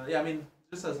 Yeah, I mean,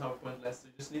 just as how pointless.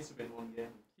 He just needs to win one game.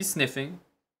 He's sniffing.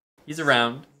 He's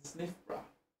around. Sniff, bro.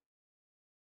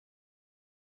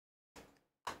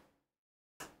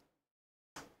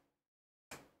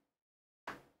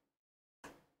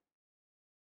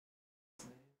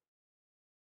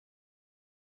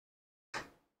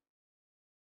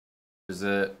 There's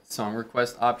a song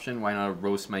request option. Why not a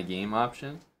roast my game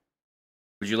option?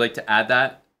 Would you like to add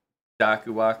that,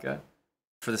 Dakuwaka?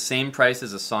 For the same price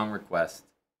as a song request,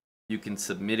 you can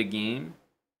submit a game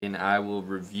and I will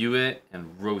review it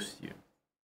and roast you.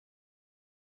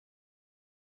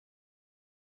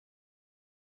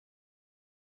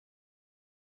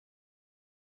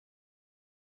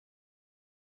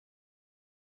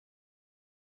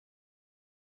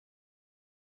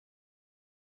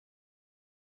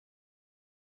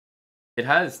 It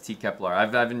has T Kepler.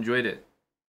 I've enjoyed it.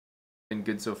 Been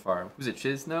good so far. Who's it?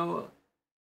 Chizno?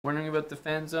 Wondering about the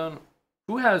fan zone.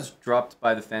 Who has dropped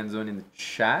by the fan zone in the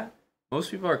chat? Most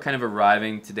people are kind of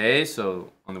arriving today,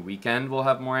 so on the weekend we'll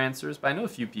have more answers. But I know a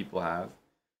few people have.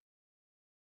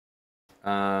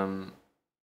 But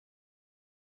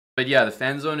yeah, the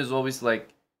fan zone is always like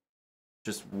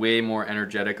just way more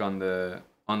energetic on the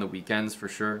weekends for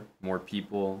sure. More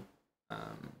people.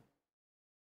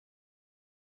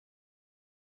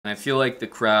 And I feel like the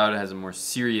crowd has a more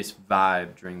serious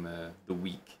vibe during the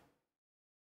week.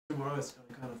 Tomorrow is going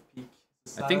to kind of peak.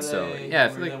 I think so. Saturday, Yeah, I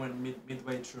feel we're like, then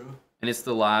midway through. and it's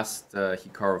the last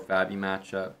Hikaru Fabi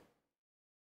matchup.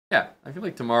 Yeah, I feel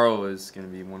like tomorrow is going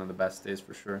to be one of the best days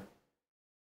for sure.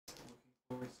 Looking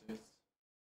forward to it.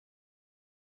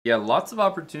 Yeah, lots of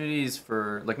opportunities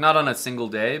for, like, not on a single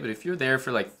day, but if you're there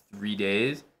for like 3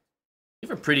 days, you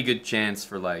have a pretty good chance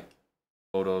for like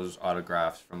photos,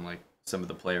 autographs from like some of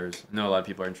the players. I know a lot of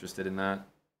people are interested in that.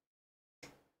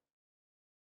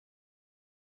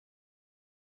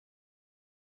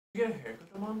 You get a haircut,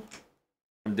 Ramon?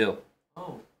 From Dill.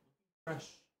 Oh, fresh.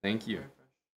 Thank you. Very fresh.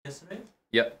 Yesterday?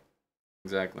 Yep.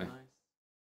 Exactly. Nice.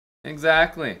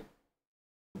 Exactly.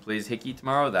 Who plays Hickey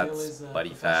tomorrow? Dill That's is a Buddy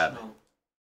Fab. professional.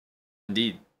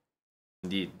 Indeed.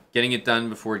 Indeed. Getting it done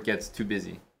before it gets too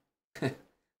busy.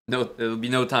 No, there'll be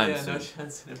no time Yeah, no soon.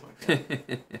 chance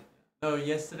anymore. No,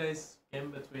 yesterday's game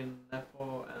between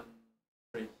Nepo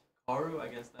and Hikaru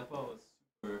against Nepo was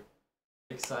super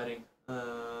exciting.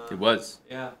 It was.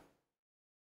 Yeah.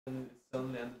 And it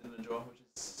suddenly ended in a draw, which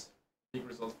is a big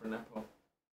result for Nepo.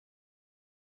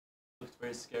 Looked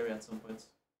very scary at some points.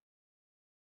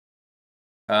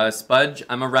 Spudge,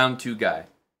 I'm a round 2 guy.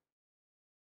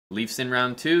 Leafs in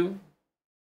round 2.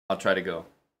 I'll try to go.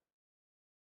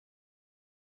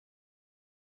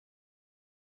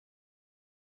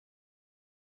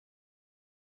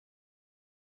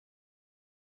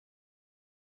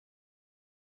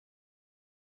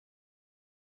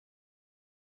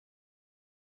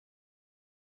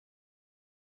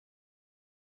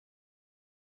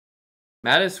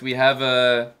 Mattis, we have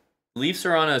a Leafs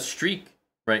are on a streak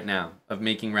right now of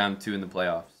making round 2 in the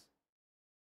playoffs.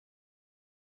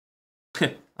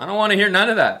 I don't want to hear none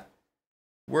of that.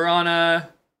 We're on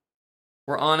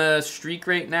a streak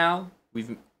right now.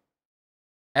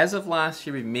 As of last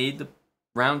year, we've made the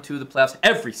round 2 of the playoffs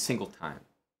every single time.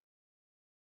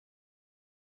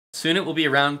 Soon it will be a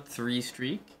round 3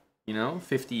 streak,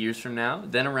 50 years from now,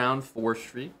 then a round 4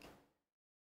 streak.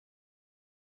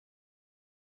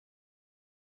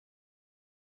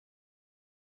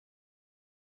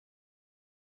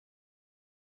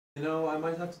 I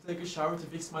might have to take a shower to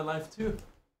fix my life too.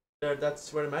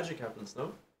 That's where the magic happens,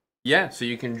 no? Yeah, so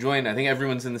you can join. I think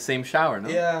everyone's in the same shower, no?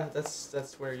 Yeah,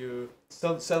 that's where you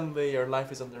suddenly your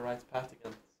life is on the right path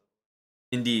again.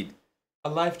 Indeed. A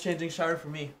life-changing shower for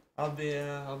me. I'll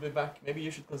be back. Maybe you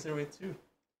should consider it too.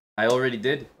 I already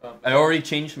did. I already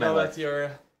changed my No, life. but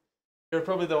you're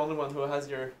probably the only one who has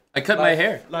your I cut my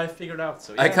hair. life figured out.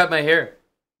 So I yeah. cut my hair.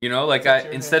 Cut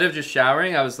your instead hair. of just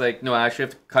showering, I was like, no, I actually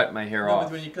have to cut my hair No, off.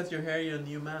 but when you cut your hair, you're a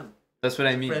new man. That's what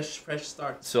I mean. Fresh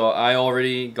start. So I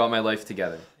already got my life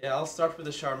together. Yeah, I'll start with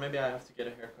the shower. Maybe I have to get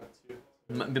a haircut too.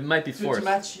 It might be To forced.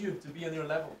 match you, to be on your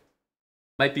level.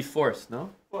 Might be forced, no?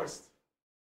 Forced.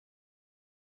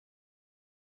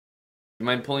 You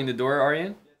mind pulling the door,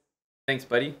 Aryan? Yes. Thanks,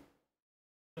 buddy.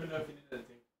 Let me know if you need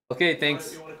anything. Okay,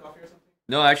 thanks. You want a coffee or something?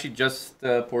 No, I actually just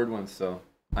poured one, so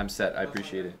I'm set. I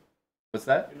appreciate it. What's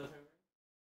that? You're not hungry?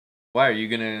 Why, are you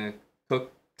gonna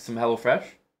cook some HelloFresh?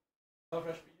 How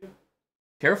fresh for you?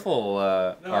 Careful,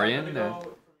 No, Aryan. I'm gonna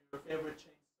go from your favorite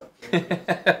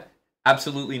chain.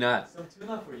 Absolutely not. Some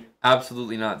tuna for you.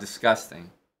 Absolutely not. Disgusting.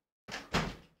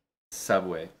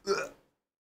 Subway.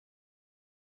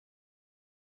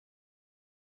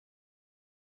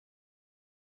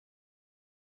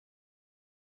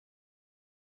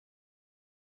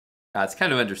 It's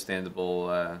kind of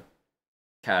understandable,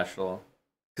 casual,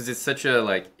 because it's such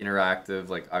a interactive.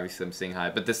 Obviously, I'm saying hi,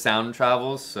 but the sound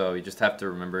travels, so you just have to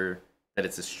remember that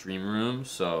it's a stream room.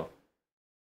 So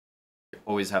you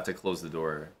always have to close the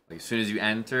door. As soon as you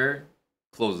enter,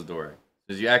 close the door.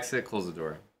 As soon as you exit, close the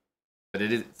door. But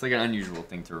it's like an unusual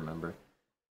thing to remember.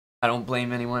 I don't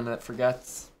blame anyone that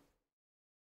forgets.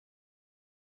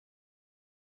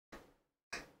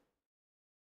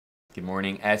 Good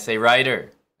morning, Essay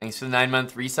Writer. Thanks for the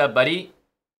 9-month resub, buddy.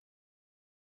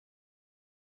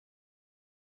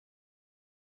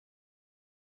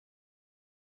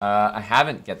 I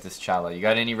haven't get this chala. You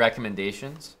got any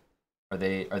recommendations? Are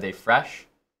they fresh?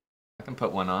 I can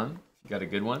put one on if you got a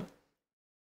good one.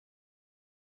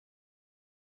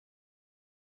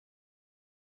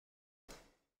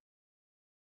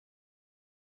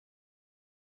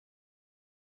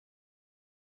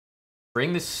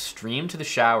 Bring this stream to the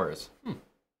showers.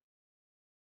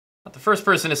 Not the first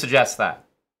person to suggest that.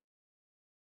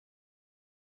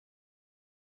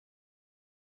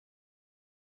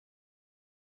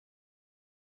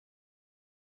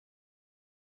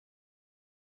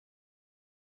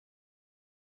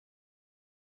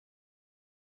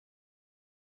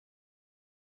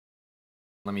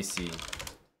 let me see.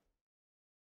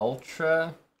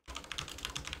 Ultra.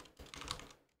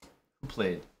 Who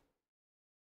played?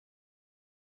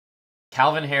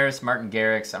 Calvin Harris, Martin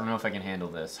Garrix. I don't know if I can handle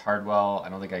this. Hardwell. I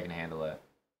don't think I can handle it.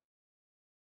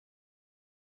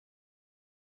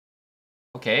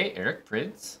 Okay, Eric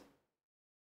Prydz.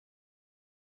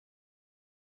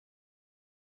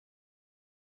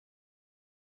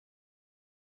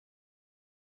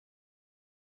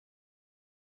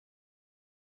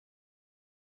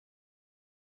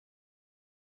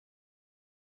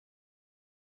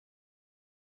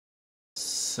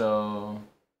 So,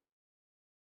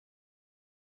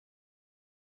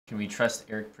 can we trust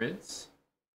Eric Prydz?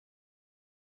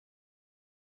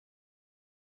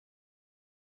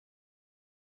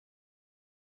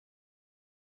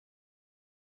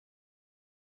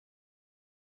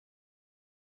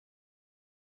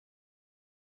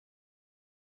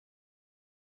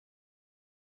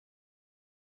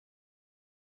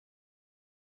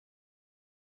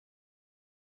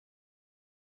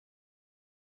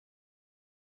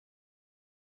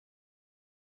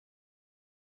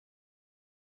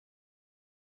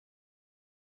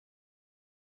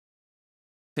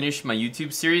 Finished my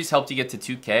YouTube series, helped you get to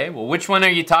 2K. Well, which one are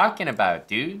you talking about,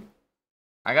 dude?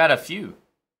 I got a few.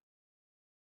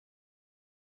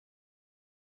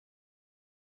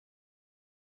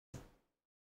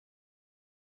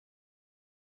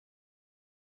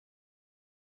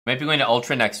 Might be going to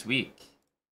Ultra next week.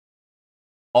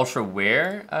 Ultra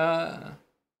where?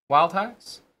 Wild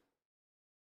Hacks?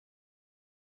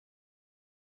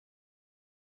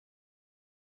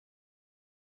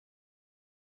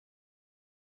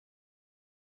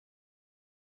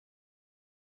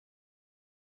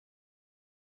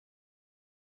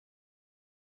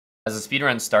 Has the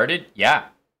speedrun started? Yeah.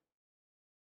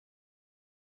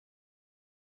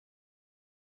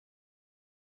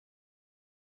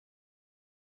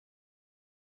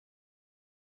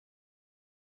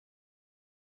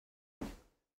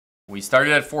 We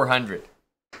started at 400.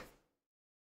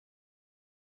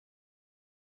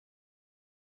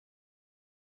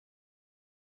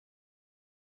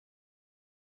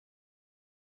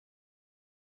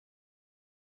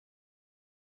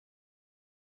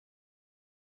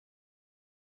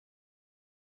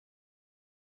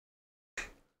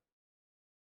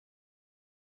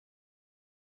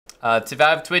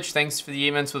 Tivav Twitch, thanks for the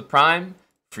 8 months with Prime.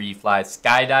 Free Fly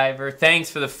Skydiver, thanks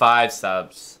for the 5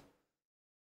 subs.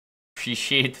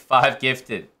 Appreciate the 5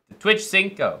 gifted. The Twitch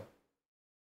Cinco.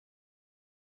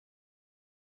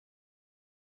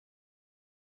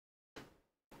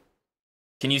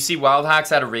 Can you see Wild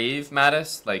Hacks at a rave,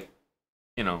 Mattis? Like,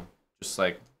 you know, just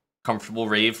like comfortable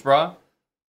rave, bro.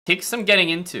 Take some getting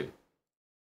into.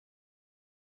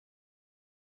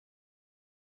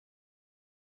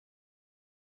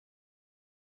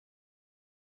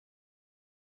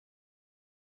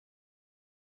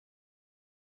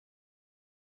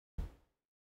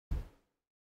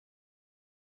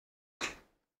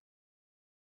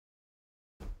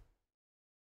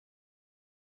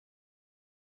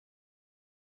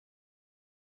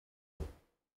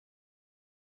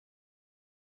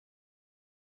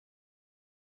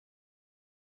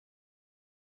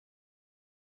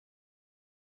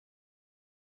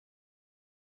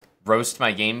 Roast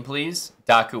my game, please.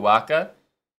 Dakuwaka.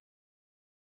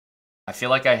 I feel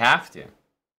like I have to.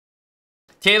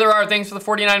 Taylor R, thanks for the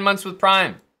 49 months with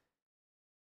Prime.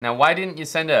 Now, why didn't you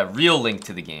send a real link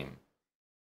to the game?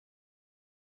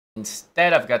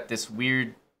 Instead, I've got this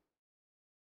weird...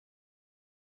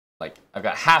 Like, I've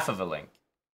got half of a link.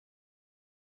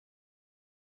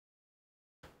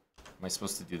 Am I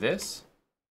supposed to do this?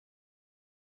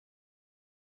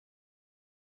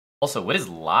 Also, what is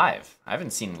live? I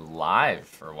haven't seen live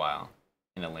for a while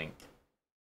in a link.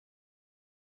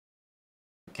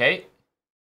 Okay,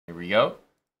 here we go.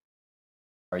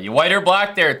 Are you white or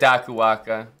black there,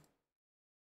 Dakuwaka?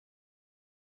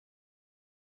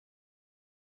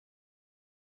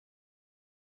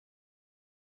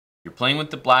 You're playing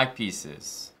with the black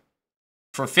pieces.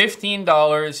 For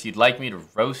 $15, you'd like me to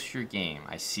roast your game.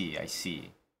 I see, I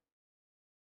see.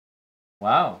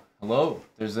 Wow, hello.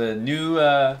 There's a new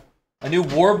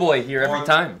war boy here every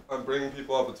time. I'm bringing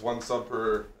people up. It's 1 sub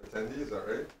per attendee. Is that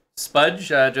right?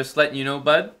 Spudge, just letting you know,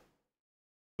 bud.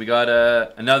 We got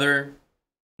another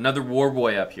war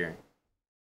boy up here.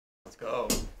 Let's go.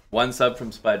 1 sub from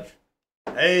Spudge.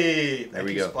 Hey, There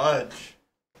we thank you, go. Spudge.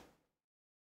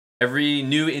 Every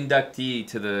new inductee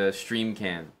to the stream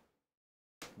can.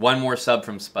 1 more sub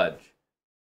from Spudge.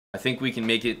 I think we can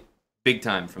make it big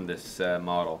time from this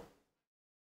model.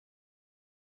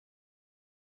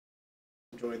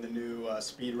 Enjoying the new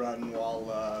speed run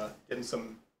while getting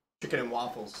some Chicken and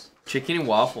waffles. Chicken and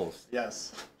waffles.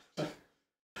 Yes.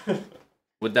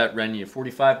 Would that run you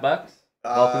 $45?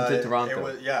 Welcome to Toronto.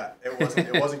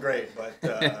 It wasn't great, but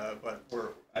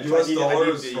I US need dollar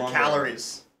is the stronger.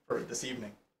 calories for this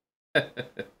evening.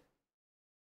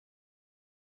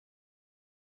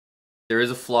 There is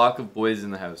a flock of boys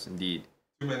in the house, indeed.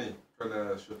 Too many. Trying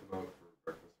to ship them out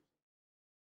for breakfast.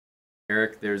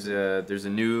 Eric, there's a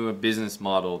new business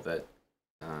model that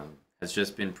has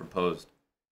just been proposed.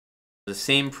 The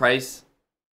same price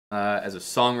as a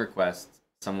song request,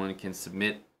 someone can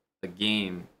submit a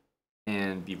game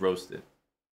and be roasted.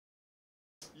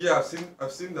 Yeah,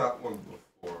 I've seen that one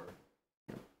before.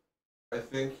 I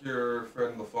think your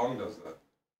friend LaFong does that.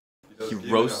 Does He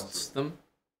game roasts announcing. them.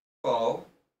 Well,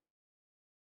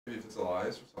 maybe if it's a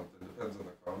lies or something. Depends on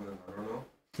the comment. I don't know.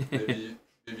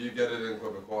 Maybe you get it in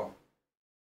Quebecois.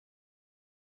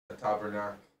 A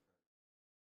tabernacle.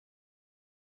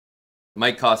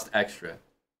 Might cost extra.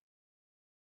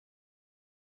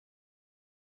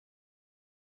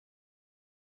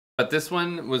 But this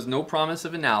one was no promise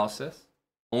of analysis,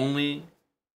 only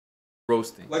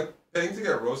roasting. Like, paying to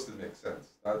get roasted makes sense.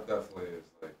 That definitely is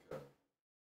like...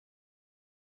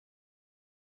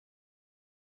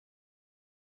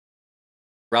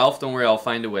 Ralph, don't worry, I'll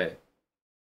find a way.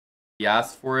 He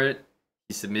asked for it.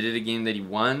 He submitted a game that he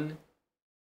won.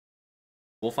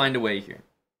 We'll find a way here.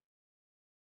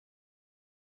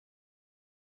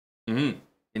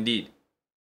 Indeed.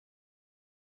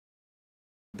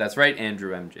 That's right,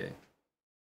 Andrew MJ.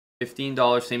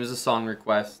 $15, same as a song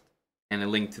request, and a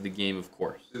link to the game, of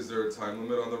course. Is there a time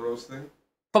limit on the roasting?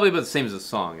 Probably about the same as a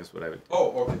song is what I would.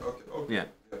 Oh, okay. Yeah.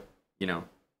 You know,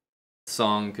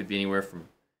 song could be anywhere from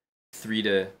 3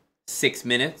 to 6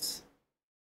 minutes.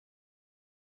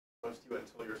 Roast you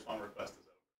until your song request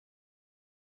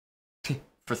is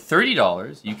For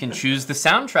 $30, you can choose the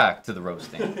soundtrack to the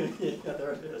roasting. over. Yeah,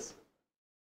 there it is.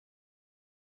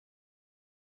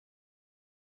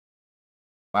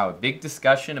 Wow, a big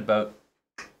discussion about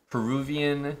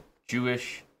Peruvian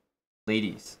Jewish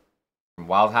ladies from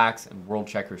Wild Hacks and World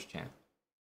Checkers Champ.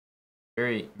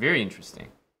 Very, very interesting.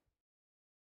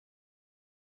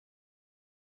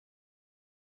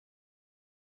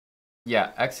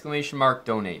 Yeah, exclamation mark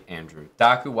donate, Andrew.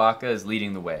 Daku Waka is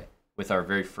leading the way with our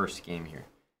very first game here.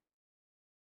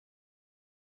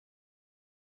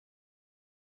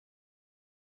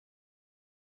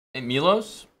 And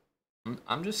Milos,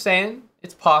 I'm just saying,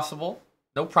 it's possible.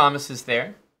 No promises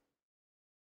there.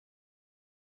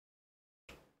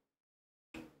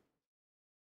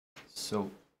 So,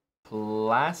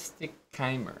 Plastic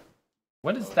Chimer.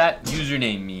 What does that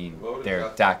username mean there,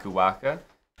 Dakuwaka?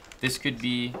 This could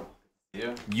be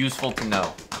useful to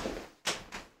know.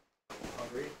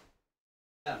 Hungry?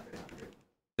 Yeah, I'm pretty hungry.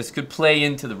 This could play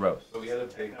into the roast. So we had a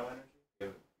big energy.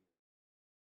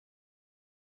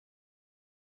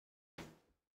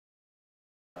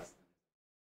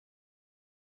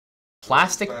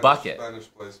 Plastic bucket. Spanish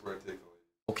place where I take a lead.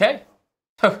 Okay.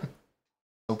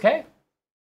 Okay.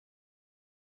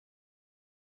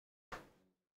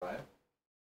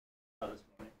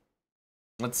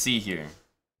 Let's see here.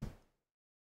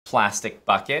 Plastic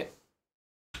bucket.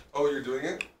 Oh, you're doing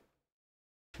it?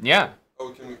 Yeah.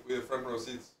 Oh, can we have front row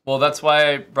seats? Well, that's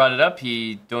why I brought it up.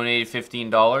 He donated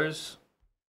 $15.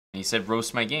 And he said,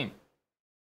 roast my game.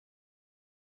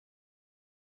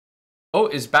 Oh,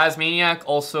 is Bazmaniac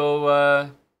also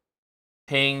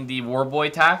paying the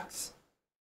Warboy tax?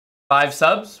 5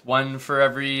 subs, 1 for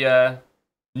every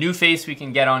new face we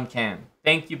can get on cam.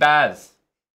 Thank you, Baz.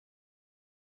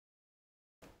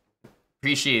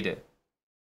 Appreciate it.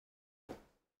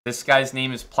 This guy's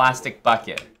name is Plastic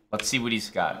Bucket. Let's see what he's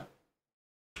got.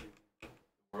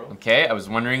 Okay, I was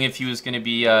wondering if he was going to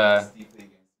be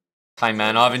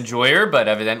Taimanov enjoyer, but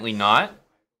evidently not.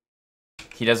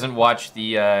 He doesn't watch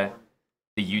the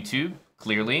YouTube,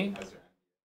 clearly.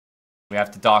 We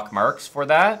have to dock marks for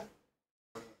that.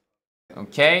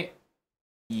 Okay.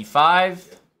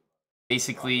 E5.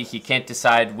 Basically, he can't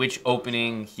decide which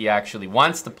opening he actually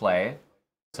wants to play.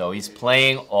 So he's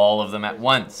playing all of them at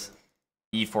once.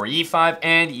 E4, E5,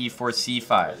 and E4,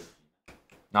 C5.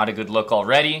 Not a good look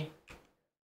already.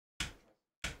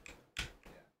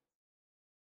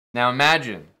 Now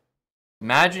imagine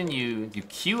you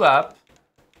queue up,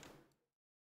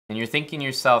 and you're thinking to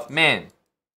yourself, man,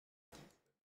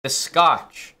 the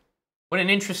Scotch. What an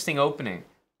interesting opening.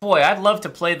 Boy, I'd love to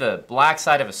play the black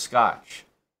side of a Scotch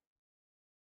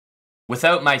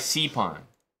without my C-pawn.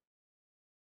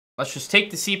 Let's just take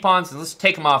the C-pawns and let's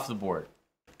take them off the board.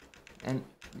 And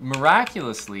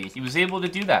miraculously, he was able to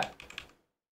do that.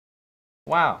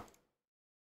 Wow.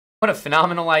 What a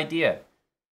phenomenal idea.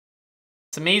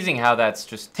 It's amazing how that's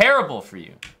just terrible for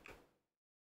you.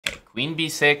 Okay, queen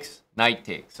b6, knight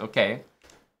takes. Okay,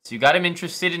 so you got him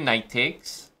interested in knight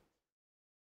takes.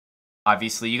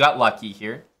 Obviously, you got lucky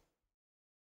here.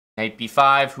 Knight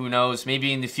b5, who knows?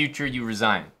 Maybe in the future you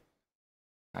resign.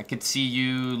 I could see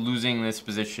you losing this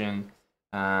position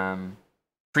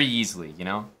pretty easily, you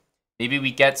know? Maybe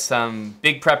we get some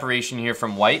big preparation here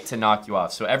from white to knock you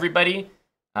off. So everybody,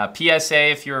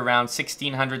 PSA, if you're around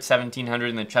 1600, 1700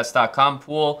 in the chess.com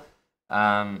pool,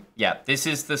 yeah, this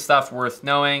is the stuff worth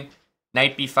knowing.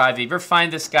 Knight b5. If you ever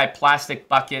find this guy plastic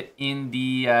bucket in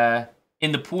the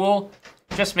pool,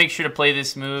 just make sure to play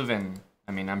this move, and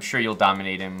I mean, I'm sure you'll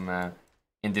dominate him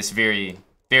in this very,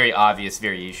 very obvious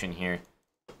variation here.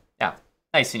 Yeah,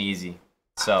 nice and easy.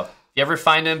 So if you ever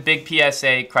find him, big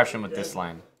PSA, crush him with this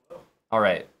line. All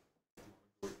right.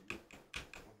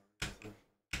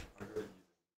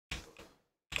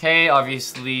 Okay,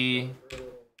 obviously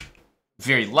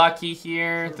very lucky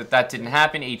here that didn't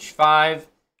happen. H5.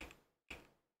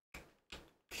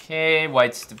 Okay,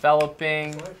 white's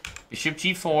developing. Bishop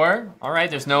g4. All right,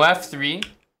 there's no f3.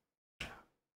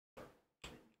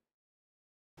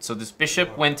 So this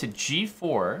bishop went to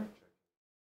g4.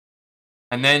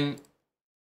 And then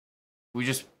we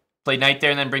just play knight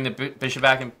there and then bring the bishop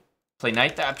back and play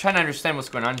knight there. I'm trying to understand what's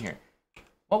going on here.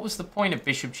 What was the point of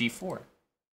bishop g4? We're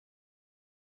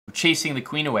chasing the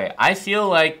queen away. I feel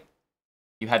like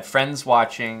you had friends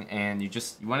watching and you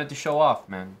wanted to show off,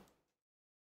 man.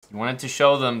 You wanted to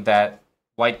show them that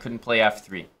white couldn't play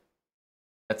f3.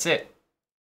 That's it.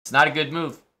 It's not a good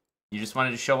move. You just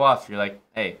wanted to show off. You're like,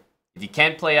 hey, if you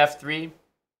can't play f3, I'm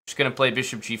just going to play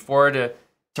bishop g4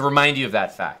 to remind you of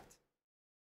that fact.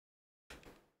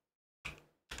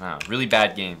 Wow, really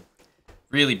bad game.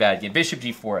 Really bad game. Bishop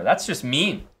g4. That's just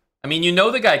mean. I mean, you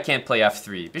know the guy can't play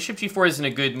f3. Bishop g4 isn't a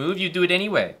good move. You do it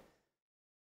anyway.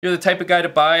 You're the type of guy to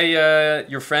buy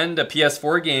your friend a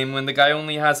PS4 game when the guy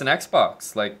only has an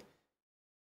Xbox. Like,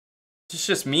 it's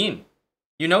just mean.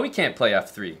 You know he can't play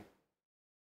f3.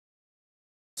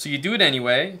 So you do it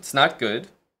anyway. It's not good.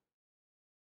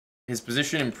 His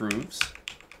position improves.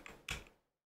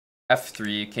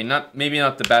 f3. Okay, maybe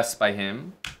not the best by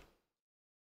him.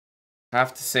 I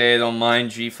have to say, I don't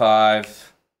mind g5.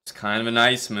 It's kind of a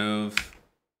nice move.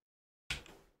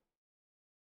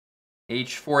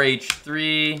 h4,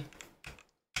 h3.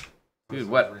 Dude,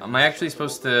 what? Am I actually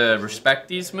supposed to respect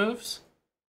these moves?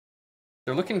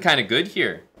 They're looking kind of good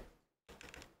here.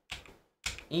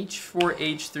 h4,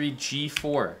 h3,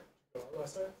 g4.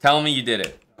 Tell me you did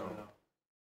it.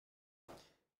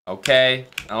 Okay.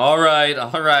 All right.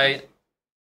 All right.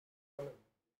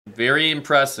 Very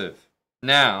impressive.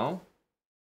 Now,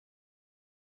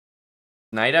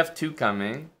 knight f2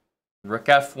 coming. Rook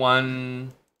f1.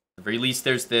 At the very least,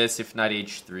 there's this, if not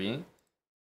h3.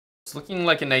 It's looking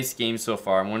like a nice game so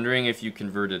far. I'm wondering if you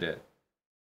converted it.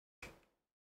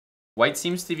 White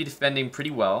seems to be defending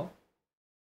pretty well.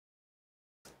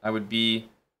 I would be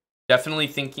definitely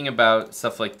thinking about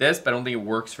stuff like this, but I don't think it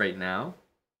works right now.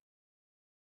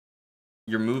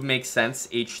 Your move makes sense,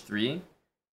 h3.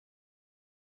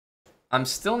 I'm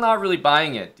still not really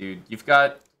buying it, dude. You've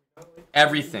got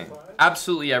everything.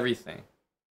 Absolutely everything.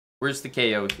 Where's the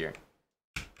KO here?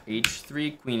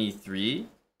 h3, queen e3.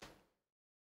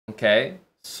 Okay,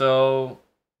 so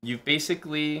you've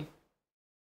basically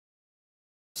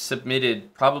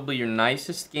submitted probably your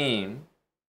nicest game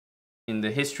in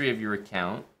the history of your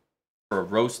account for a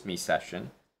roast me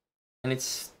session, and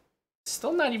it's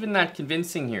still not even that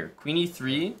convincing here. Queen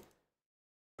e3.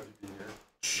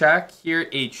 Check here,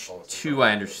 h2,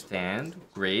 I understand.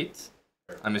 Great.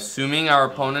 I'm assuming our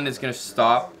opponent is going to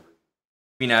stop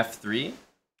queen f3.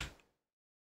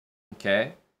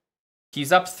 Okay.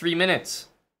 He's up 3 minutes.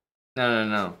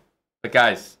 No. But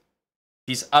guys,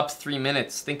 he's up 3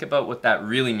 minutes. Think about what that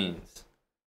really means.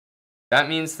 That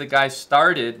means the guy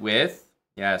started with,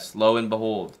 yes, lo and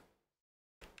behold,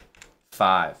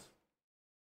 5.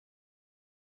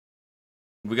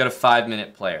 We got a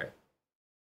 5-minute player.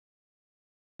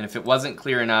 And if it wasn't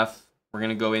clear enough, we're going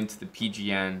to go into the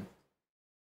PGN.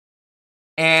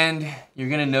 And you're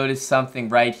going to notice something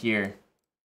right here.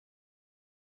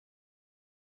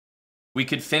 We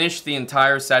could finish the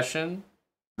entire session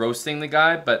roasting the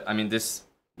guy, but I mean,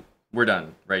 we're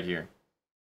done right here.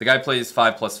 The guy plays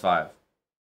 5 + 5.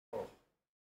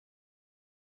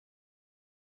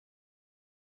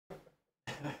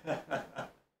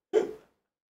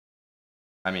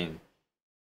 I mean,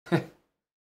 the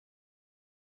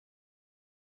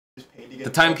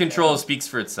time control speaks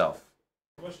for itself.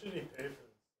 How much did he pay for this?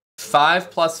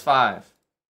 5 + 5.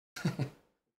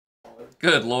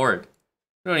 Good lord.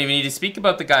 We don't even need to speak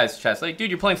about the guy's chess. Like,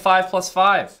 dude, you're playing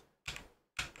 5+5.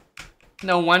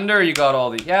 No wonder you got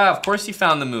all the... Yeah, of course you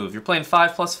found the move. You're playing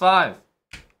 5+5.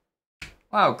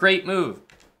 Wow, great move.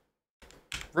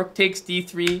 Rook takes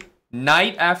d3.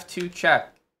 Knight f2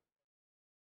 check.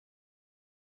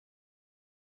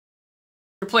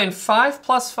 You're playing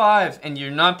 5+5 and you're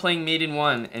not playing mate in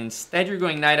 1. And instead you're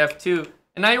going knight f2.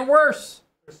 And now you're worse.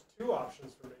 There's 2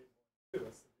 options for mate in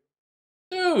 1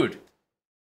 too. Dude.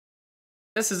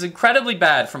 This is incredibly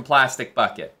bad from Plastic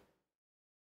Bucket.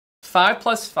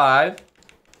 5+5.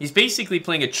 He's basically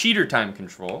playing a cheater time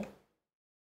control.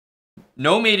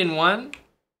 No mate in 1.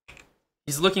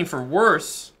 He's looking for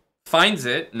worse. Finds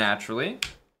it, naturally.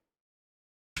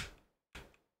 And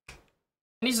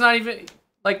he's not even...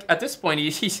 Like, at this point,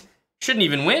 he shouldn't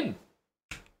even win.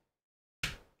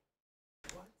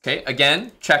 Okay,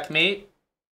 again, checkmate.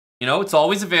 You know, it's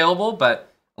always available,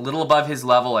 but a little above his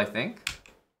level, I think.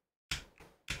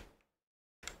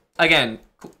 Again,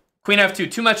 queen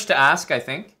f2, too much to ask, I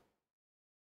think.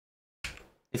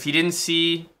 If he didn't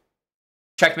see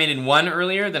checkmate in 1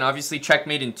 earlier, then obviously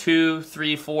checkmate in 2,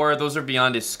 3, 4, those are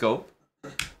beyond his scope.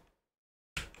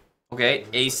 Okay,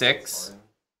 a6.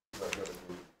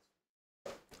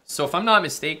 So if I'm not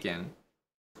mistaken,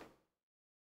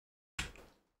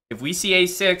 if we see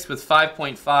a6 with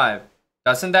 5.5,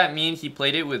 doesn't that mean he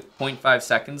played it with 0.5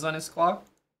 seconds on his clock?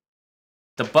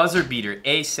 The buzzer beater,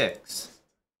 a6.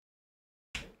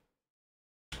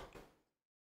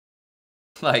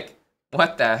 Like,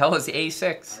 what the hell is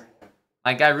a6?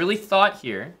 My guy really thought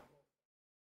here,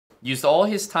 used all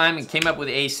his time and came up with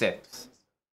a6.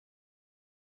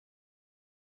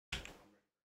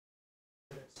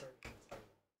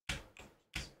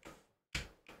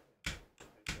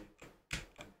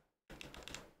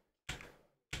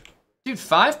 Dude,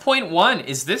 5.1.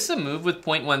 Is this a move with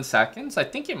 0.1 seconds? I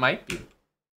think it might be.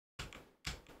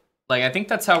 Like, I think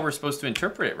that's how we're supposed to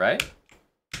interpret it, right?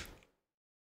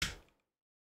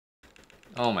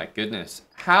 Oh my goodness.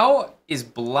 How is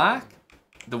black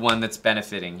the one that's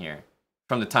benefiting here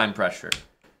from the time pressure?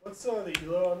 What's the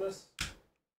elo on this?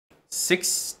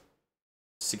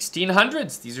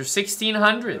 1600s. These are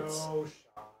 1600s. No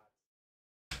shot.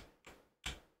 They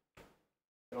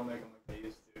don't make them like they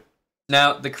used to.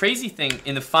 Now, the crazy thing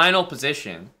in the final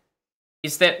position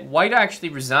is that white actually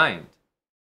resigned,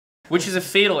 which is a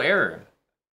fatal error.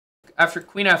 After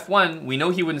queen f1, we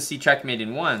know he wouldn't see checkmate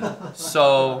in 1,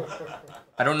 so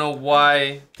I don't know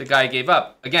why the guy gave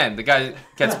up. Again, the guy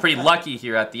gets pretty lucky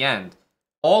here at the end.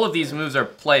 All of these moves are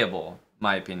playable, in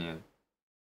my opinion.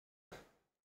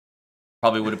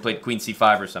 Probably would have played queen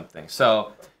c5 or something.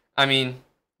 So, I mean,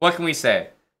 what can we say?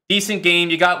 Decent game,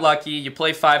 you got lucky, you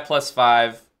play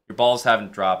 5+5, your balls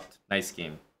haven't dropped. Nice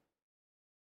game.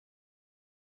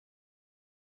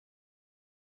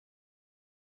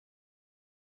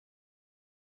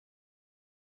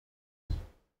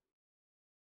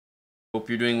 Hope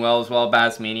you're doing well as well,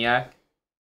 Baz Maniac.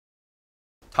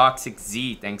 Toxic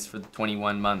Z, thanks for the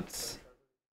 21 months.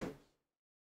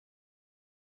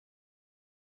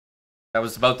 That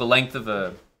was about the length of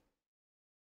a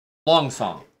long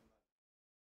song.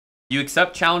 You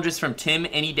accept challenges from Tim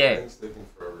any day.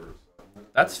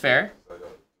 That's fair.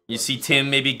 You see Tim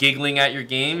maybe giggling at your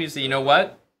game, you say, you know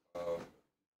what?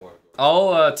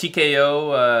 I'll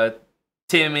TKO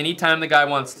Tim anytime the guy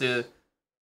wants to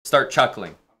start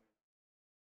chuckling.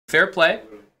 Fair play.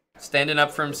 Standing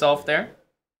up for himself there.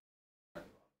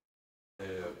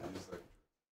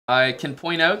 I can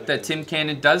point out that Tim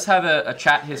Cannon does have a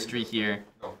chat history here.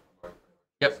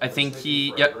 Yep, I think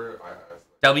he... Yep.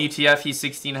 WTF, he's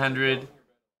 1600.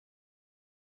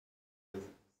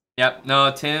 Yep,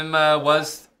 no, Tim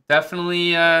was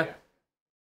definitely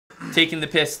taking the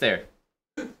piss there.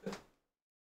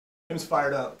 Tim's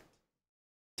fired up.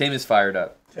 Tim is fired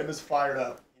up. Tim is fired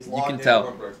up. He's You can locked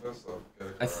tell.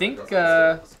 I think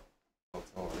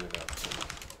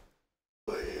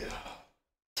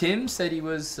Tim said he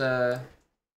was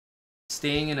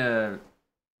staying in a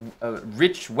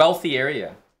rich, wealthy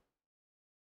area.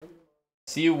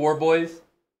 See you, War Boys.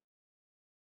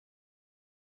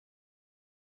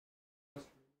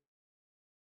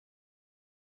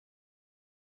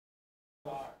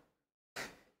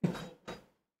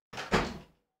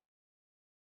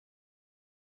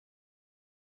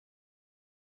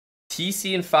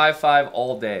 TC and 5-5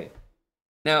 all day.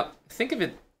 Now, think of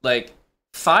it like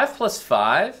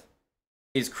 5+5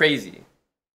 is crazy.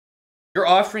 You're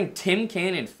offering Tim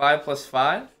Cannon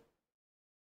 5+5?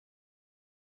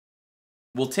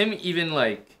 Will Tim even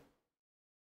like...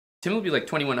 Tim will be like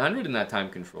 2100 in that time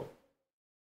control.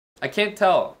 I can't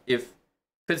tell if...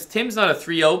 Because Tim's not a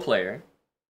 3-0 player.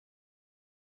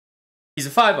 He's a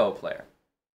 5-0 player.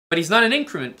 But he's not an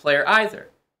increment player either.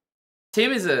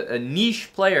 Tim is a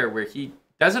niche player where he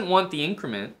doesn't want the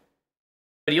increment,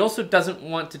 but he also doesn't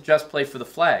want to just play for the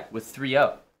flag with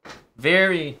 3-0.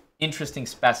 Very interesting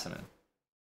specimen.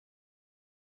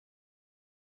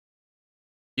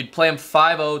 You'd play him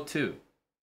 5-0 too.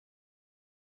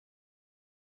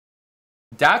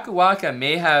 Dakuwaka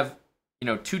may have,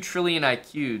 2 trillion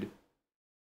IQ'd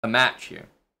a match here.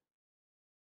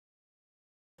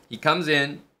 He comes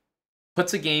in,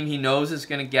 puts a game he knows is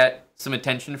going to get some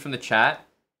attention from the chat,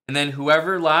 and then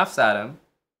whoever laughs at him,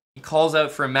 he calls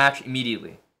out for a match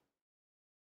immediately.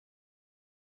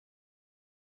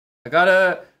 I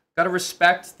gotta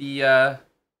respect the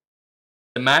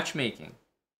matchmaking.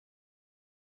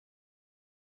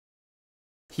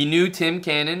 He knew Tim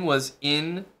Cannon was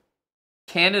in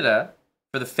Canada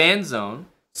for the fan zone,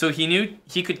 so he knew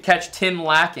he could catch Tim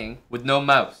lacking with no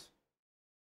mouse.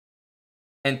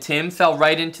 And Tim fell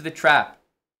right into the trap.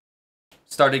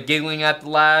 Started giggling at the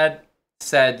lad,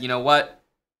 said, you know what,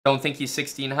 don't think he's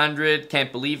 1600,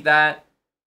 can't believe that.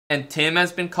 And Tim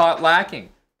has been caught lacking.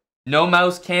 No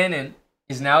mouse Cannon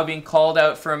is now being called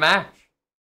out for a match.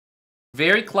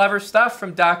 Very clever stuff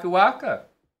from Dakuwaka.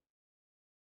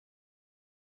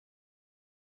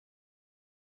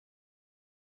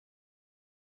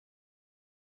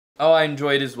 Oh, I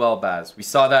enjoyed as well, Baz. We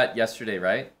saw that yesterday,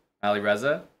 right? Ali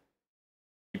Reza?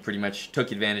 He pretty much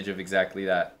took advantage of exactly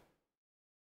that.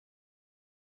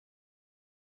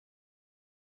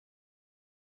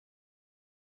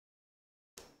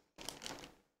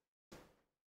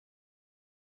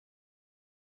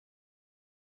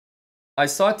 I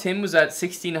saw Tim was at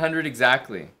 1600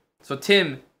 exactly. So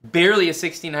Tim, barely a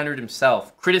 1600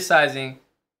 himself, criticizing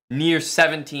near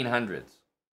 1700s.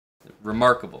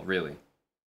 Remarkable, really.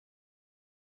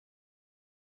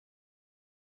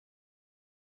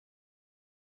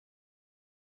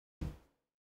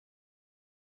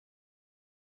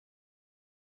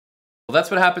 Well,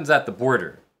 that's what happens at the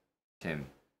border, Tim.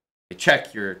 They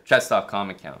check your chess.com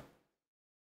account.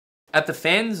 At the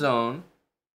fan zone,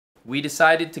 we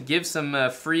decided to give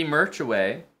some free merch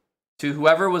away to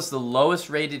whoever was the lowest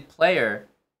rated player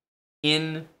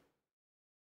in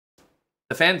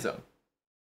the fan zone.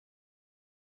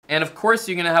 And of course,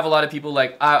 you're going to have a lot of people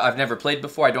like, I've never played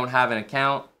before, I don't have an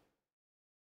account.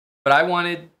 But I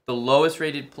wanted the lowest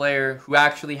rated player who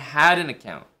actually had an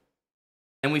account.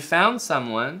 And we found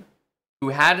someone who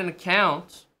had an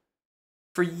account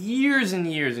for years and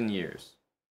years and years.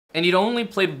 And he'd only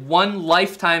played one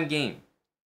lifetime game.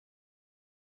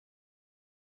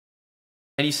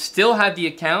 And he still had the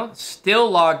account, still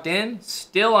logged in,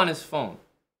 still on his phone.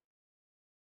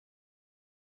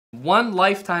 One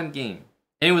lifetime game.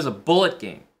 And it was a bullet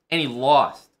game. And he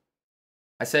lost.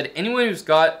 I said, anyone who's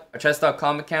got a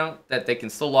chess.com account that they can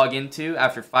still log into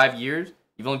after 5 years,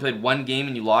 you've only played one game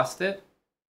and you lost it,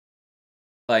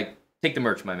 like, take the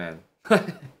merch, my man.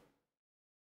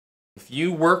 If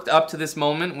you worked up to this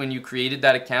moment when you created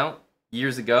that account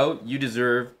years ago, you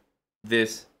deserve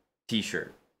this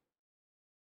t-shirt.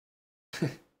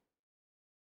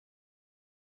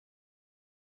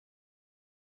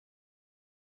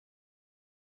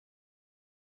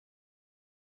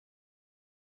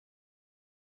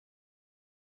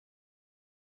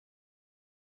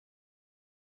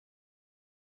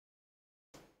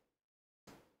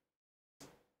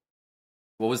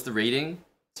 What was the rating?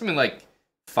 Something like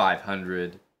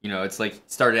 500. It's like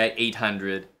started at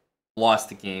 800, lost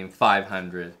the game,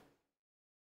 500.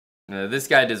 This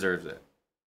guy deserves it.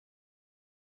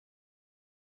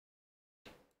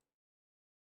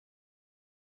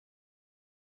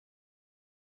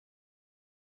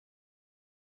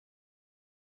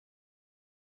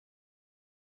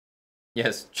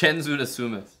 Yes, Chenzu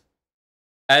Nasumas.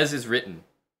 As is written.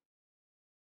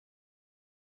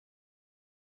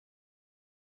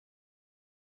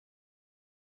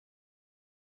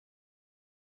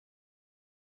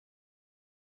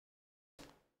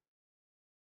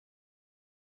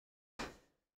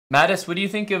 Mattis, what do you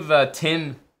think of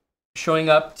Tim showing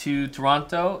up to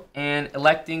Toronto and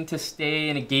electing to stay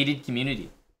in a gated community?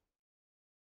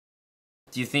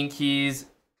 Do you think he's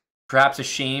perhaps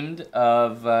ashamed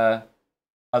of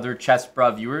other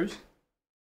Chessbra viewers?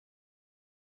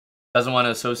 Doesn't want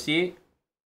to associate?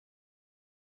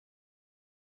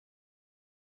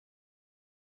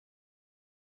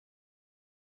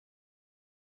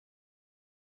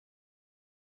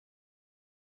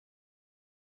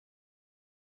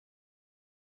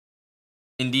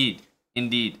 Indeed,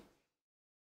 indeed.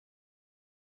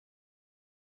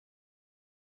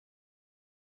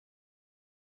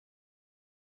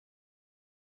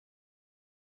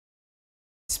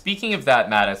 speaking of that,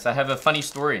 Mattis, I have a funny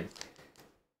story.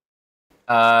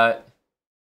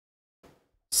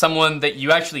 Someone that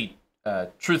you actually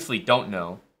truthfully don't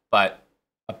know, but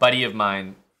a buddy of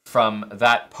mine from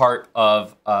that part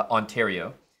of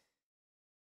Ontario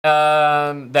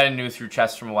that I knew through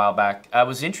chess from a while back, I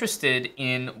was interested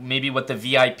in maybe what the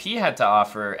VIP had to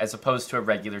offer as opposed to a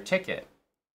regular ticket.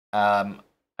 I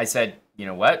said, you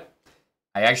know what?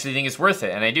 I actually think it's worth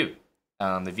it, and I do.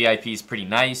 The VIP is pretty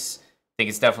nice. I think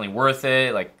it's definitely worth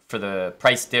it. Like, for the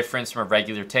price difference from a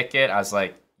regular ticket, I was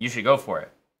like, you should go for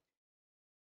it.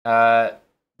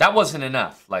 That wasn't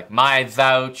enough. Like, my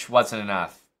vouch wasn't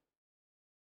enough.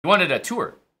 He wanted a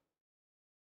tour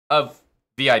of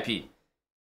VIP.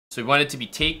 So he wanted to be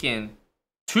taken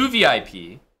to VIP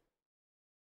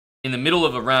in the middle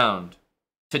of a round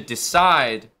to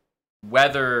decide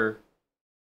whether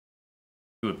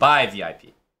he would buy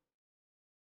VIP.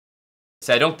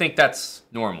 So I don't think that's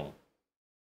normal.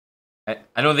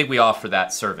 I don't think we offer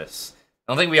that service.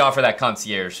 I don't think we offer that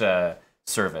concierge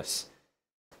service.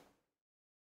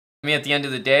 I mean, at the end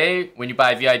of the day, when you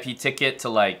buy a VIP ticket to,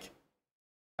 like,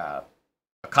 a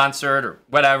concert or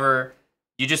whatever,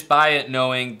 you just buy it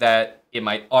knowing that it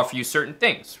might offer you certain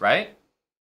things, right?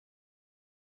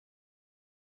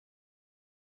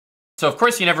 So, of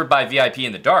course, you never buy VIP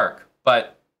in the dark,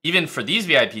 but even for these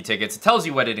VIP tickets, it tells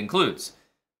you what it includes.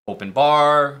 Open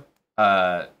bar,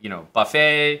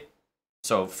 buffet,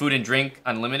 so food and drink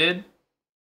unlimited,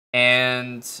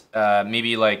 and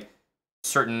maybe, like,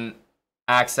 certain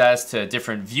access to a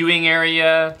different viewing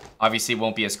area. Obviously, it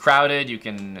won't be as crowded. You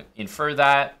can infer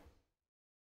that.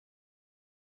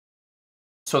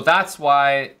 So that's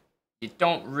why you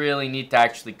don't really need to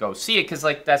actually go see it, because,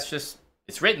 like, that's just,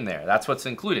 it's written there. That's what's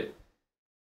included.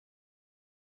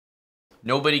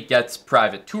 Nobody gets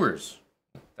private tours.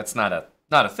 That's not a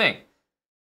thing.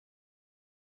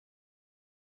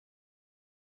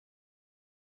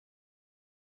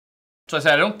 So I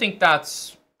said, I don't think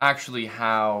that's actually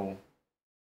how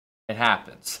it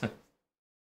happens. It's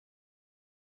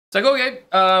like, okay,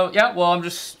 yeah, well, I'm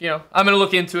just, I'm going to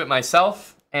look into it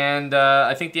myself. And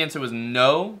I think the answer was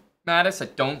no, Mattis. I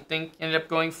don't think ended up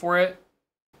going for it.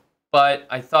 But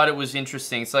I thought it was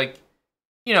interesting. It's like,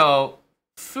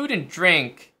 food and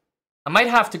drink, I might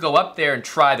have to go up there and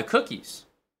try the cookies.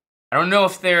 I don't know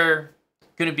if they're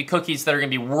going to be cookies that are going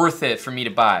to be worth it for me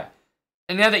to buy.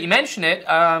 And now that you mention it,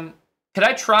 could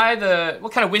I try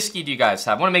what kind of whiskey do you guys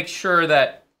have? I want to make sure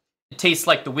that it tastes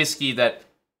like the whiskey that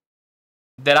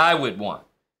I would want.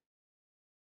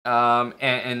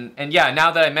 And yeah, now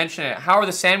that I mention it, how are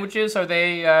the sandwiches? Are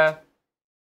they,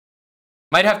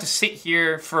 might have to sit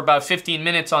here for about 15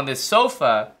 minutes on this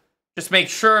sofa, just make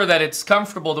sure that it's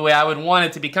comfortable the way I would want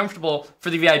it to be comfortable for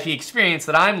the VIP experience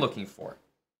that I'm looking for.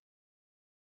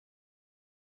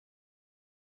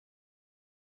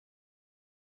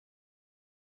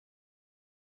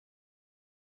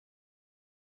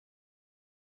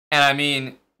 And I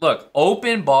mean, look,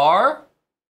 open bar,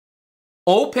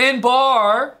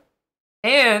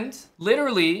 and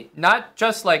literally not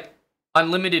just like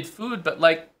unlimited food, but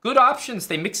like good options.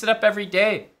 They mix it up every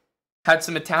day. Had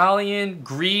some Italian,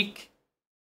 Greek,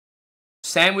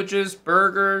 sandwiches,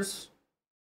 burgers,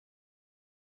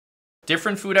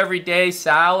 different food every day,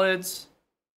 salads,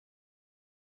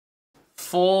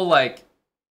 full like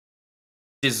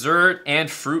dessert and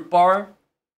fruit bar.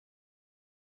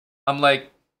 I'm like,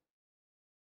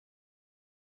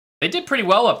 they did pretty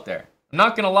well up there. I'm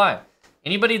not gonna lie.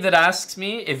 Anybody that asks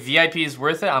me if VIP is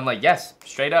worth it, I'm like, yes,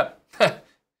 straight up.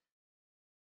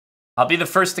 I'll be the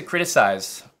first to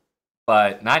criticize,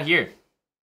 but not here.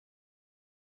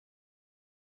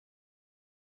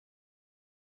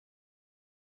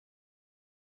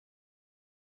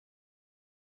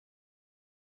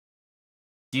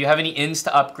 Do you have any ins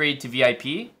to upgrade to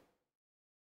VIP?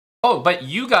 Oh, but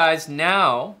you guys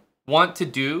now want to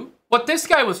do what this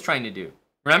guy was trying to do.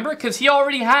 Remember? Because he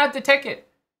already had the ticket.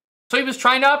 So he was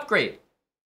trying to upgrade.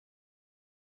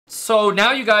 So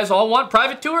now you guys all want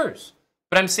private tours.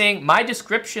 But I'm saying my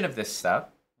description of this stuff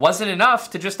wasn't enough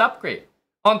to just upgrade.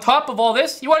 On top of all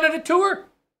this, you wanted a tour.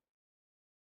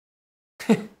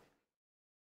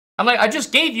 I'm like, I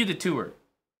just gave you the tour.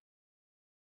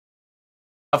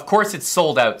 Of course it's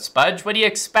sold out, Spudge. What do you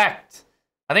expect?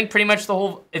 I think pretty much the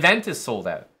whole event is sold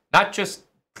out. Not just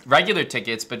regular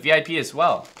tickets, but VIP as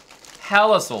well.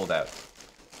 Hella sold out.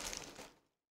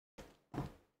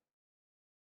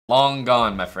 Long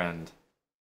gone, my friend.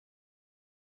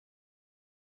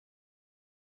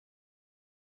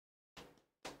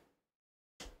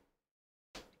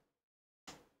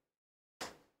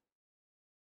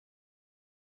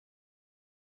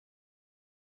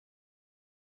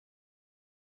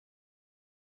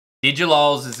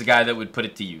 Digilals is the guy that would put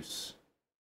it to use.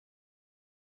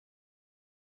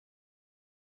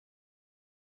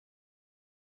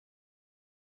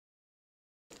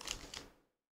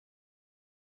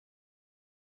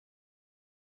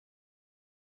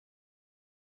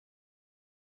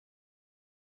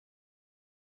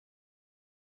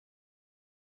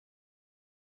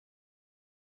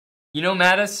 You know,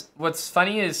 Mattis, what's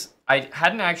funny is I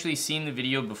hadn't actually seen the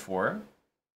video before.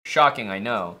 Shocking, I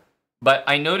know. But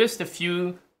I noticed a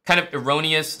few kind of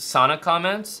erroneous Sana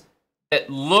comments that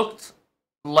looked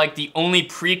like the only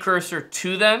precursor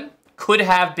to them could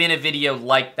have been a video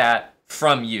like that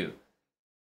from you.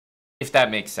 If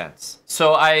that makes sense.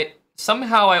 So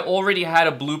somehow I already had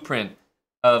a blueprint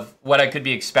of what I could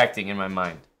be expecting in my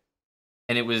mind.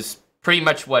 And it was pretty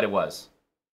much what it was.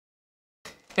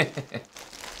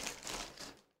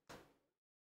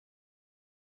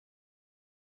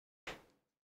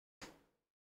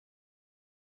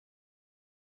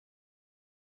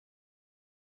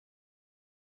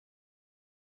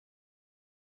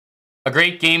 A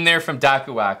great game there from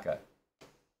Dakuwaka.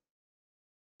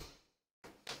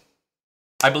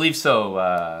 I believe so,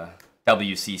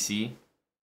 WCC.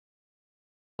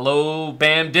 Hello,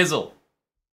 Bam Dizzle.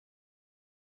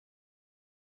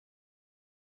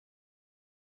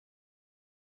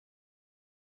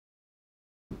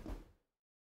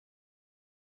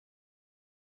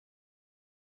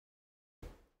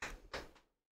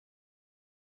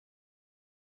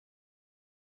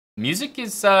 Music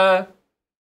is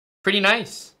pretty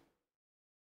nice.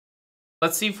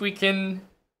 Let's see if we can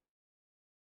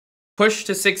push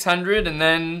to 600 and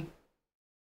then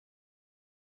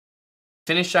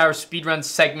finish our speedrun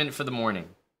segment for the morning.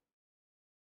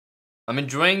 I'm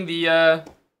enjoying the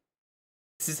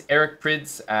this is Eric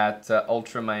Prids at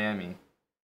Ultra Miami.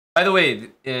 By the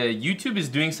way, YouTube is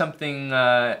doing something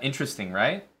interesting,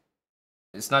 right?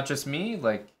 It's not just me,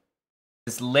 like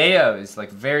this layout is like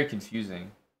very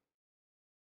confusing.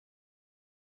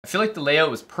 I feel like the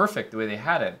layout was perfect the way they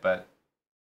had it, but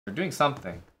they're doing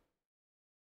something.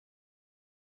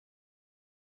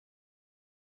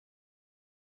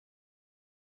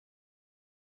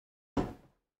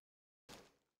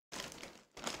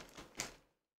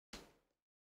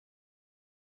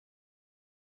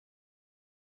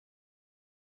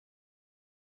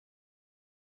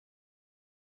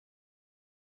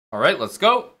 All right, let's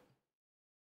go.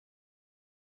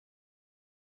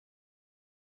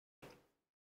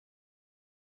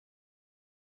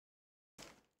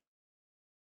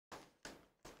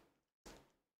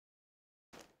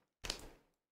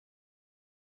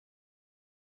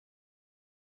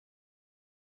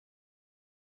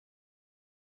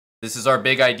 This is our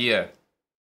big idea.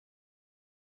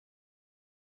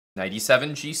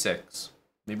 97 G6.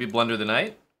 Maybe blunder the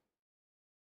knight.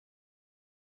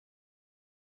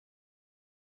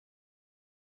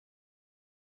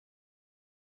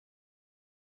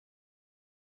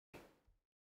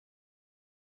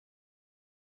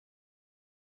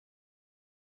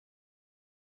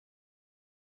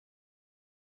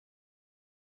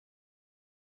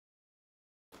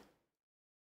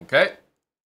 Okay.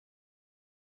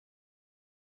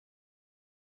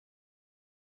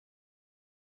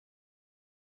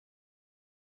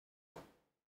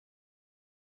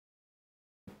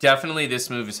 Definitely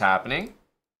this move is happening.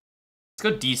 Let's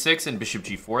go d6 and bishop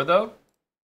g4 though.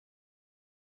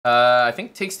 I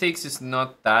think takes is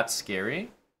not that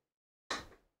scary.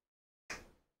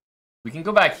 We can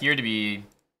go back here to be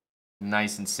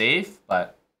nice and safe,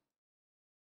 but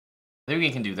I think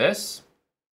we can do this.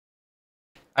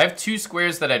 I have two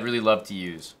squares that I'd really love to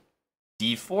use.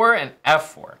 d4 and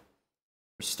f4.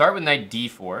 We start with knight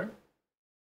d4.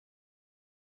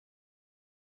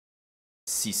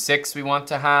 c6 we want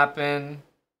to happen.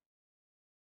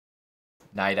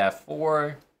 Knight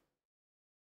f4.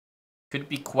 Could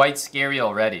be quite scary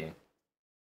already.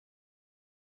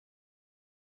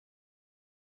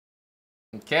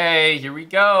 Okay, here we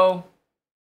go.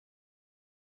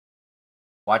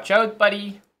 Watch out,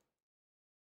 buddy.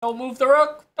 Don't move the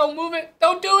rook. Don't move it.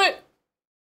 Don't do it.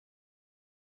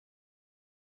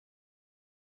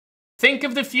 Think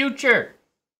of the future.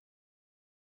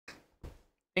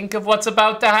 Think of what's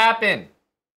about to happen.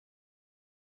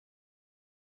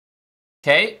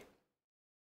 Okay?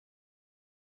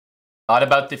 Thought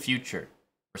about the future.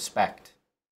 Respect.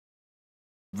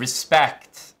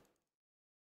 Respect.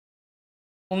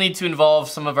 We'll need to involve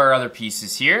some of our other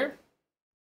pieces here.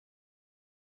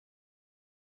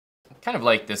 I kind of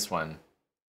like this one.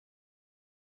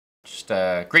 Just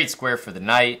a great square for the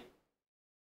knight.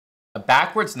 A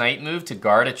backwards knight move to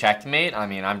guard a checkmate. I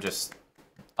mean, I'm just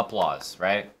applause,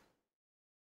 right?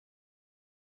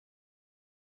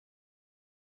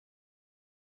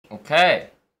 Okay.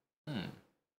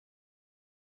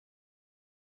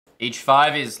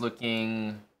 H5 is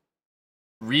looking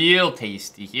real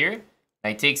tasty here.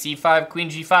 Knight takes e5, queen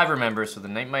g5, remember, so the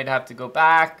knight might have to go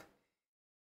back.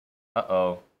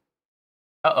 Uh-oh.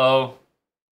 Uh-oh.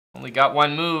 Only got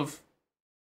one move.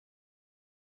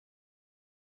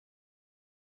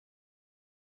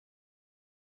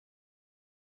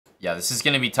 Yeah, this is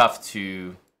going to be tough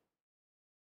to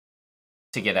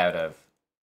get out of.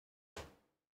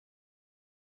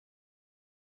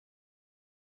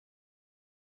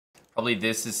 Probably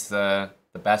this is the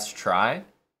best try.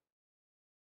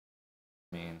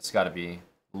 I mean, it's got to be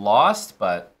lost,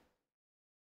 but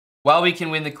while we can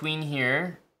win the queen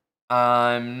here,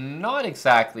 I'm not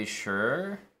exactly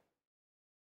sure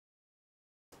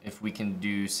if we can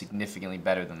do significantly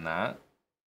better than that.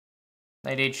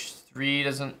 Knight h3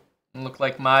 doesn't look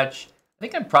like much. I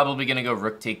think I'm probably going to go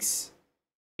rook takes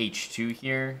h2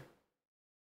 here.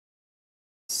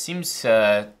 Seems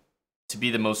to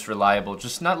be the most reliable.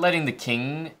 Just not letting the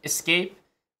king escape.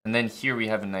 And then here we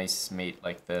have a nice mate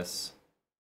like this.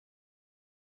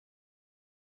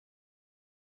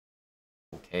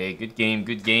 Okay, good game,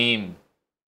 good game.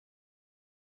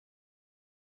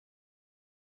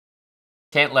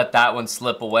 Can't let that one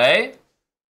slip away.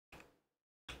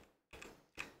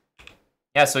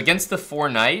 Yeah, so against the 4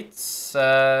 knights,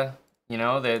 you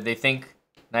know, they think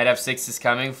knight f6 is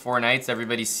coming. 4 knights,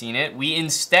 everybody's seen it. We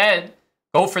instead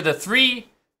go for the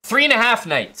 3.5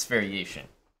 knights variation.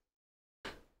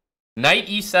 Knight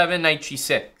e7, knight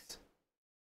g6.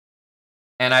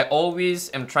 And I always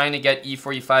am trying to get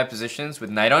e4, e5 positions with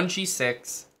knight on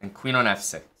g6 and queen on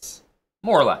f6.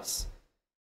 More or less.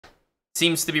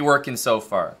 Seems to be working so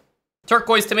far.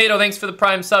 Turquoise Tomato, thanks for the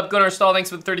Prime sub. Gunnar Stahl,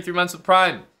 thanks for the 33 months with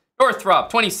Prime. Northrop,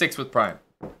 26 with Prime.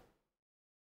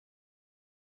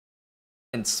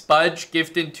 And Spudge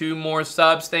gifted 2 more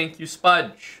subs. Thank you,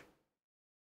 Spudge.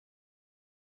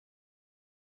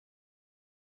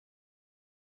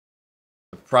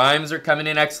 The primes are coming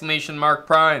in, exclamation mark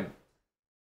prime.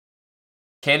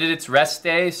 Candidates rest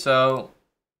day, so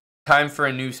time for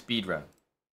a new speed run.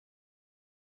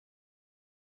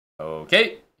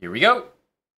 Okay, here we go.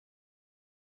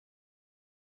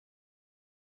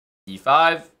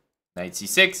 e5, knight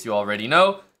c6, you already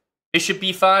know. Bishop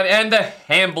b5, and the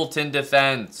Hambleton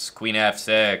defense, queen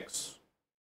f6.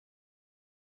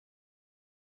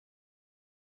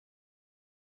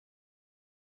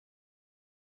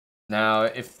 Now,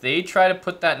 if they try to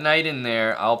put that knight in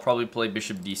there, I'll probably play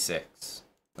bishop d6.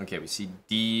 Okay, we see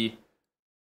d3.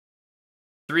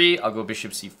 I'll go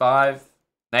bishop c5.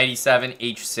 Knight e7,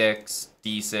 h6,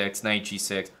 d6, knight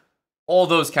g6. All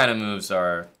those kind of moves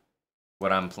are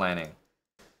what I'm planning.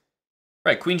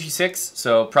 Right, queen g6.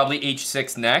 So probably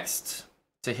h6 next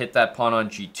to hit that pawn on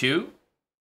g2.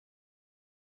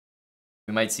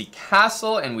 We might see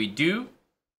castle, and we do.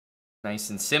 Nice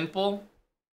and simple.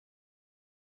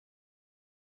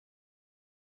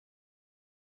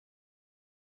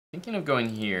 Thinking of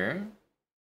going here.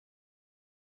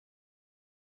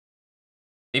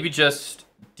 Maybe just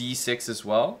d6 as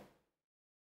well.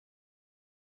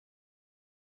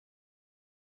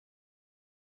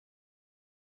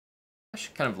 I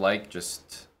should kind of like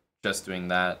just doing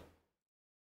that.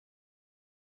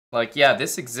 Like, yeah,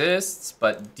 this exists,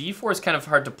 but d4 is kind of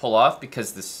hard to pull off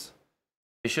because this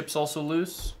bishop's also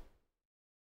loose.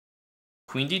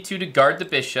 Queen d2 to guard the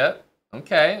bishop.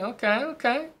 Okay, okay,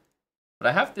 okay. But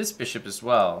I have this bishop as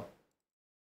well.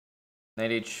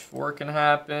 Knight h4 can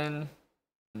happen.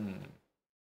 I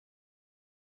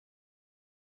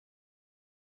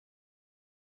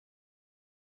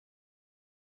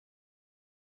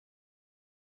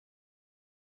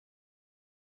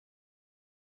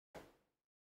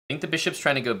think the bishop's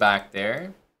trying to go back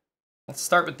there. Let's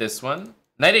start with this one.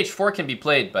 Knight h4 can be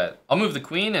played, but I'll move the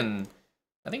queen, and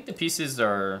I think the pieces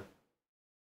are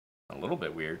a little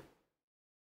bit weird.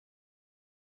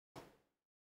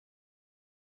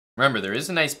 Remember, there is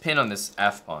a nice pin on this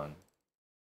f-pawn.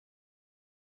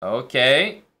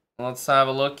 Okay, let's have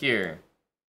a look here.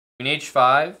 Queen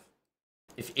h5.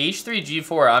 If h3,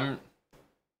 g4, I'm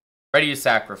ready to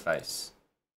sacrifice.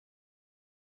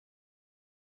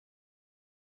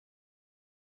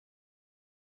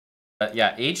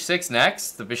 Yeah, h6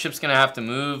 next. The bishop's going to have to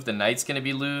move. The knight's going to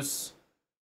be loose.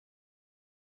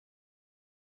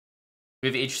 We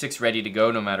have h6 ready to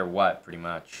go no matter what, pretty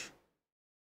much.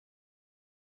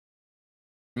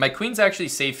 My queen's actually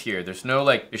safe here. There's no,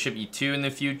 like, bishop e2 in the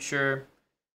future.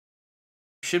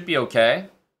 Should be okay.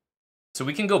 So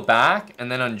we can go back,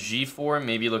 and then on g4,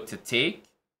 maybe look to take.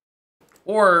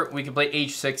 Or we can play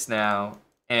h6 now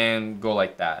and go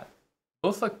like that.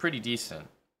 Both look pretty decent.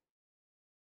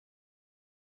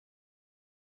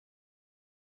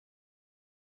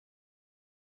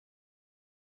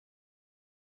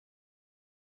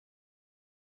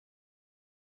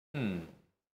 Yeah,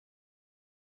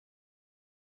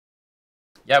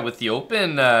 with the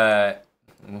open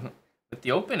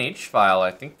H file,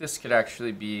 I think this could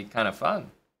actually be kind of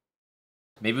fun.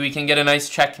 Maybe we can get a nice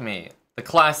checkmate. The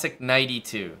classic knight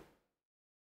e2.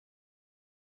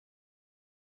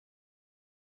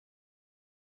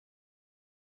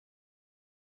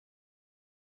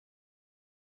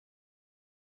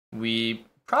 We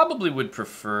probably would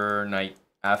prefer knight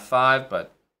f5,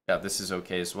 but yeah, this is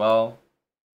okay as well.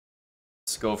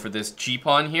 Let's go for this g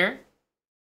pawn here.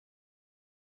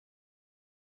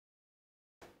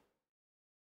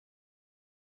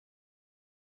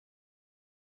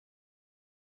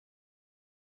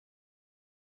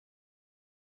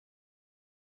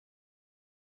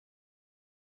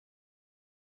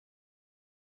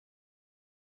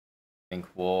 I think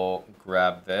we'll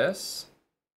grab this.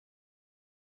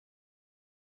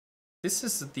 This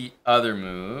is the other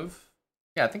move.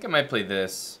 Yeah, I think I might play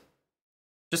this.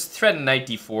 Just threaten knight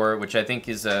d4, which I think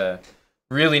is a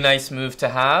really nice move to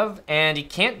have. And he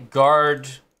can't guard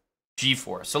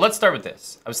g4. So let's start with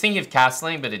this. I was thinking of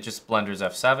castling, but it just blunders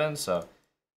f7. So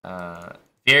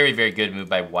very, very good move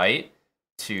by white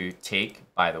to take,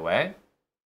 by the way.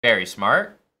 Very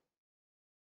smart.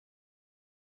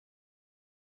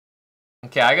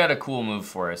 Okay, I got a cool move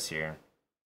for us here.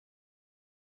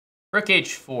 Rook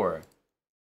h4.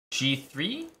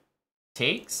 g3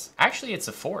 takes. Actually, it's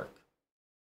a fork.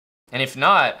 And if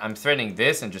not, I'm threatening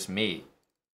this and just mate.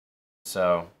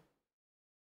 So,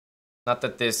 not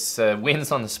that this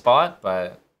wins on the spot,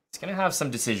 but it's going to have some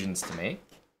decisions to make.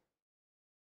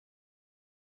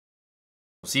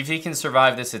 We'll see if he can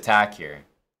survive this attack here.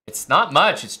 It's not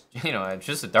much. It's, you know, it's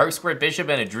just a dark square bishop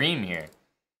and a dream here.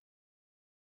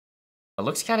 It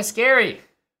looks kind of scary.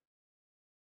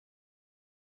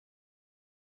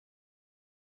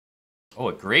 Oh,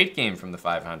 a great game from the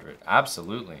 500.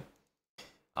 Absolutely.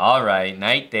 All right,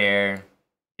 knight there.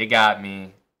 You got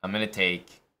me. I'm going to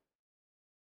take.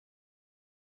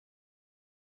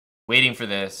 Waiting for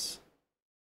this.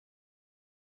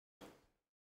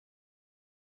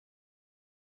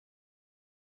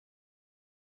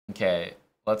 Okay,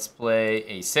 let's play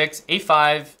a6.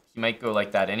 a5. He might go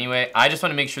like that anyway. I just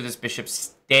want to make sure this bishop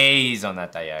stays on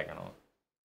that diagonal.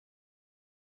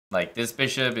 Like, this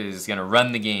bishop is going to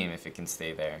run the game if it can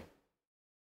stay there.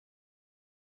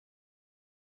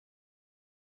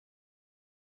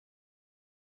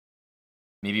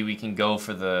 Maybe we can go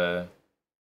for the...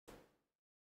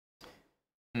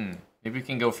 Maybe we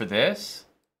can go for this.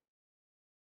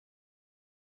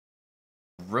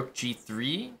 Rook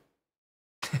g3.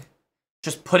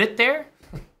 Just put it there?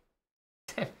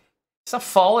 It's not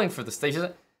falling for the stage.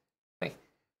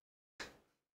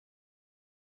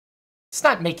 It's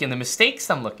not making the mistakes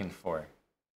I'm looking for.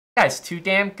 That guy's too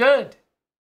damn good.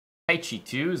 Knight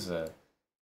g2 is a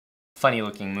funny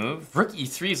looking move. Rook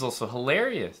e3 is also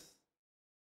hilarious.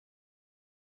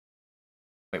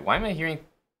 Wait, why am I hearing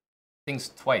things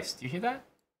twice? Do you hear that?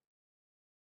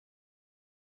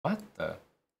 What the?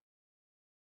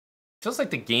 Feels like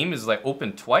the game is like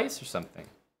open twice or something.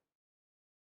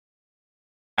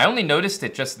 I only noticed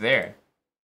it just there.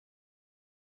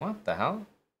 What the hell?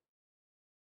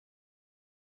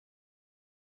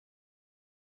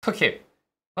 Okay.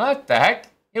 What the heck?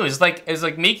 It was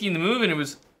like making the move and it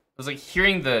was like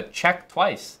hearing the check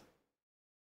twice.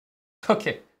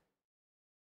 Okay.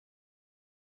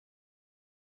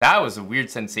 That was a weird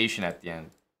sensation at the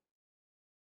end.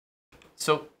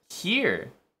 So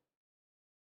here,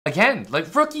 again,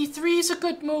 like rook e3 is a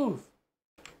good move.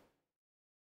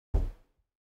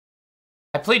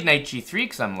 I played knight g3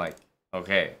 because I'm like,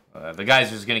 okay, the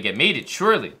guy's just going to get mated,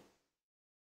 surely.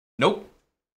 Nope.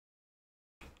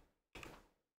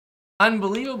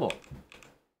 Unbelievable.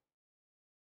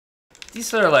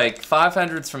 These are like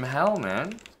 500s from hell,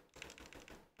 man.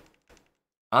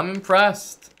 I'm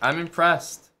impressed. I'm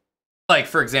impressed. Like,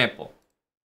 for example,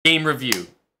 game review.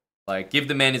 Like, give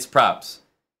the man his props.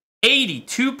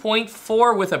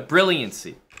 82.4 with a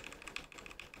brilliancy.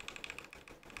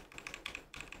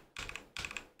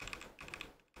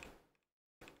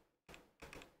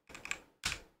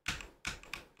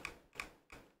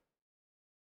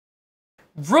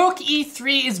 Rook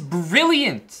e3 is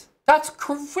brilliant. That's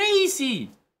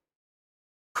crazy.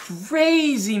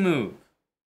 Crazy move.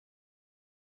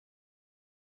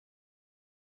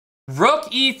 Rook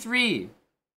e3.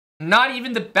 Not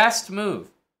even the best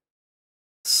move.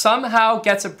 Somehow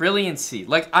gets a brilliancy.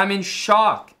 Like, I'm in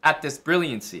shock at this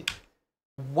brilliancy.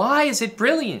 Why is it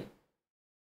brilliant?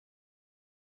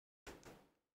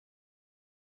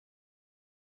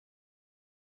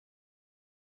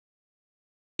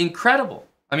 Incredible.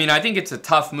 I mean, I think it's a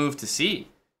tough move to see.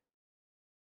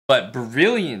 But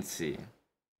brilliancy.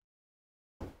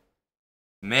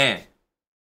 Man.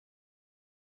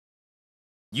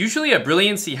 Usually a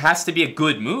brilliancy has to be a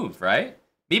good move, right?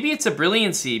 Maybe it's a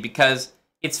brilliancy because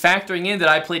it's factoring in that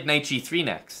I played knight g3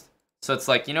 next. So it's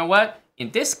like, you know what?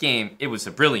 In this game, it was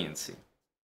a brilliancy.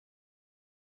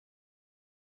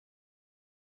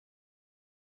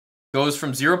 Goes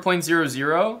from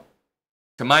 0.00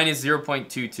 to minus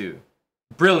 0.22.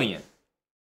 Brilliant.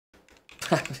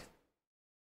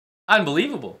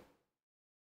 Unbelievable.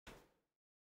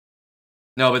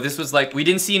 No, but this was like, we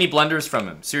didn't see any blunders from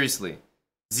him. Seriously.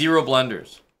 0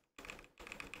 blunders.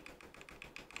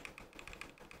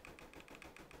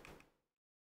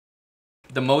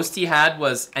 The most he had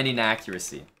was an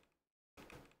inaccuracy.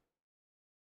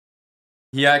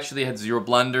 He actually had 0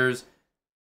 blunders.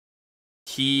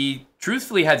 He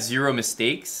truthfully had 0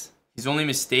 mistakes. His only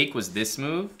mistake was this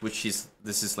move, which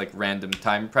this is like random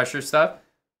time pressure stuff.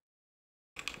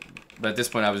 But at this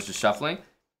point I was just shuffling.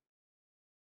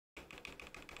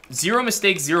 0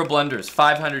 mistakes, 0 blunders,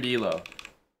 500 elo.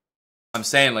 I'm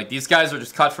saying, like, these guys are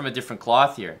just cut from a different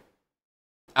cloth here.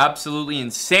 Absolutely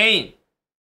insane.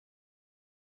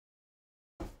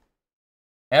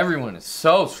 Everyone is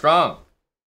so strong.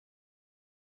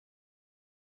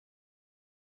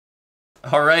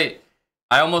 All right.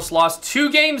 I almost lost 2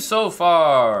 games so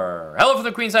far. Hello from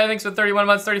the Queen side. Thanks for 31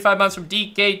 months, 35 months from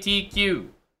DKTQ.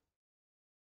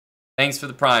 Thanks for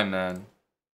the prime, man.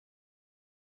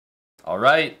 All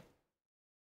right.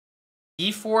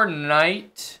 E4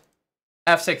 knight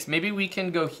f6. Maybe we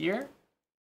can go here?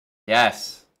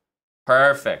 Yes.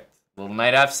 Perfect. Little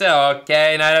knight f6.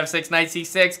 Okay, knight f6, knight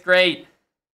c6. Great.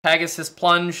 Pegasus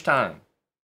plunge time.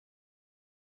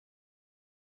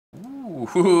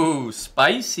 Ooh,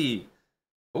 spicy.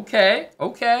 Okay,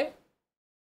 okay.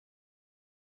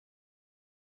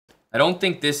 I don't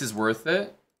think this is worth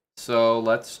it. So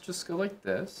let's just go like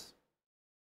this.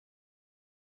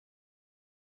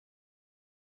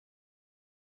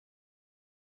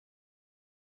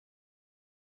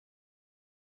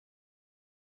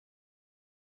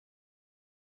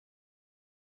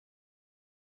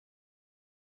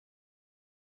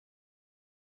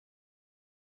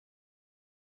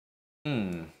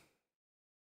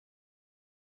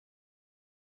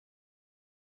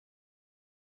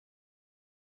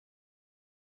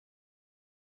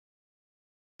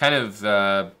 Kind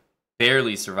of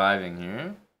barely surviving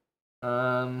here.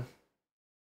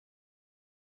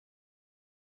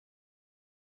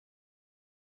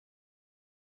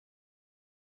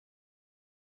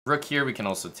 Rook here we can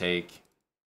also take.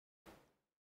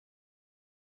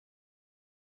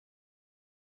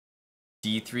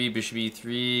 D3, bishop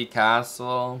e3,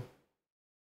 castle.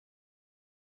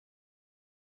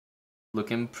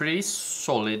 Looking pretty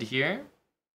solid here.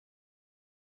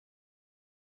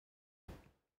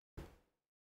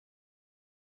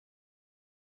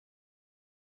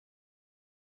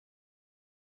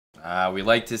 We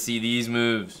like to see these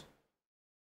moves.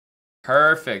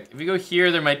 Perfect. If we go here,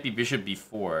 there might be bishop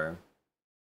b4.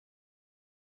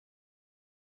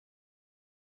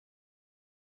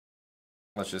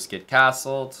 Let's just get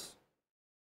castled.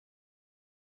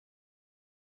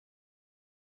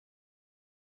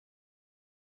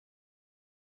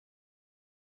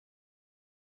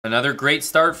 Another great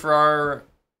start for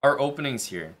our openings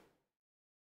here.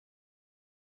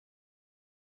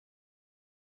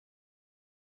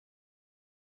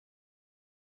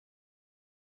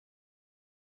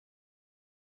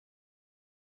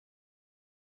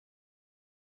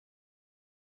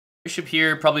 Bishop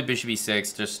here, probably bishop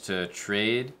e6 just to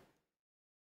trade.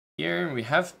 Here we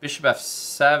have bishop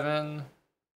f7.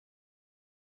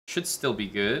 Should still be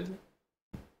good.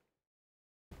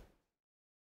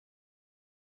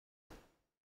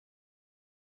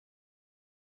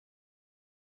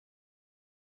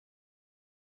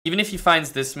 Even if he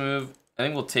finds this move, I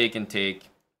think we'll take and take.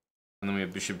 And then we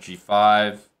have bishop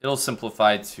g5. It'll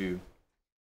simplify to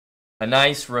a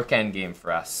nice rook endgame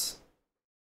for us.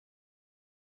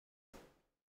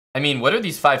 I mean, what are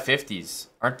these 550s?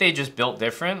 Aren't they just built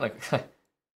different? Like,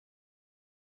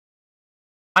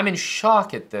 I'm in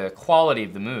shock at the quality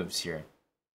of the moves here.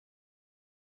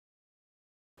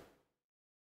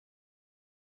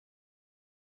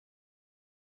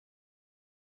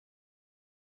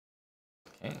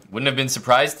 Okay. Wouldn't have been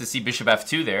surprised to see bishop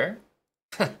f2 there.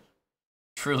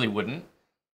 Truly wouldn't.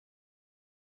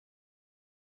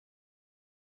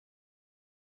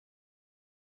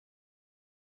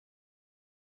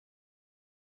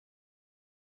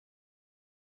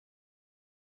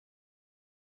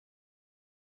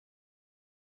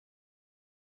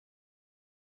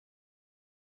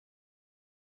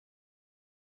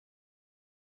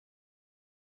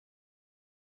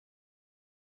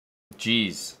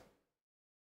 Jeez.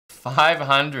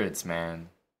 500s, man.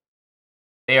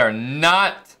 They are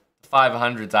not the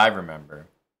 500s I remember.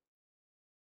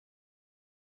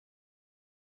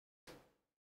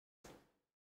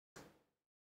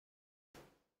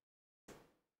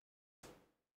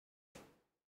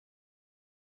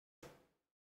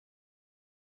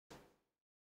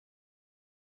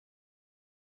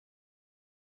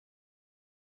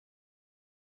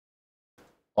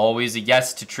 Always a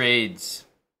yes to trades.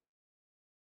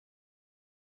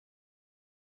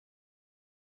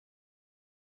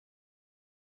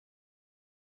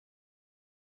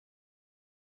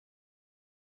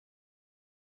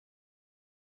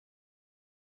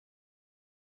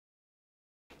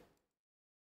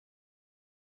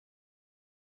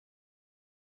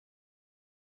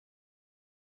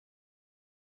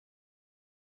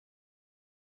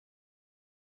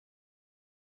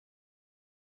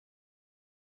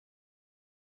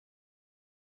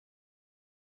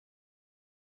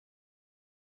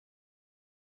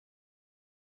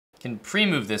 Can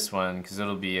pre-move this one because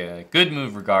it'll be a good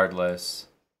move regardless.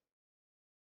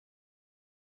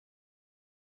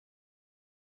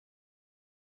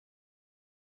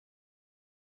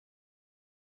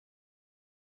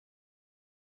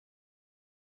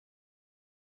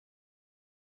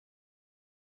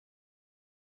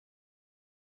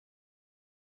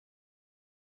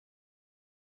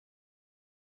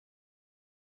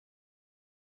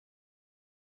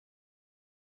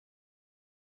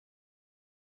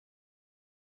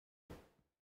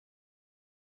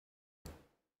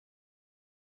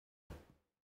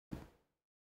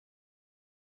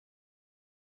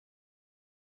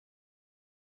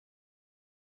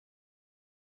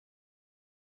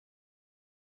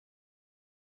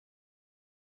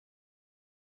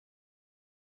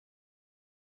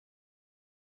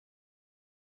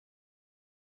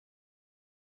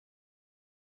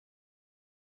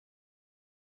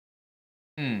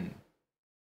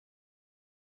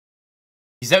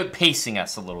 He's outpacing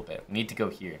us a little bit. We need to go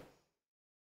here.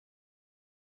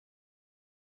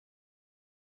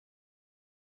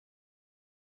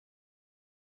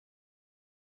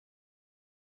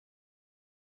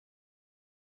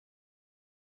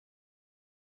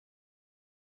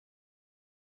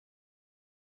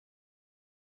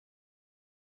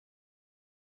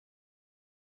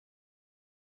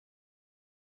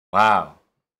 Wow.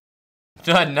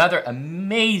 Another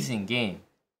amazing game.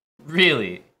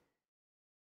 Really.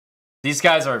 These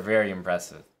guys are very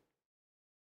impressive.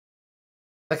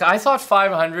 Like, I thought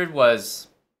 500 was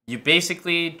you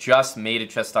basically just made a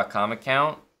chess.com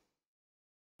account,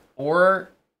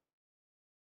 or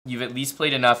you've at least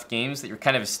played enough games that you're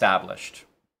kind of established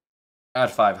at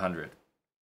 500.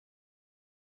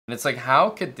 And it's like, how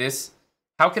could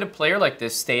a player like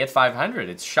this stay at 500?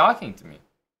 It's shocking to me.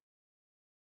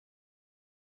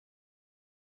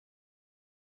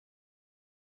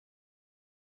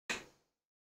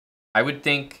 I would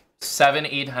think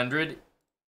 700-800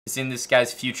 is in this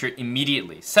guy's future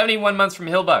immediately. 71 months from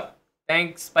Hillbuck.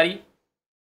 Thanks, buddy.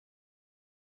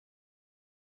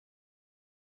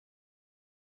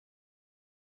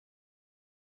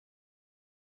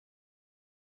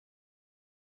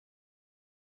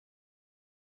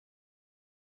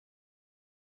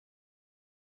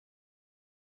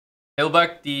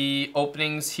 Hillbuck, the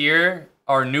openings here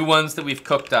are new ones that we've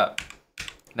cooked up.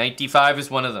 95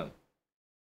 is one of them.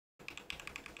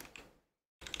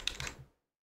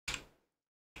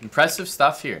 Impressive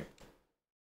stuff here.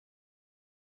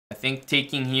 I think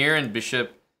taking here and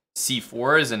bishop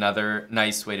c4 is another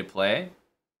nice way to play.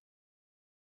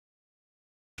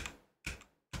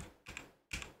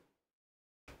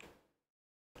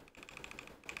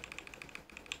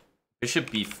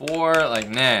 Bishop b4, like,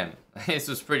 man, this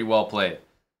was pretty well played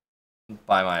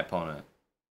by my opponent.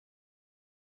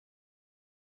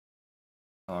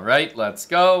 All right, let's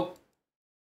go.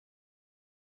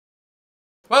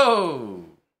 Whoa!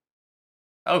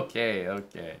 Okay,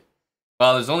 okay.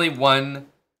 Well, there's only one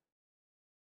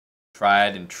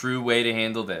tried and true way to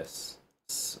handle this.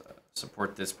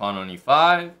 Support this pawn on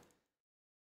e5.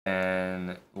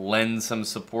 And lend some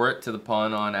support to the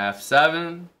pawn on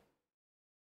f7.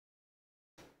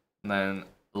 And then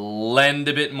lend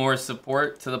a bit more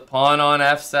support to the pawn on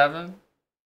f7.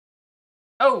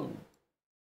 Oh!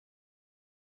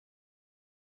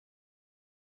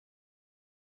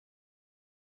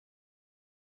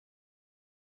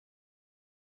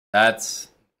 That's...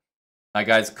 my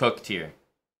guy's cooked here.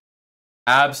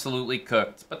 Absolutely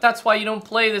cooked. But that's why you don't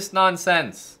play this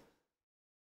nonsense.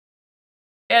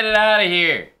 Get it out of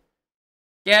here.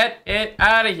 Get it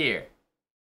out of here.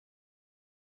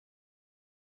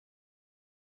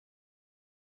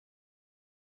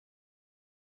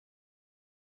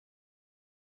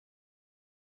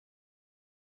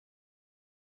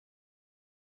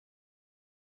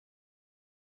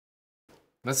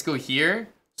 Let's go here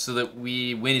so that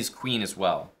we win his queen as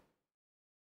well.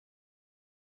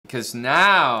 Because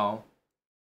now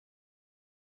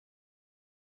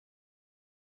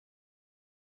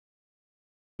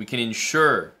we can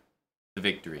ensure the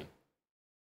victory.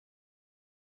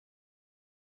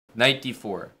 Knight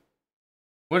d4.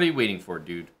 What are you waiting for,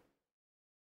 dude?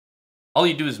 All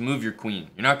you do is move your queen.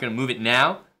 You're not going to move it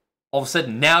now? All of a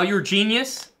sudden, now you're a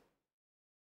genius?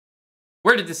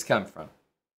 Where did this come from?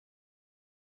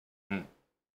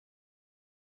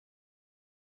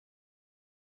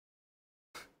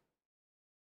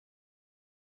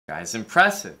 Guy's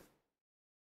impressive.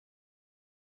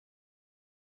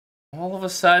 All of a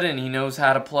sudden, he knows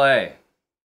how to play.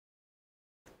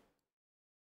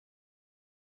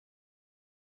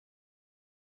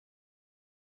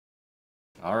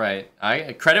 All right.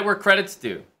 I credit where credit's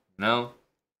due. No,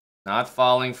 not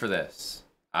falling for this.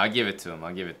 I'll give it to him.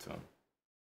 I'll give it to him.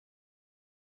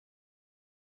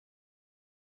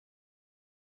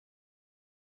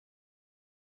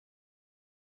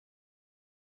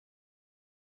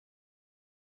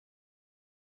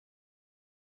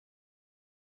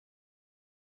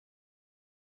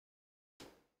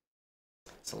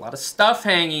 It's a lot of stuff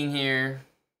hanging here.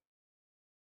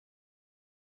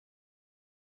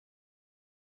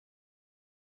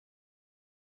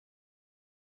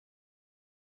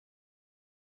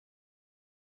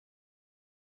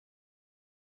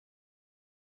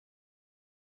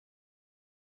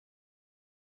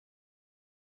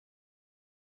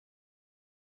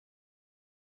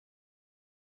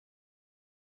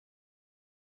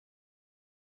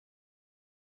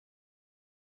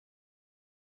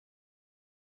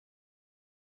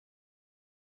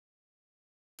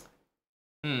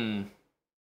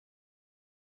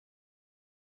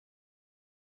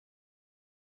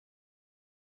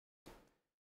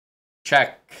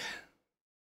 Check.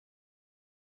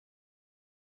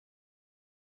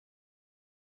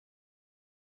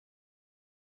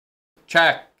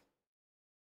 Check.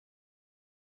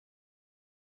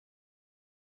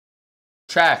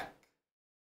 Check.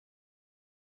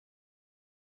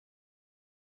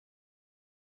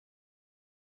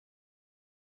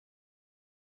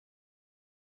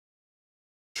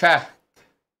 Check.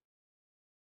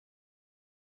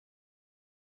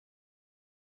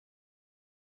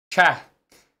 Check.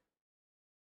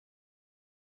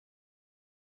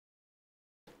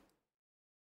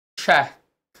 Check.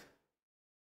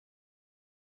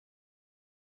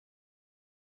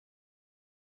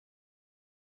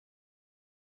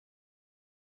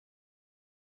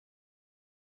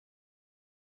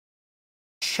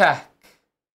 Check.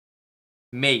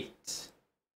 Mate.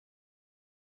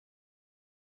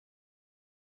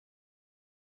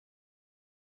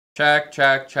 Check,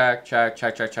 check, check, check,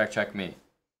 check, check, check, check, mate.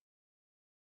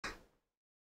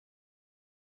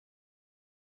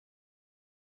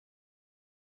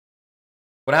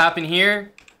 What happened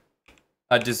here?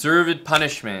 A deserved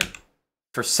punishment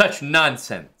for such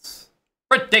nonsense.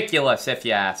 Ridiculous, if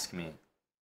you ask me.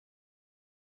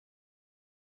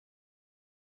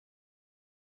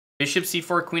 Bishop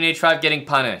c4, queen h5 getting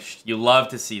punished. You love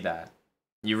to see that.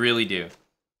 You really do.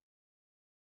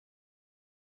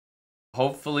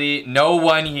 Hopefully, no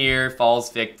one here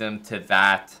falls victim to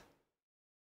that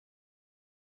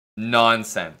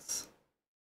nonsense.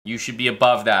 You should be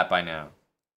above that by now.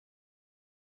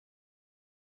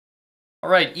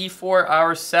 Alright, e4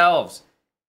 ourselves.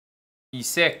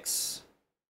 e6.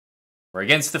 We're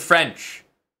against the French,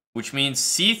 which means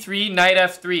c3, knight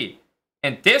f3.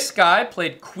 And this guy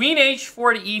played queen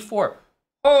h4 to e4.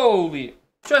 Holy,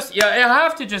 yeah, you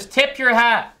have to just tip your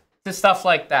hat to stuff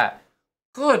like that.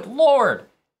 Good lord.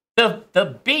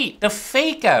 The beat, the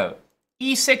fake out.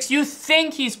 e6, you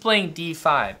think he's playing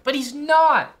d5, but he's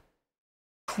not.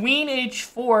 Queen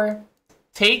h4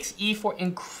 takes e4,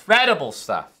 incredible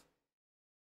stuff.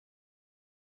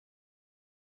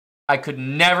 I could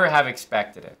never have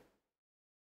expected it.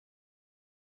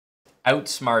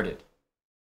 Outsmarted.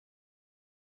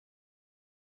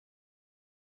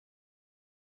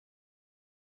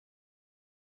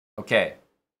 Okay.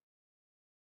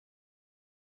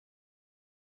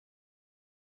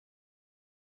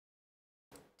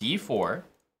 d4.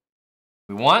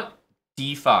 We want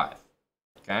d5.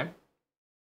 Okay.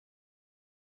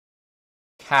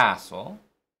 Castle.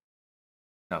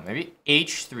 No, maybe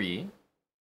h3.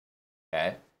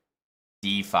 Okay.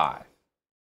 d5.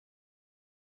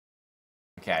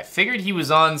 Okay, I figured he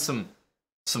was on some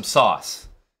sauce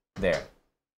there.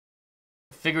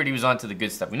 I figured he was onto the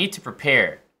good stuff. We need to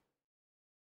prepare.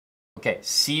 Okay,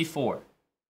 c4.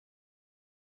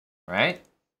 Right?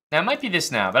 Now, it might be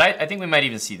this now, but I think we might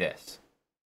even see this.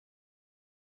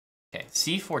 Okay,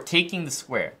 c4 taking the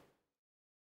square.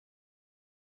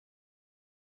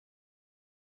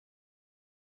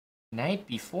 Knight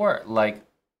b4, like,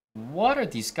 what are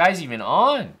these guys even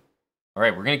on? All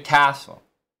right, we're gonna castle.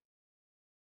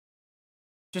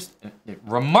 Just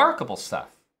remarkable stuff.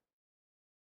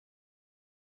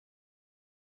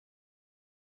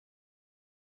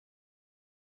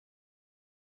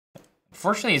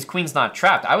 Unfortunately, his queen's not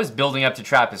trapped. I was building up to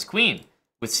trap his queen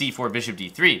with c4, bishop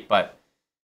d3, but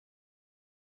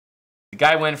the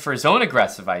guy went for his own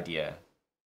aggressive idea.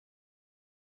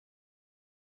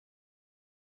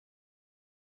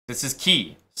 This is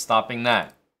key, stopping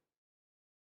that.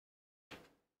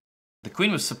 The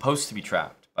queen was supposed to be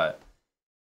trapped, but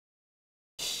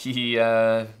he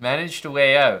managed a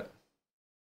way out.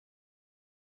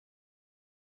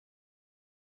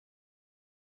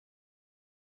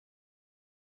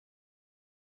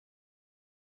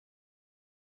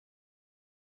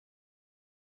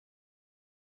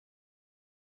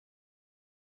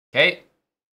 Okay,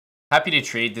 happy to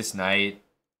trade this knight.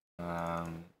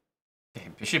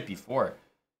 Bishop b4.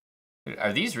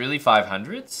 Are these really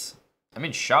 500s? I'm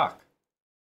in shock.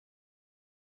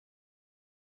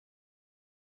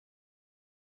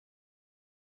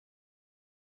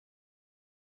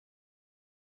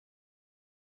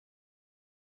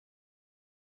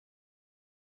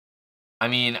 I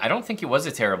mean, I don't think it was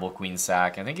a terrible queen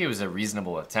sack. I think it was a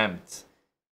reasonable attempt.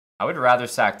 I would rather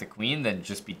sack the queen than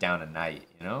just be down a knight,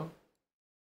 you know?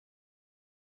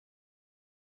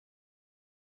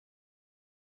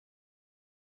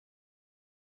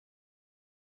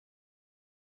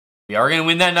 We are going to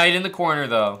win that knight in the corner,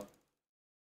 though.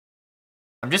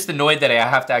 I'm just annoyed that I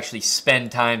have to actually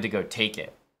spend time to go take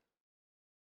it.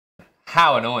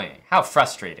 How annoying. How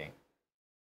frustrating.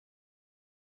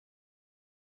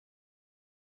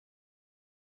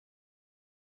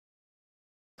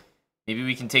 Maybe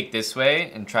we can take this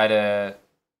way and try to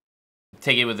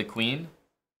take it with the queen,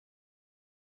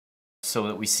 so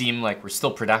that we seem like we're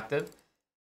still productive.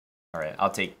 All right, I'll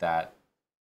take that.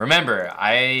 Remember,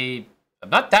 I'm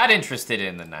not that interested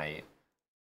in the knight.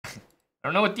 I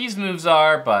don't know what these moves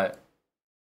are, but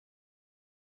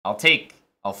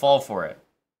I'll fall for it.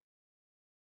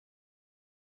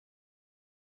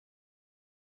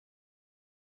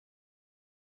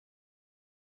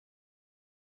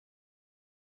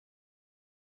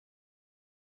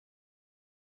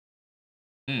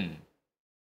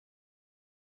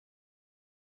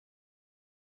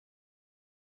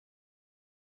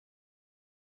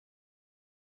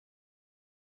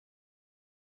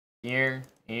 Here.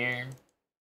 I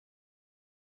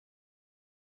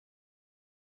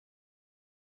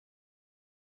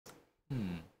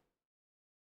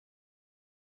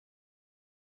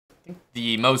think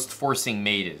the most forcing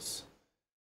mate is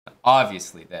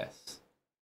obviously this.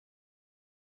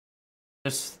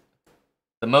 Just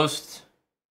the most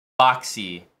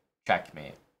boxy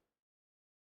checkmate.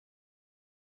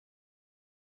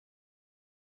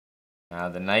 Now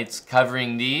the knight's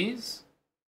covering these.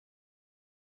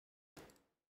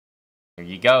 There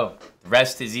you go. The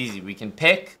rest is easy. We can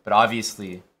pick, but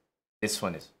obviously this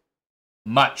one is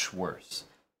much worse.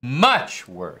 Much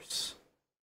worse.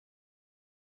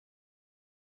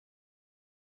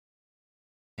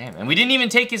 Damn, and we didn't even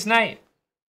take his knight.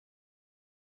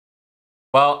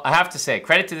 Well, I have to say,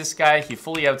 credit to this guy. He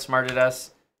fully outsmarted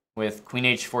us with queen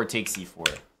h4 takes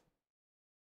e4.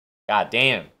 God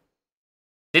damn.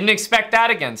 Didn't expect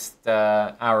that against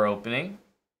our opening.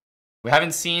 We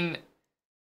haven't seen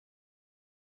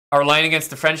our line against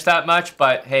the French that much,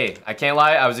 but hey, I can't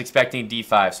lie, I was expecting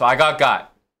d5, so I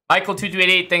got.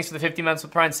 Michael2288, thanks for the 50 months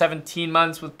with Prime, 17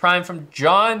 months with Prime from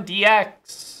John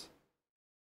DX.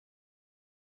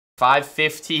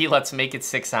 550, let's make it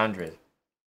 600.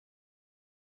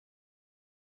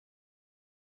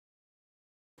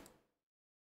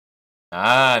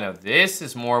 Ah, no, this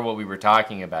is more what we were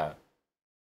talking about.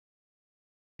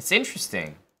 It's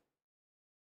interesting.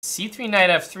 c3 knight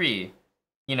f3,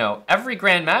 you know, every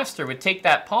grandmaster would take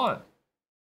that pawn.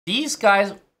 These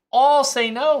guys all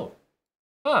say no.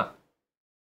 Huh.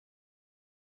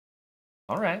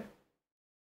 All right.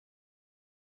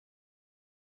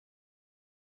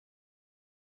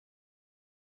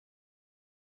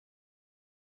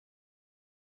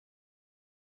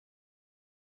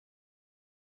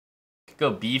 Could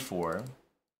go b4,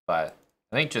 but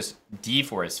I think just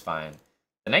d4 is fine.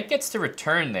 The knight gets to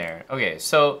return there. Okay,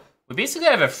 so we basically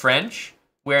have a French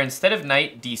where instead of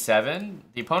knight d7,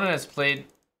 the opponent has played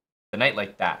the knight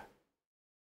like that.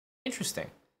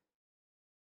 Interesting.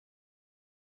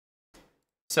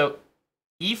 So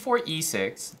e4,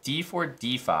 e6, d4,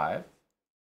 d5,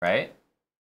 right?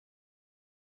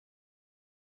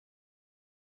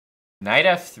 Knight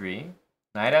f3,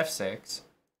 knight f6,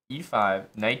 e5,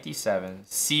 knight d7,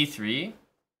 c3.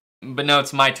 But no,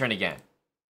 it's my turn again.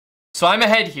 So I'm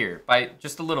ahead here by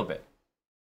just a little bit.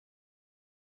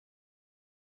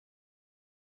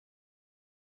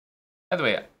 By the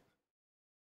way,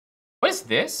 what is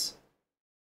this?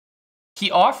 He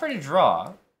offered a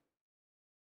draw,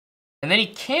 and then he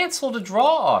canceled a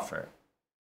draw offer.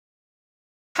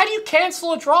 How do you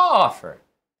cancel a draw offer?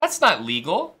 That's not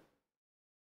legal.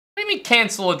 What do you mean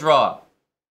cancel a draw?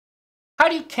 How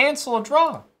do you cancel a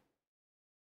draw?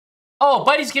 Oh,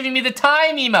 Buddy's giving me the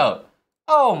time emote.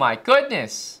 Oh my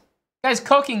goodness. You guy's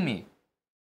cooking me.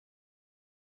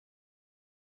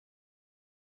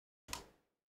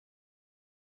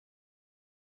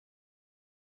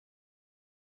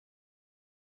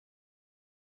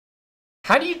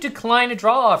 How do you decline a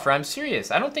draw offer? I'm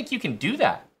serious. I don't think you can do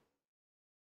that.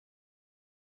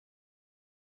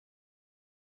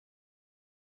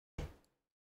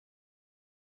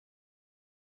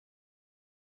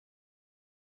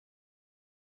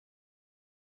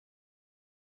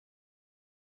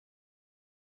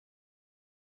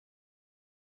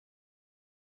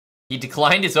 He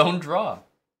declined his own draw.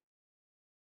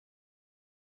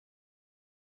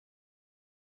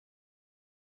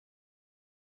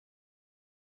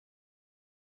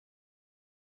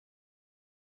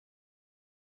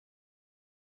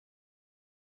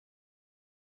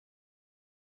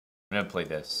 I'm gonna play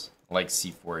this. I like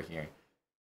c4 here.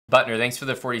 Butner, thanks for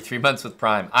the 43 months with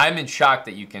Prime. I'm in shock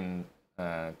that you can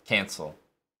cancel.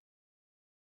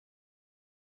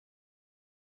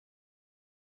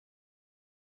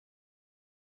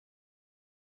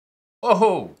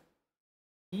 Whoa!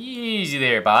 Easy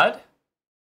there, bud.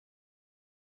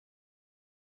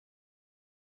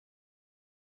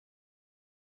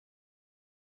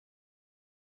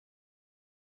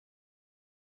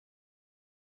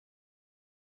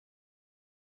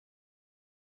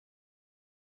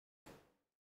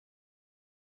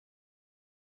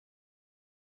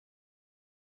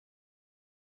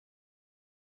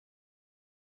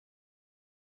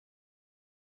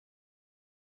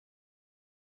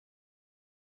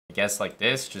 I guess like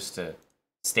this, just to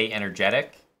stay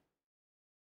energetic.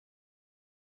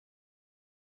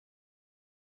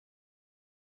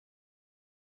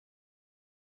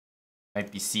 Might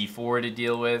be c4 to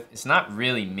deal with. It's not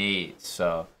really mate,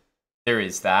 so there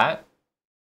is that.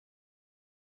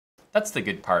 That's the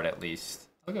good part, at least.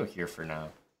 I'll go here for now.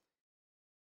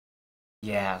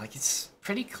 Yeah, like it's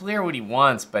pretty clear what he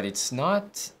wants, but it's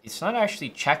not actually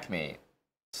checkmate.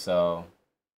 So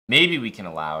maybe we can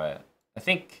allow it. I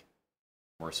think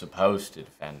we're supposed to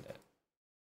defend it.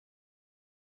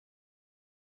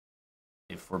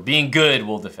 If we're being good,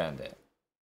 we'll defend it.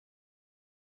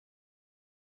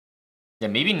 Yeah,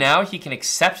 maybe now he can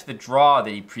accept the draw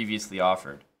that he previously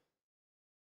offered.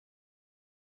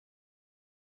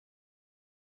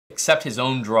 Accept his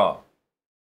own draw.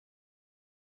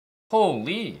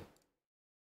 Holy.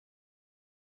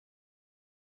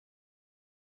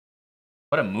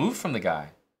 What a move from the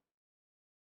guy.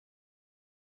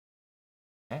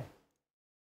 Okay.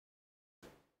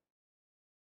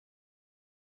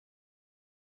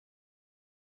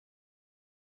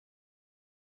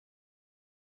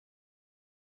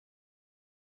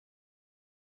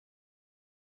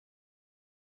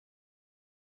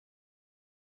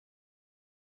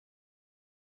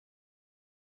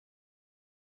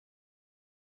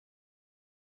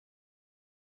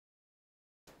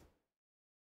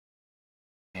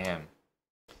 Damn.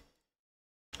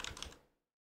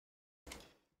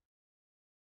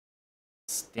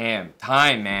 Damn,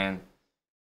 time, man.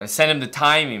 I sent him the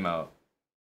time emote.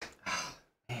 Oh,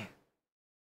 man.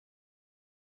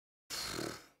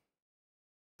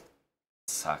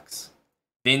 Sucks.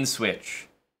 Bin switch.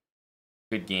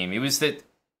 Good game. It was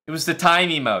the time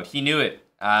emote. He knew it.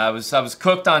 I was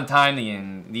cooked on time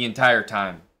the entire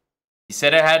time. He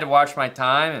said I had to watch my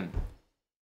time,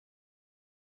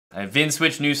 and Vin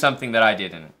Switch knew something that I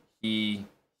didn't. He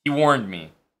warned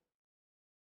me.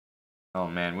 Oh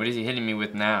man, what is he hitting me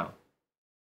with now?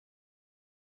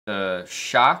 The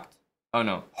shocked? Oh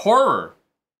no, horror.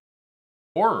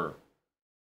 Horror.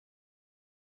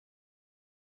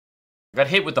 I got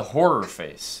hit with the horror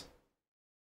face.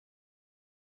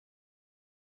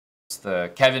 It's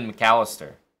the Kevin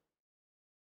McAllister.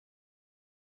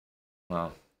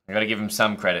 Well, I gotta give him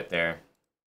some credit there.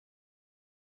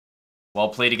 Well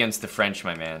played against the French,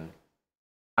 my man.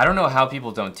 I don't know how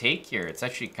people don't take here. It's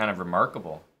actually kind of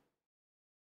remarkable.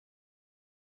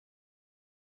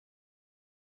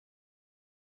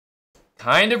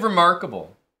 Kind of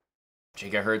remarkable.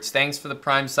 Gigahertz, thanks for the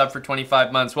Prime sub for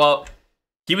 25 months. Well,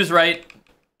 he was right.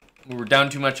 We were down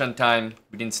too much on time.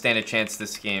 We didn't stand a chance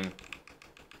this game.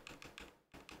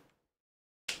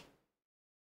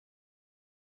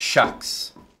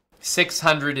 Shucks.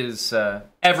 600 is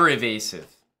ever evasive.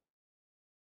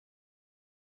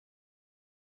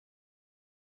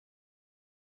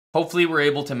 Hopefully we're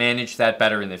able to manage that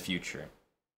better in the future.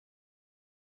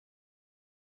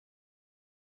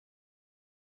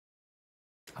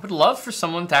 I would love for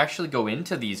someone to actually go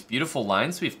into these beautiful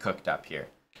lines we've cooked up here.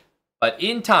 But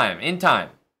in time.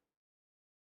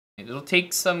 It'll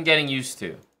take some getting used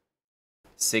to.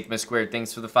 Sigma squared,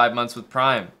 thanks for the 5 months with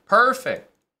Prime.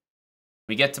 Perfect.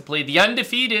 We get to play the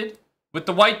undefeated with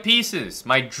the white pieces.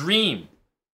 My dream.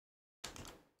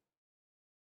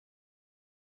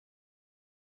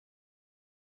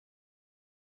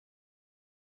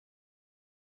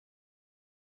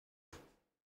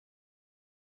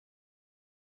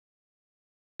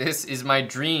 This is my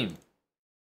dream.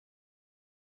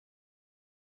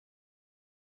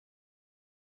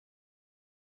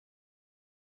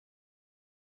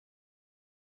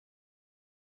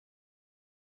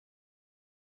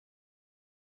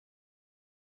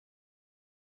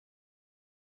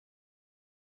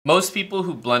 Most people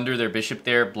who blunder their bishop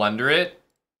there blunder it.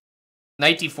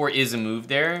 Knight d4 is a move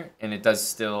there, and it does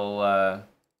still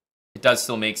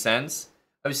make sense.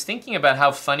 I was thinking about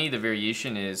how funny the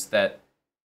variation is that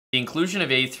the inclusion of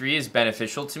a3 is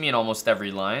beneficial to me in almost every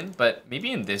line, but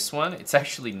maybe in this one it's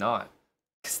actually not,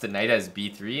 because the knight has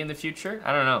b3 in the future.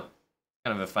 I don't know.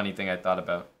 Kind of a funny thing I thought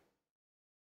about.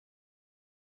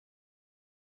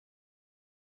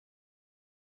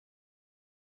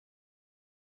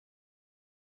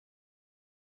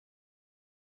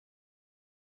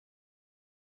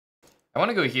 I want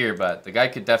to go here, but the guy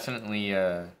could definitely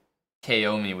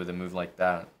KO me with a move like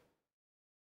that.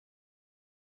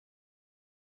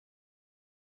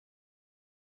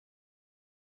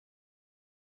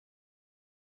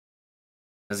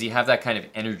 Does he have that kind of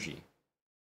energy?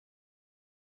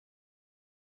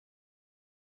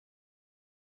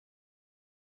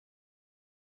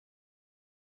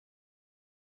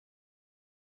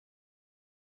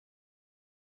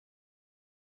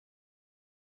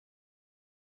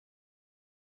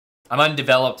 I'm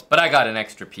undeveloped, but I got an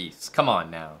extra piece. Come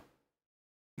on now.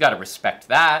 You gotta respect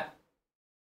that.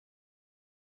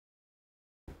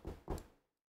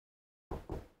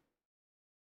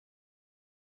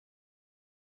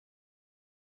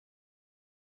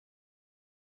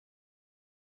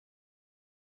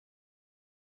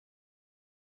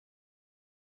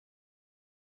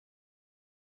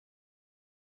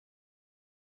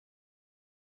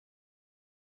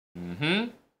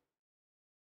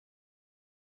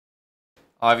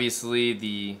 Obviously,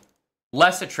 the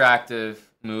less attractive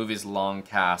move is long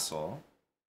castle.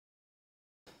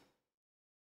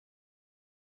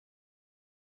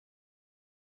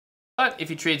 But if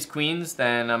he trades queens,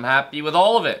 then I'm happy with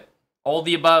all of it. All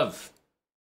the above.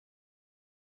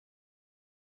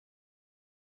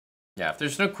 Yeah, if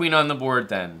there's no queen on the board,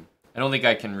 then I don't think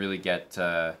I can really get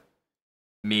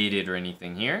mated or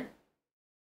anything here.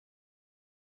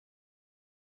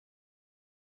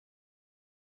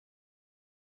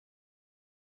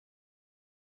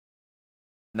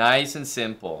 Nice and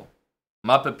simple. I'm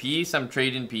up a piece, I'm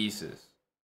trading pieces.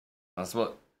 That's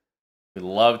what we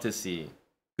love to see.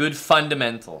 Good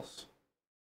fundamentals.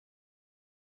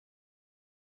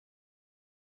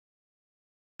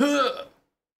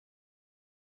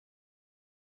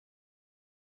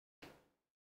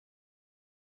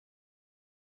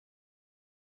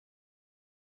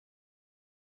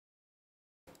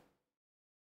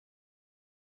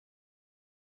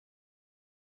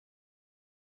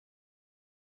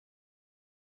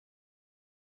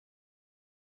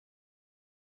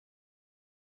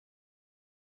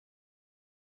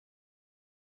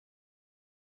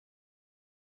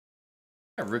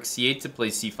 Rook c8 to play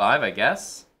c5, I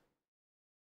guess.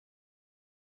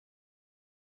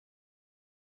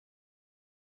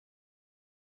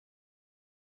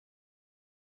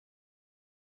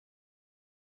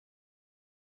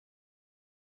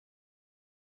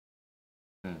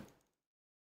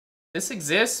 This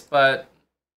exists, but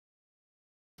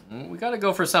we gotta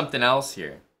go for something else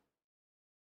here.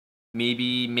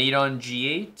 Maybe mate on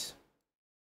g8?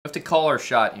 We have to call our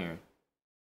shot here.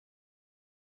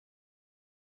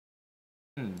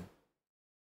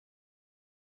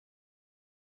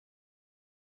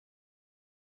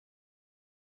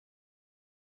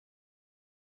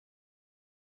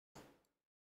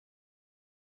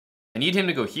 I need him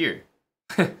to go here.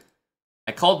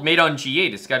 I called mate on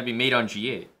g8. It's got to be mate on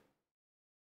g8.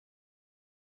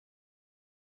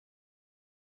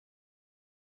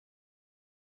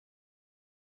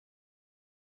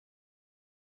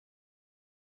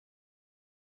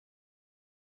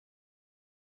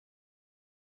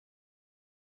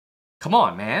 Come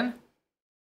on, man.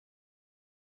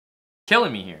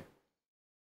 Killing me here.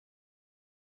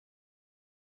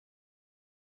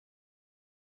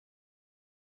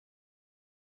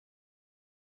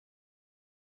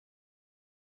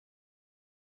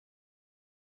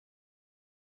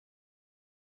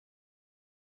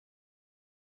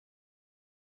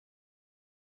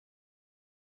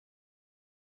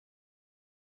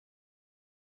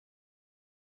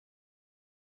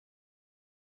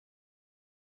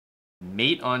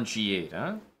 Mate on G8,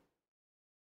 huh?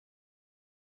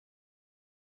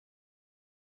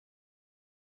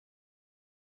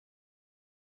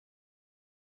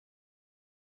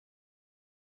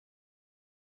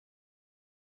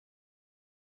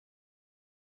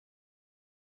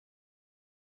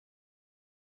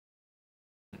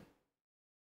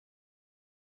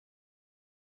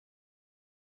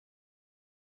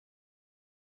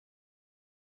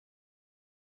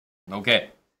 Okay.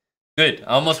 Good.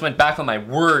 I almost went back on my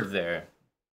word there.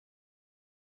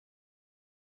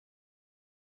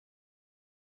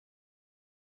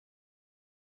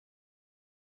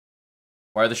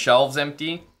 Why are the shelves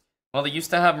empty? Well, they used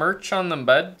to have merch on them,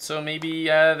 bud. So maybe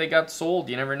they got sold.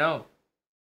 You never know.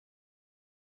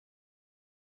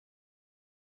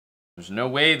 There's no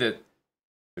way that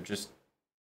they're just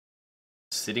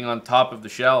sitting on top of the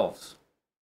shelves.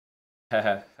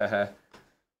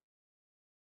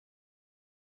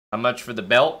 How much for the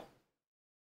belt?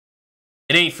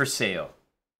 It ain't for sale.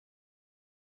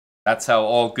 That's how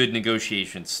all good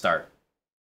negotiations start.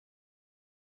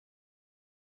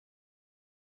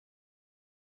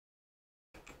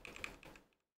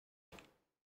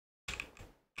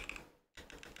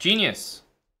 Genius.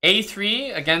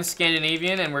 A3 against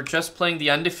Scandinavian, and we're just playing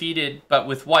the undefeated, but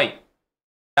with white.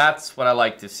 That's what I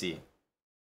like to see.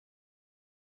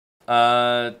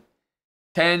 10GJQ,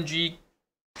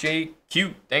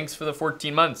 thanks for the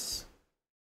 14 months.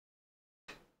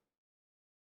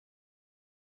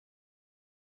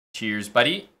 Cheers,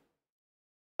 buddy.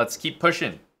 Let's keep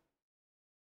pushing.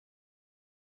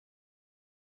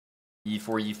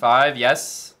 E4, E5,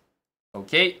 yes.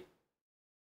 Okay.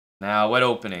 Now, what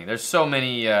opening? There's so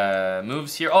many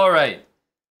moves here. All right.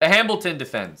 The Hambleton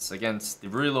defense against the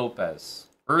Rui Lopez.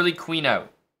 Early queen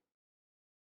out.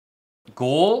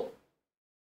 Goal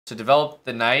to develop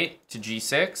the knight to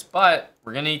G6, but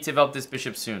we're going to need to develop this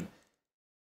bishop soon.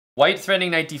 White threatening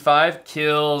knight D5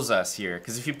 kills us here,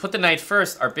 because if you put the knight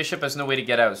first, our bishop has no way to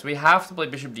get out. So we have to play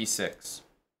bishop D6.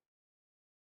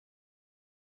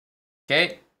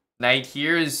 Okay. Knight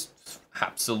here is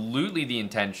absolutely the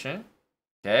intention.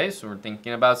 Okay, so we're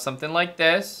thinking about something like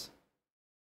this.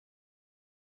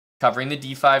 Covering the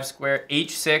d5 square.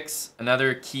 h6,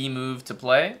 another key move to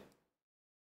play.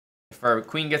 If our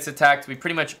queen gets attacked, we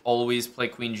pretty much always play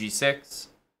queen g6.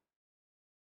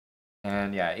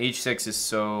 And yeah, h6 is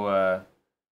so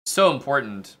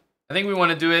important. I think we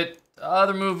want to do it. The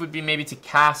other move would be maybe to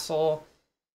castle.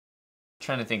 I'm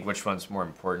trying to think which one's more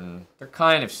important. They're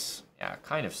kind of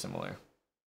similar.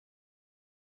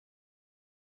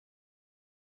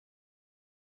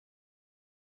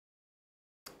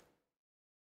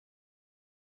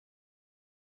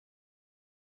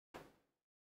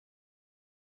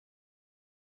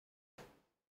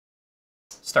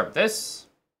 Start with this.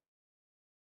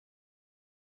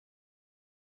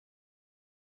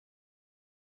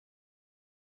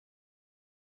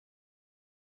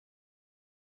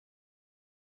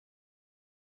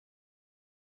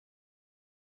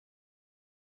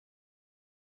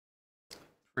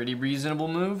 Pretty reasonable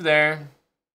move there.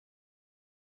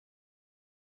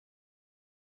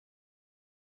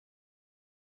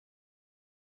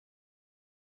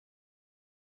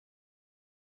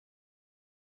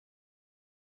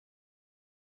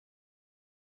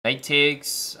 Knight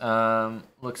takes,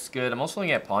 looks good. I'm also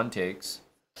looking at pawn takes.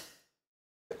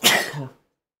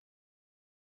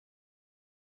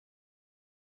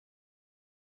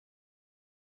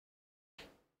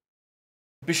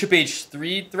 Bishop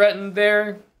h3 threatened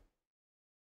there.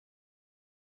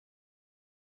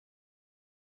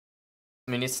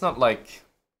 I mean, it's not like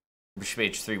Bishop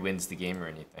h3 wins the game or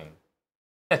anything.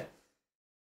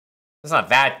 It's not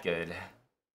that good.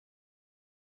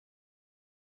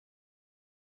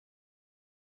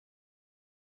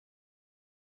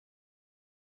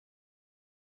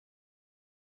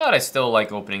 But I still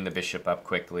like opening the bishop up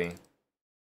quickly.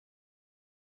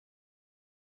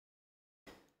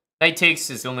 Knight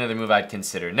takes is the only other move I'd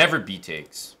consider. Never b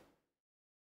takes.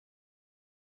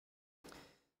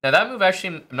 Now that move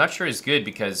actually, I'm not sure is good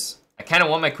because I kind of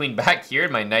want my queen back here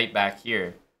and my knight back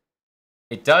here.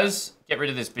 It does get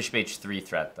rid of this bishop h3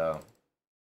 threat though.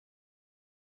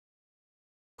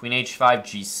 Queen h5,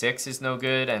 g6 is no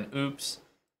good, and oops.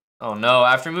 Oh no,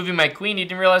 after moving my queen, he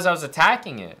didn't realize I was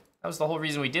attacking it. That was the whole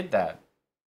reason we did that.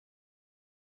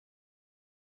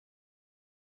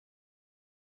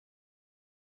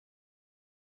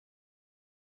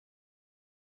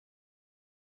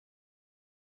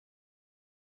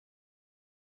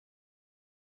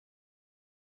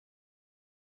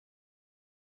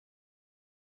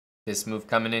 This move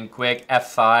coming in quick,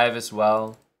 f5 as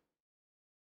well.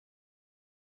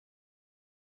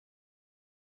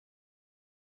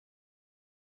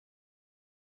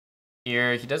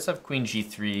 Here, he does have queen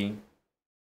g3.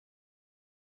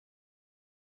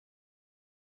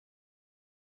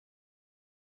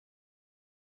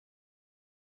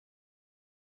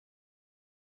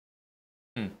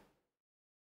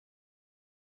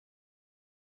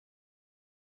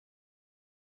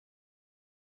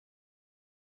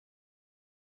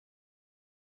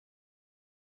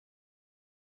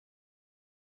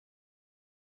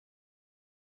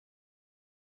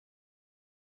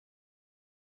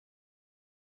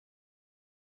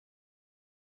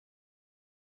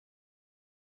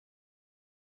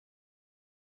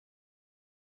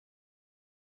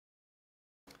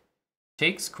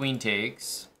 Takes, queen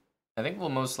takes. I think we'll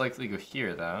most likely go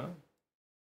here, though.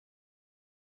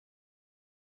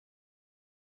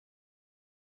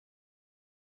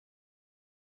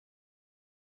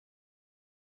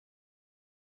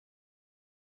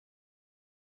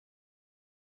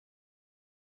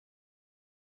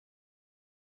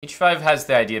 H5 has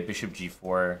the idea bishop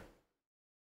g4.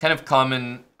 Kind of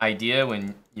common idea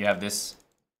when you have this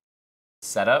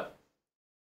setup.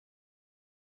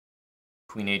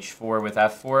 Queen h4 with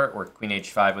f4, or queen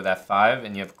h5 with f5,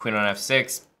 and you have queen on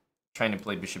f6. Trying to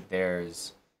play bishop there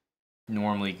is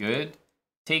normally good.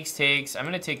 Takes, takes. I'm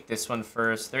going to take this one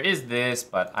first. There is this,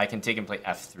 but I can take and play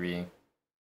f3.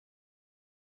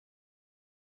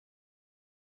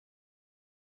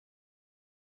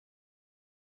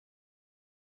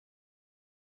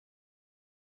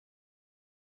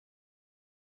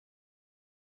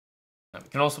 We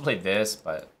can also play this,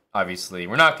 but obviously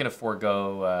we're not going to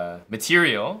forego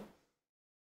material.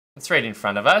 It's right in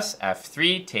front of us.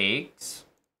 f3 takes,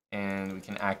 and we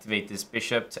can activate this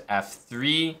bishop to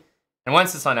f3. And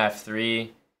once it's on f3,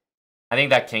 I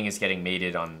think that king is getting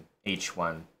mated on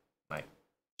h1, like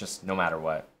just no matter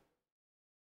what.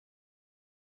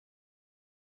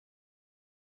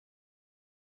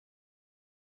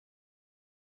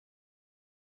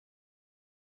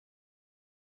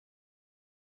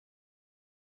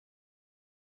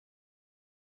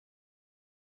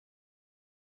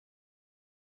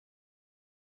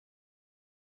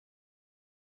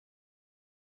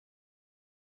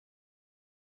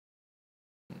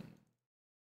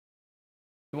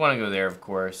 We want to go there, of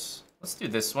course. Let's do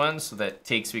this one so that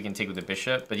takes we can take with the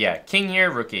bishop. But yeah, king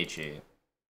here, rook h8.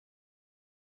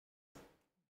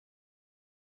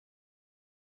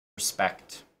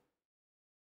 Respect.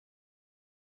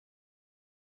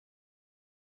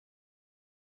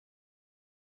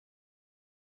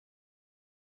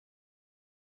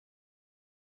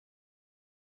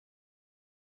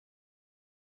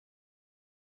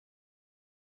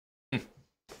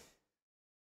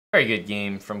 Very good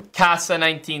game from Casa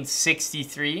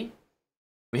 1963.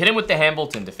 We hit him with the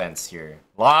Hambleton defense here.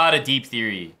 A lot of deep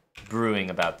theory brewing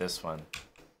about this one.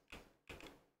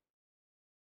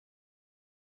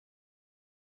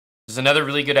 There's another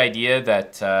really good idea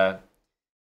that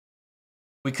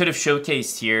we could have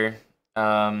showcased here.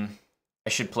 I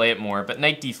should play it more, but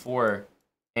knight d4,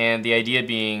 and the idea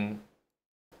being,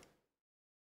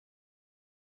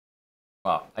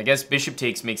 well, I guess bishop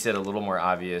takes makes it a little more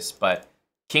obvious, but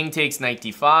king takes knight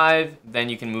d5, then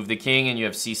you can move the king and you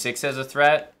have c6 as a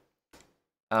threat.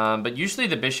 But usually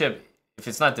the bishop, if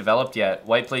it's not developed yet,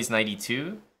 white plays knight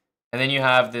e2, and then you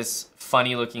have this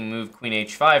funny looking move, queen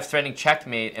h5, threatening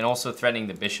checkmate and also threatening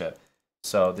the bishop.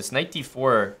 So this knight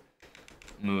d4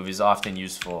 move is often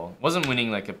useful. Wasn't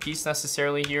winning like a piece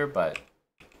necessarily here, but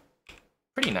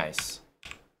pretty nice.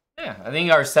 Yeah, I think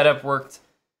our setup worked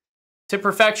to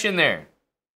perfection there.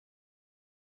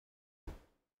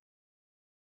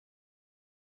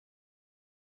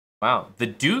 Wow, the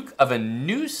Duke of a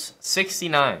Noose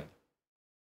 69.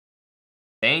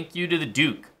 Thank you to the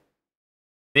Duke.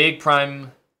 Big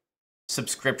Prime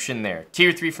subscription there.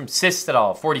 Tier 3 from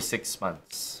Sistadal, 46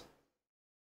 months.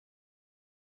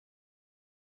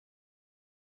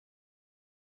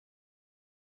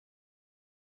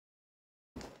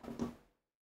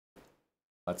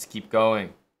 Let's keep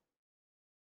going.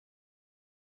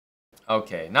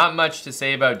 Okay, not much to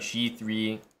say about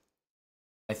G3.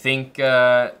 I think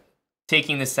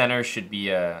taking the center should be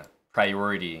a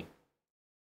priority.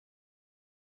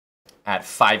 at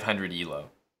 500 elo.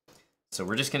 So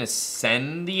we're just going to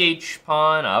send the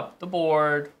H-pawn up the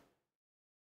board.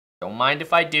 Don't mind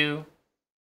if I do.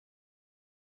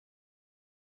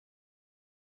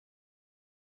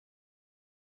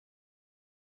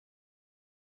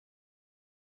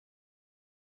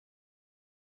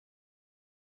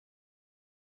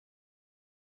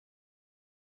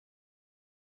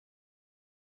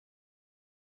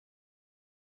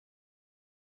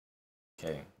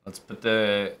 Okay, let's put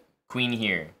the queen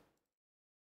here.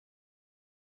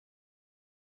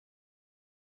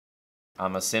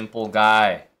 I'm a simple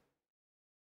guy.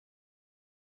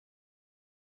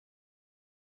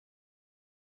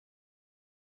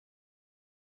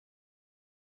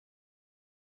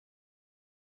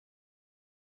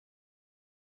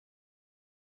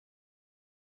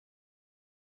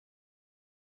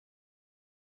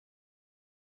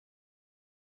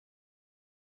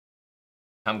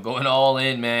 I'm going all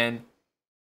in, man.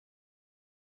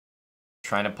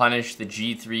 Trying to punish the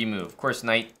G3 move. Of course,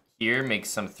 knight here makes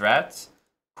some threats.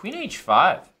 Queen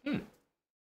H5. You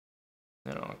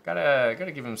know,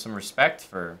 gotta give him some respect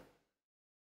for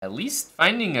at least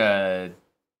finding a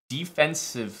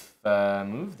defensive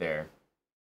move there.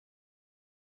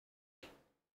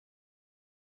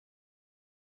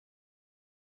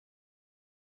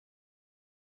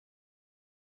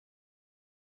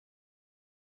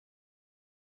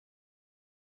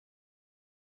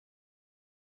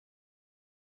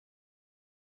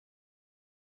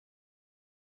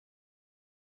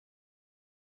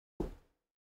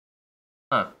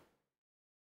 Huh.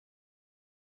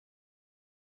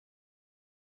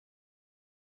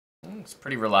 It's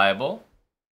pretty reliable.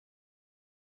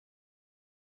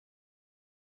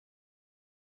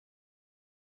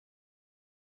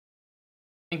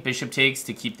 I think bishop takes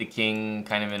to keep the king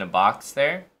kind of in a box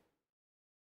there.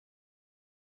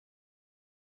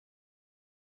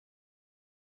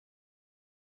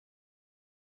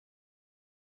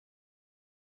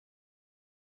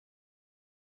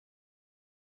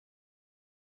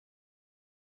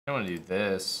 I want to do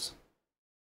this.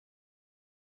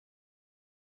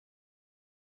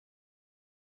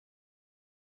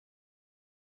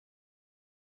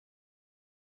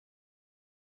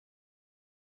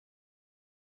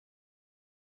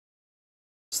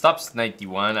 Stops knight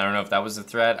d1. I don't know if that was a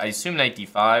threat. I assume knight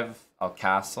d5. I'll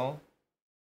castle.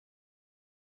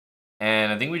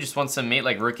 And I think we just want some mate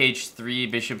like rook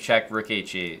h3, bishop check, rook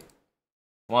h8.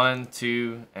 1,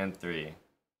 2, and 3.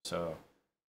 So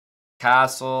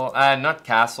castle. Not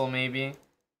castle, maybe.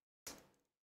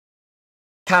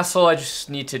 Castle, I just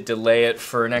need to delay it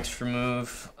for an extra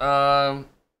move. Kind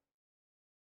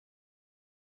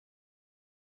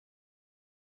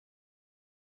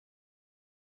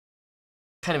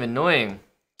of annoying.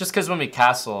 Just because when we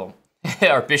castle,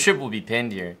 our bishop will be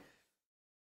pinned here.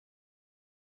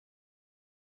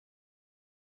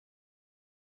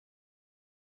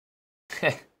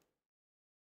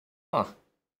 Huh.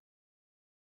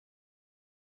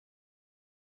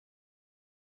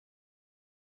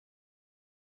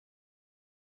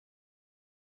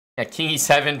 Yeah, king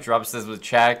e7 drops this with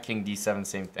check, king d7,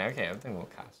 same thing. Okay, I think we'll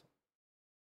castle.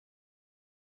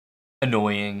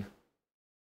 Annoying.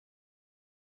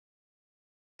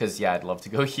 Because, yeah, I'd love to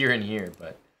go here and here, but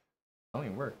it only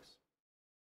works.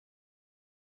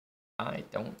 I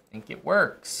don't think it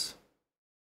works.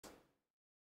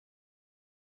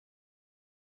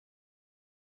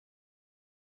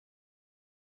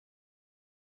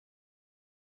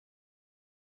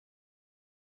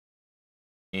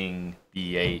 King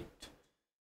b8.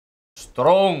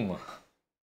 Strong.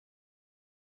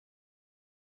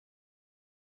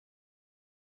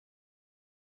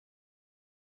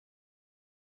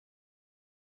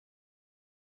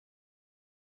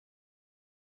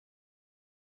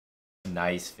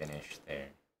 Nice finish there.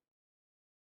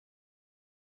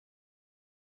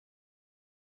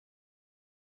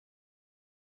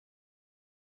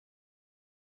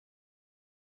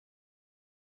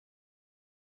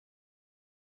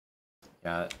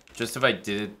 Yeah, just if I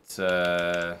did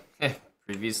it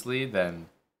previously, then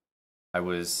I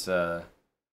was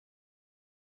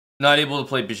not able to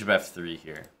play bishop f3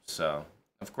 here. So,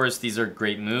 of course, these are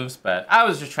great moves, but I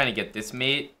was just trying to get this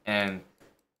mate, and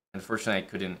unfortunately I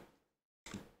couldn't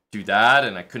do that,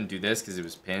 and I couldn't do this because it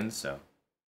was pinned, so.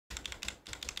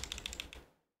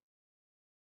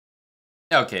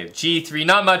 Okay, g3,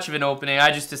 not much of an opening.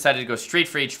 I just decided to go straight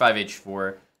for h5,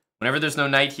 h4. Whenever there's no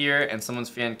knight here and someone's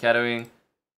fianchettoing,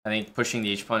 I think pushing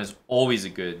the h-pawn is always a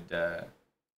good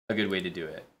way to do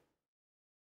it.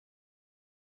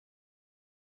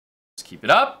 Let's keep it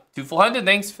up. 2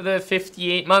 thanks for the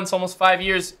 58 months, almost 5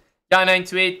 years.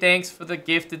 Yeah928, thanks for the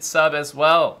gifted sub as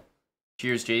well.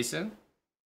 Cheers, Jason.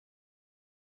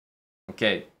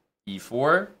 Okay,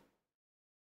 e4.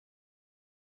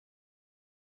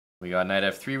 We got knight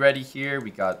f3 ready here.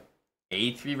 We got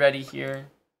a3 ready here.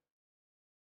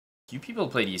 Few people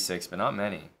played e6, but not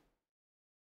many.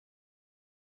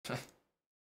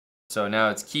 So now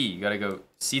it's key. You gotta go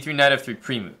c3, knight f3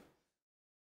 pre-move.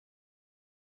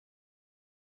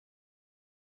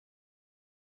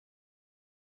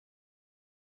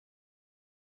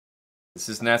 This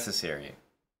is necessary.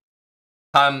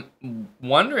 I'm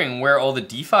wondering where all the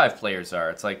d5 players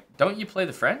are. It's like, don't you play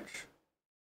the French?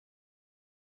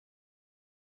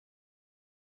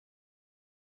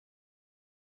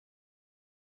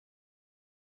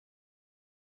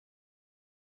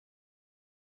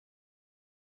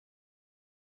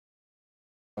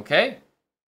 Okay.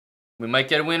 We might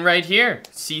get a win right here.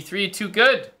 c3, too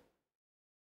good.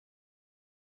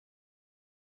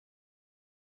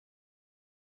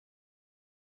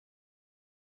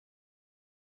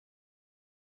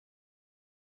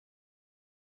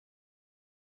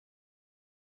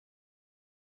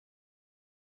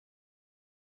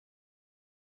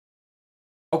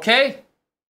 Okay.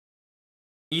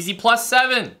 Easy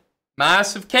 +7.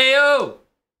 Massive KO.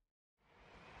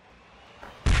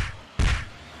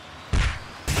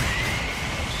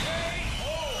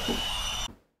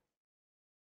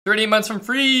 $38 months from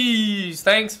Freeze.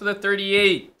 Thanks for the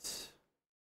 38.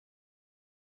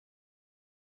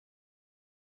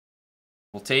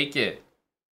 We'll take it.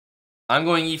 I'm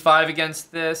going e5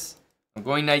 against this. I'm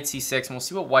going knight c6, and we'll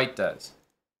see what white does.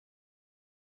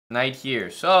 Knight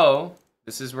here. So,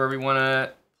 this is where we want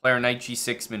to play our knight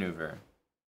g6 maneuver.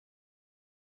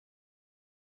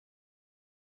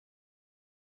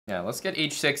 Yeah, let's get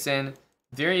h6 in.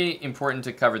 Very important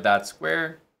to cover that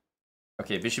square.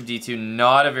 Okay, bishop d2,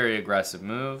 not a very aggressive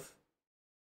move.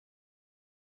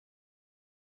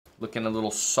 Looking a little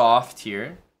soft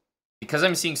here. Because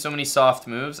I'm seeing so many soft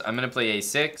moves, I'm going to play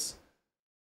a6.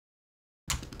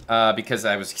 Because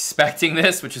I was expecting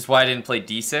this, which is why I didn't play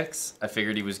d6. I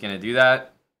figured he was going to do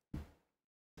that.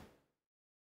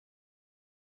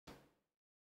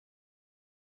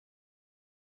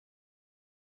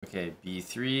 Okay,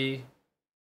 b3.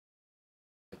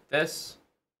 Like this.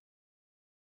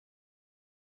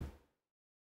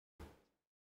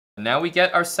 And now we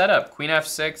get our setup. Queen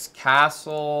f6,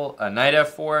 castle, knight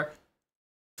f4.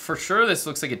 For sure, this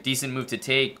looks like a decent move to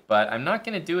take, but I'm not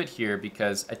going to do it here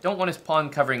because I don't want his pawn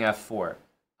covering f4.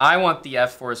 I want the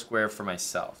f4 square for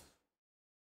myself.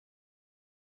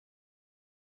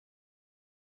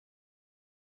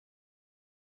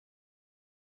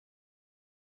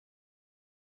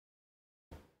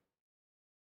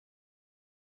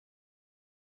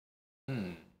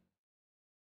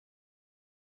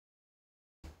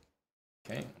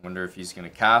 Okay, I wonder if he's going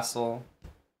to castle.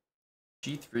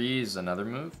 G3 is another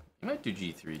move. He might do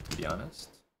G3, to be honest.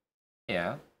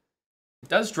 Yeah. It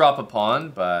does drop a pawn,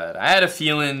 but I had a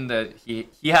feeling that he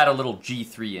had a little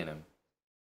G3 in him.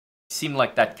 He seemed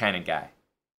like that kind of guy.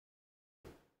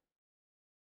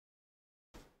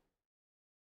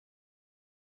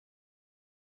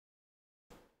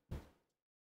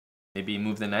 Maybe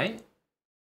move the knight?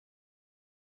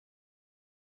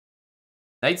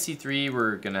 Knight c3,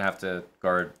 we're going to have to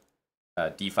guard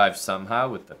d5 somehow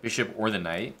with the bishop or the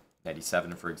knight. Knight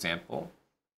e7, for example.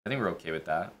 I think we're okay with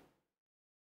that.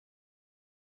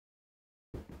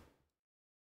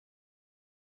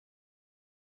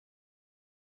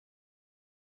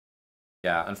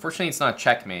 Yeah, unfortunately it's not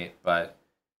checkmate, but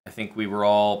I think we were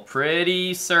all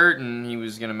pretty certain he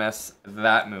was going to mess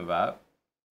that move up.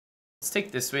 Let's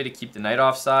take this way to keep the knight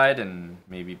offside and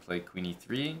maybe play queen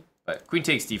e3. But queen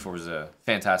takes d4 is a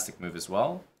fantastic move as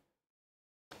well.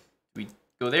 Do we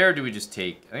go there or do we just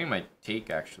take? I think I might take,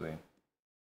 actually.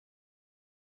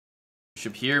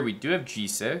 Bishop here, we do have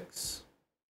g6.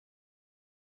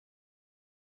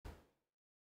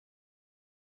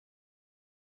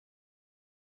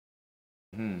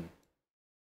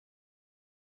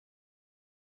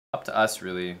 Up to us,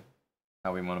 really,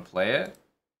 how we want to play it.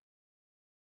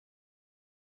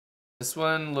 This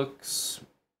one looks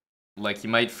like you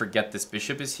might forget this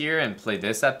bishop is here and play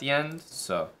this at the end.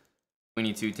 So,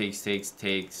 queen e2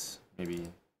 takes. Maybe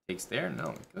takes there? No,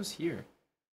 it goes here.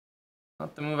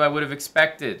 Not the move I would have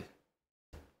expected.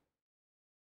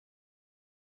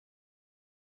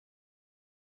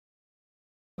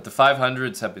 But the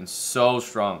 500s have been so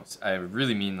strong. I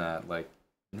really mean that. Like,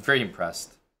 I'm very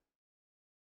impressed.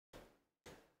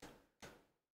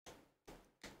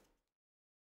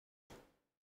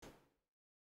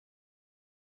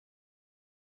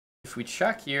 If we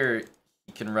check here,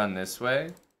 he can run this way.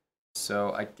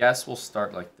 So I guess we'll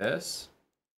start like this.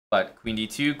 But queen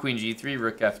d2, queen g3,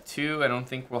 rook f2. I don't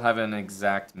think we'll have an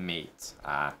exact mate.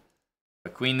 Ah. The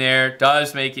queen there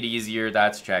does make it easier.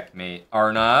 That's checkmate.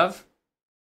 Arnav.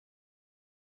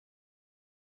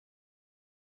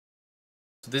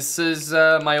 So this is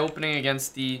my opening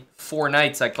against the 4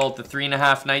 knights. I call it the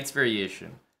 3.5 knights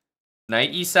variation.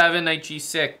 Knight e7, knight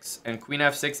g6, and queen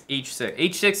f6, h6.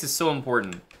 h6 is so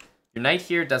important. Your knight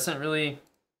here doesn't really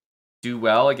do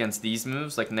well against these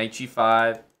moves, like knight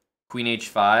g5, queen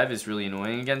h5 is really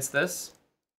annoying against this.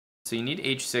 So you need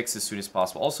h6 as soon as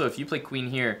possible. Also, if you play queen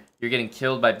here, you're getting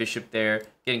killed by bishop there,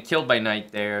 getting killed by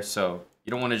knight there, so you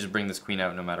don't want to just bring this queen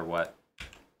out no matter what.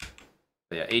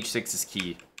 But yeah, h6 is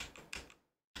key.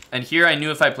 And here I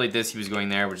knew if I played this, he was going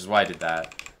there, which is why I did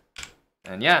that.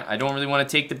 And yeah, I don't really want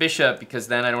to take the bishop because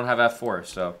then I don't have f4.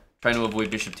 So trying to avoid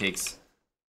bishop takes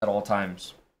at all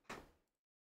times.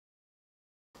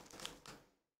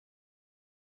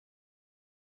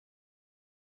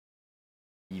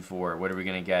 e4, what are we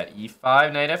going to get?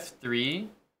 e5, knight f3.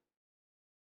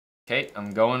 Okay,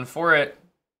 I'm going for it.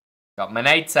 Got my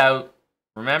knights out.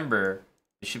 Remember,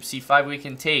 bishop c5 we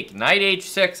can take. Knight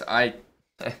h6, I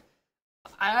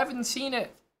haven't seen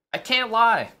it. I can't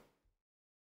lie.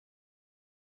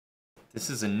 This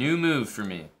is a new move for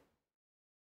me.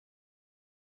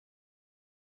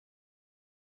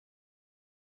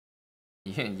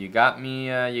 Yeah, you got me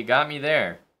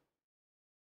there.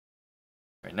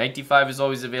 All right, knight d5 is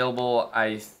always available.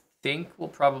 I think we'll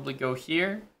probably go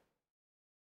here.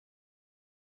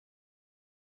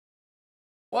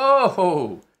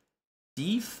 Whoa!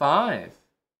 d5.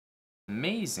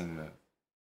 Amazing move.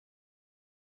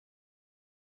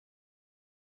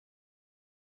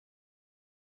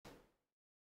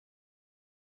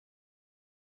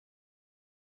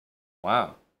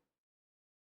 Wow.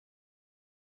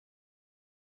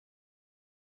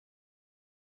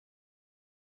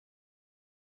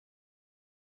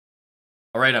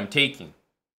 All right, I'm taking.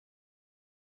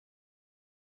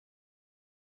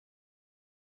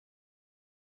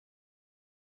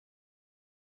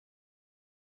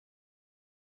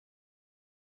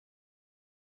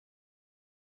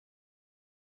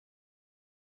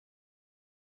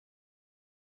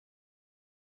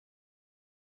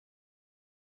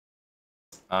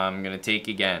 I'm gonna take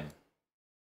again.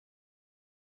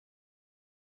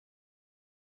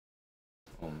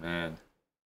 Oh man.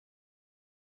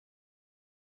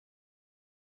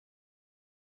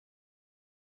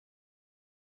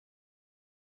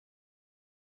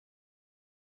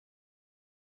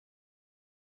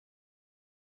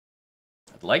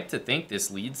 I'd like to think this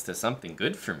leads to something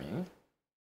good for me.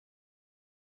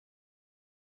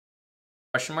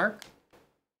 Question mark?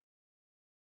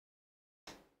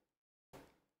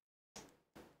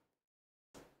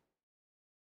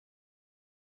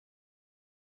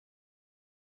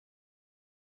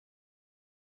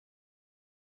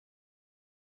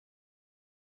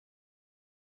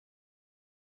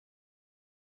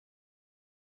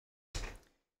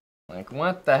 Like,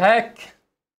 what the heck?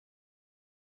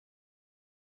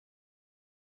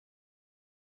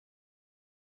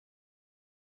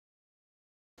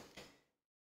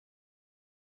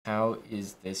 How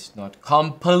is this not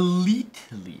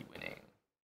completely winning?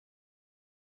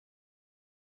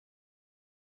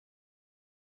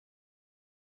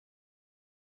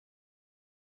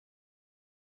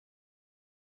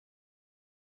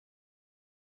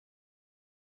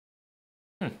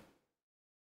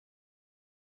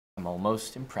 I'm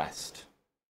almost impressed.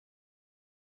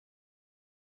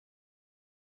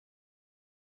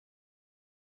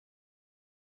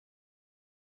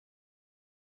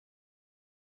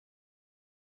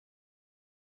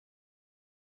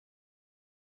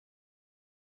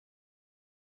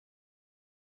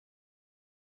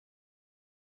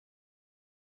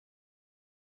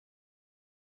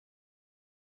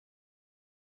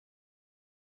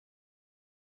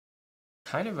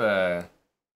 Kind of a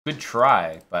good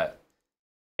try, but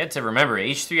you have to remember,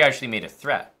 h3 actually made a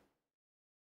threat.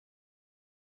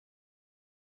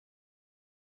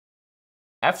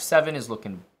 f7 is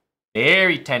looking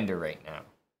very tender right now.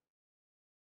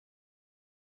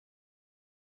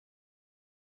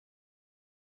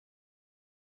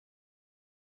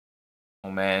 Oh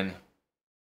man.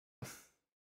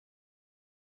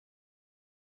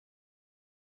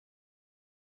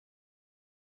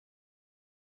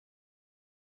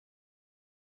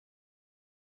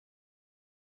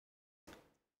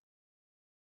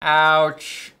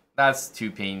 Ouch. That's too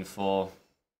painful.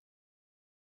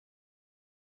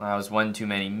 That was one too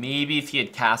many. Maybe if he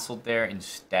had castled there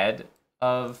instead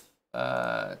of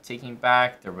taking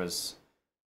back, there was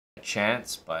a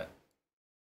chance, but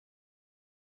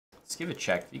Let's give it a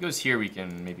check. If he goes here, we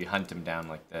can maybe hunt him down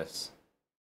like this.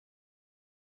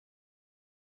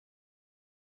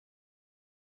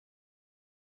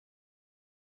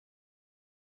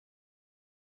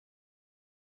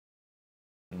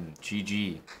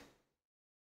 GG.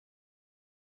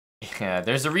 Yeah,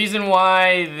 there's a reason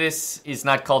why this is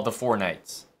not called the 4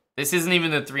 knights. This isn't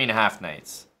even the 3.5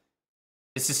 knights.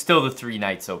 This is still the 3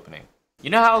 knights opening.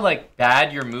 You know how like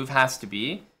bad your move has to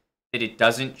be that it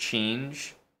doesn't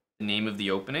change the name of the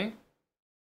opening?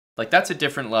 Like that's a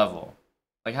different level.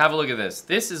 Like have a look at this.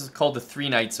 This is called the 3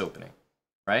 knights opening,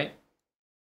 right?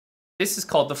 This is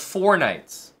called the 4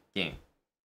 knights game.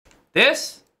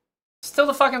 This still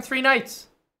the fucking 3 knights.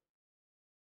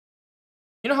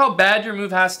 You know how bad your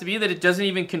move has to be that it doesn't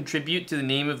even contribute to the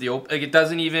name of the open. Like it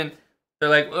doesn't even. They're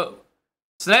like, oh,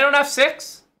 it's knight on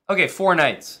f6. Okay, 4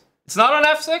 knights. It's not on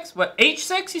f6. What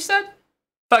h6? You said?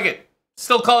 Fuck it.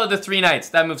 Still call it the 3 knights.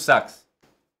 That move sucks.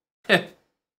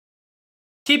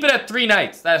 Keep it at 3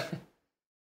 knights. That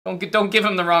don't give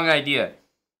him the wrong idea.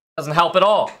 Doesn't help at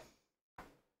all.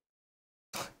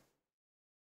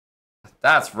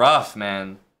 That's rough, man.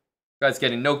 You guys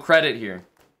getting no credit here.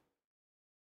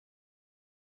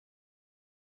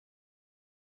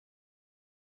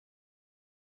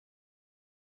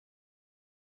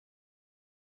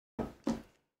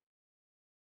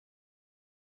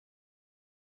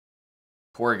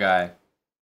 Poor guy.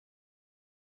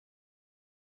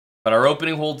 But our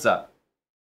opening holds up.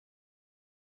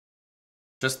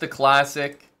 Just the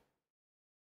classic.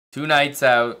 2 knights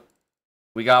out.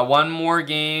 We got one more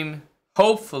game.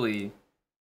 Hopefully,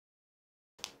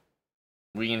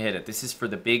 we can hit it. This is for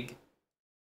the big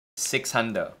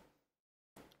 600.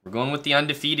 We're going with the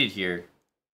undefeated here.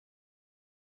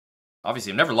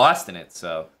 Obviously, I've never lost in it,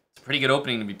 so it's a pretty good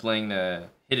opening to be playing to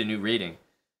hit a new rating.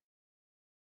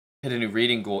 Hit a new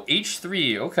rating goal.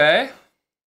 H3, okay.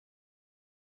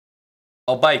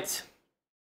 I'll bite.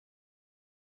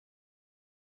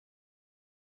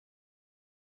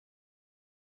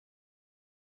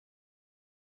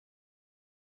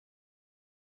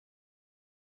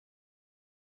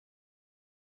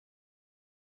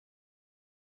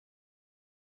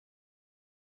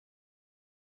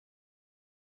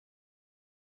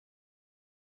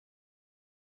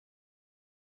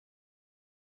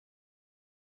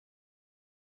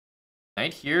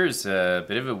 Knight here is a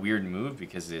bit of a weird move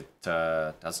because it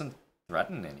doesn't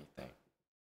threaten anything.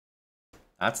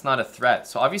 That's not a threat.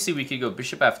 So obviously we could go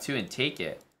bishop f2 and take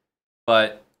it,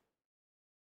 but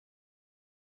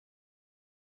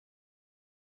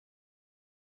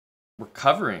we're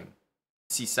covering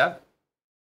c7.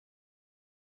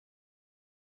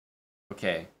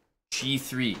 Okay,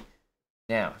 g3.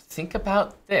 Now, think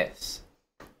about this.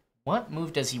 What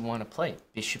move does he want to play?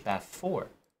 Bishop f4.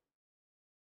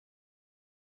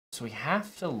 So we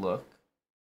have to look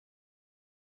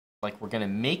like we're going to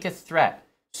make a threat.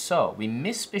 So we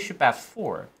miss bishop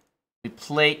f4. We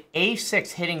play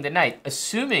a6 hitting the knight,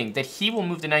 assuming that he will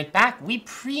move the knight back. We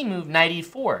pre-move knight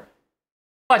e4.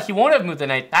 But he won't have moved the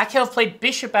knight back. He'll have played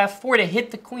bishop f4 to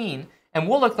hit the queen, and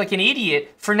we'll look like an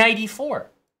idiot for knight e4.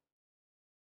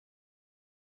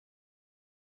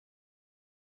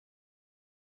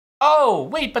 Oh,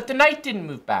 wait, but the knight didn't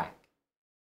move back.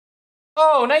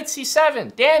 Oh, knight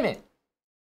c7. Damn it.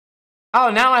 Oh,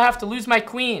 now I have to lose my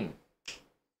queen.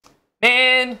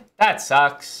 Man, that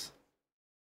sucks.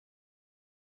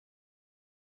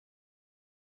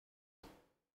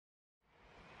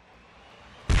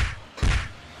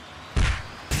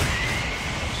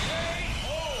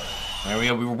 There we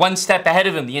go. We were one step ahead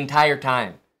of him the entire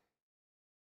time.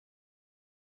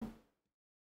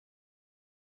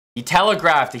 He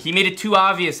telegraphed it. He made it too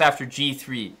obvious after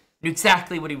g3. Knew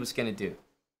exactly what he was going to do.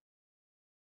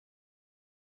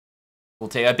 We'll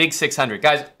take a big 600.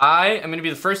 Guys, I am going to be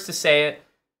the first to say it.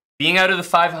 Being out of the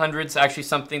 500s is actually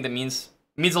something that means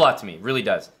a lot to me. It really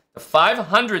does. The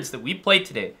 500s that we played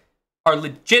today are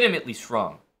legitimately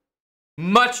strong.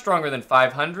 Much stronger than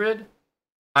 500.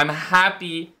 I'm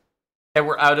happy that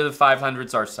we're out of the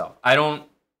 500s ourselves. I don't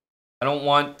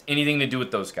want anything to do with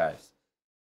those guys.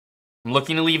 I'm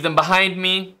looking to leave them behind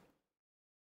me.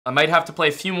 I might have to play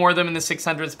a few more of them in the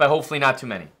 600s, but hopefully not too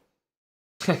many.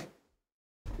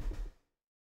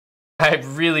 I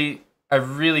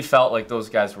really felt like those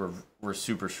guys were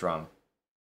super strong.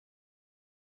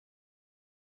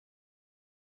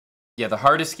 Yeah, the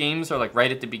hardest games are like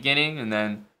right at the beginning, and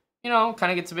then, you know,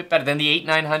 kind of gets a bit better. Then the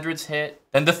 800-900s hit.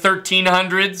 Then the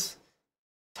 1300s.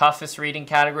 Toughest rating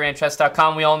category on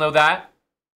chess.com. We all know that.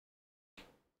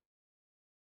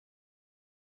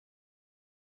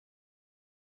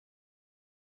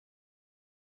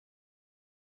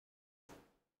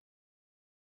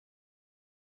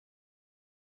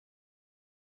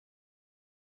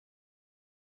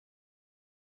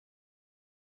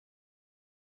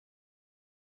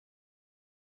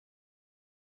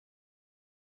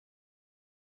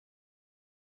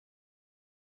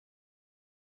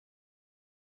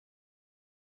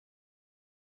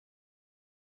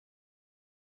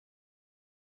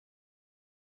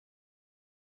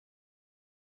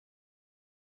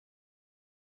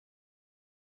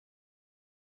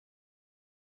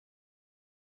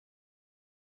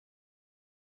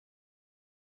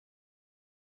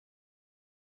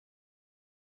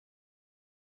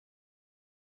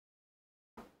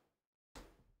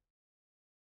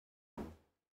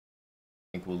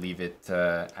 think we'll leave it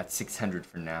at 600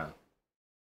 for now.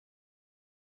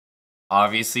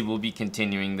 Obviously, we'll be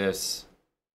continuing this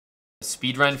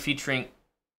speed run featuring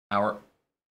our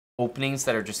openings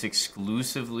that are just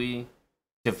exclusively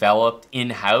developed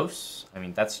in-house. I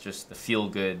mean, that's just the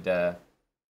feel-good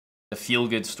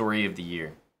story of the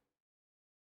year.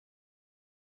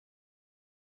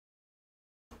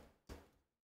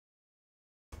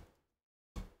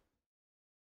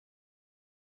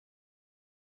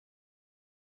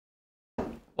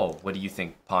 Oh, what do you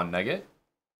think, Pawn Nugget?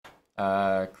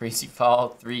 Crazy Fall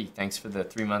 3, thanks for the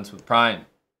 3 months with Prime.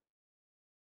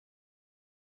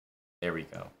 There we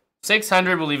go.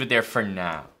 600, we'll leave it there for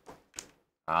now.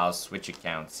 I'll switch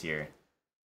accounts here.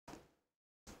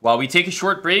 While we take a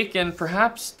short break and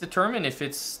perhaps determine if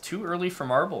it's too early for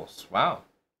marbles. Wow.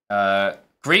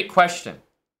 Great question.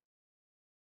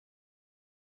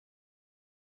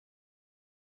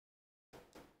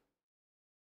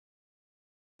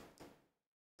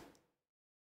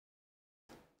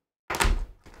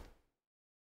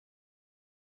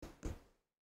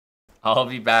 I'll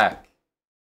be back.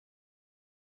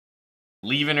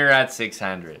 Leaving her at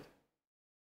 600.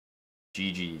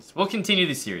 GG's. We'll continue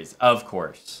the series, of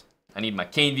course. I need my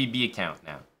KNVB account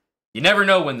now. You never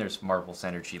know when there's marbles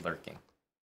energy lurking.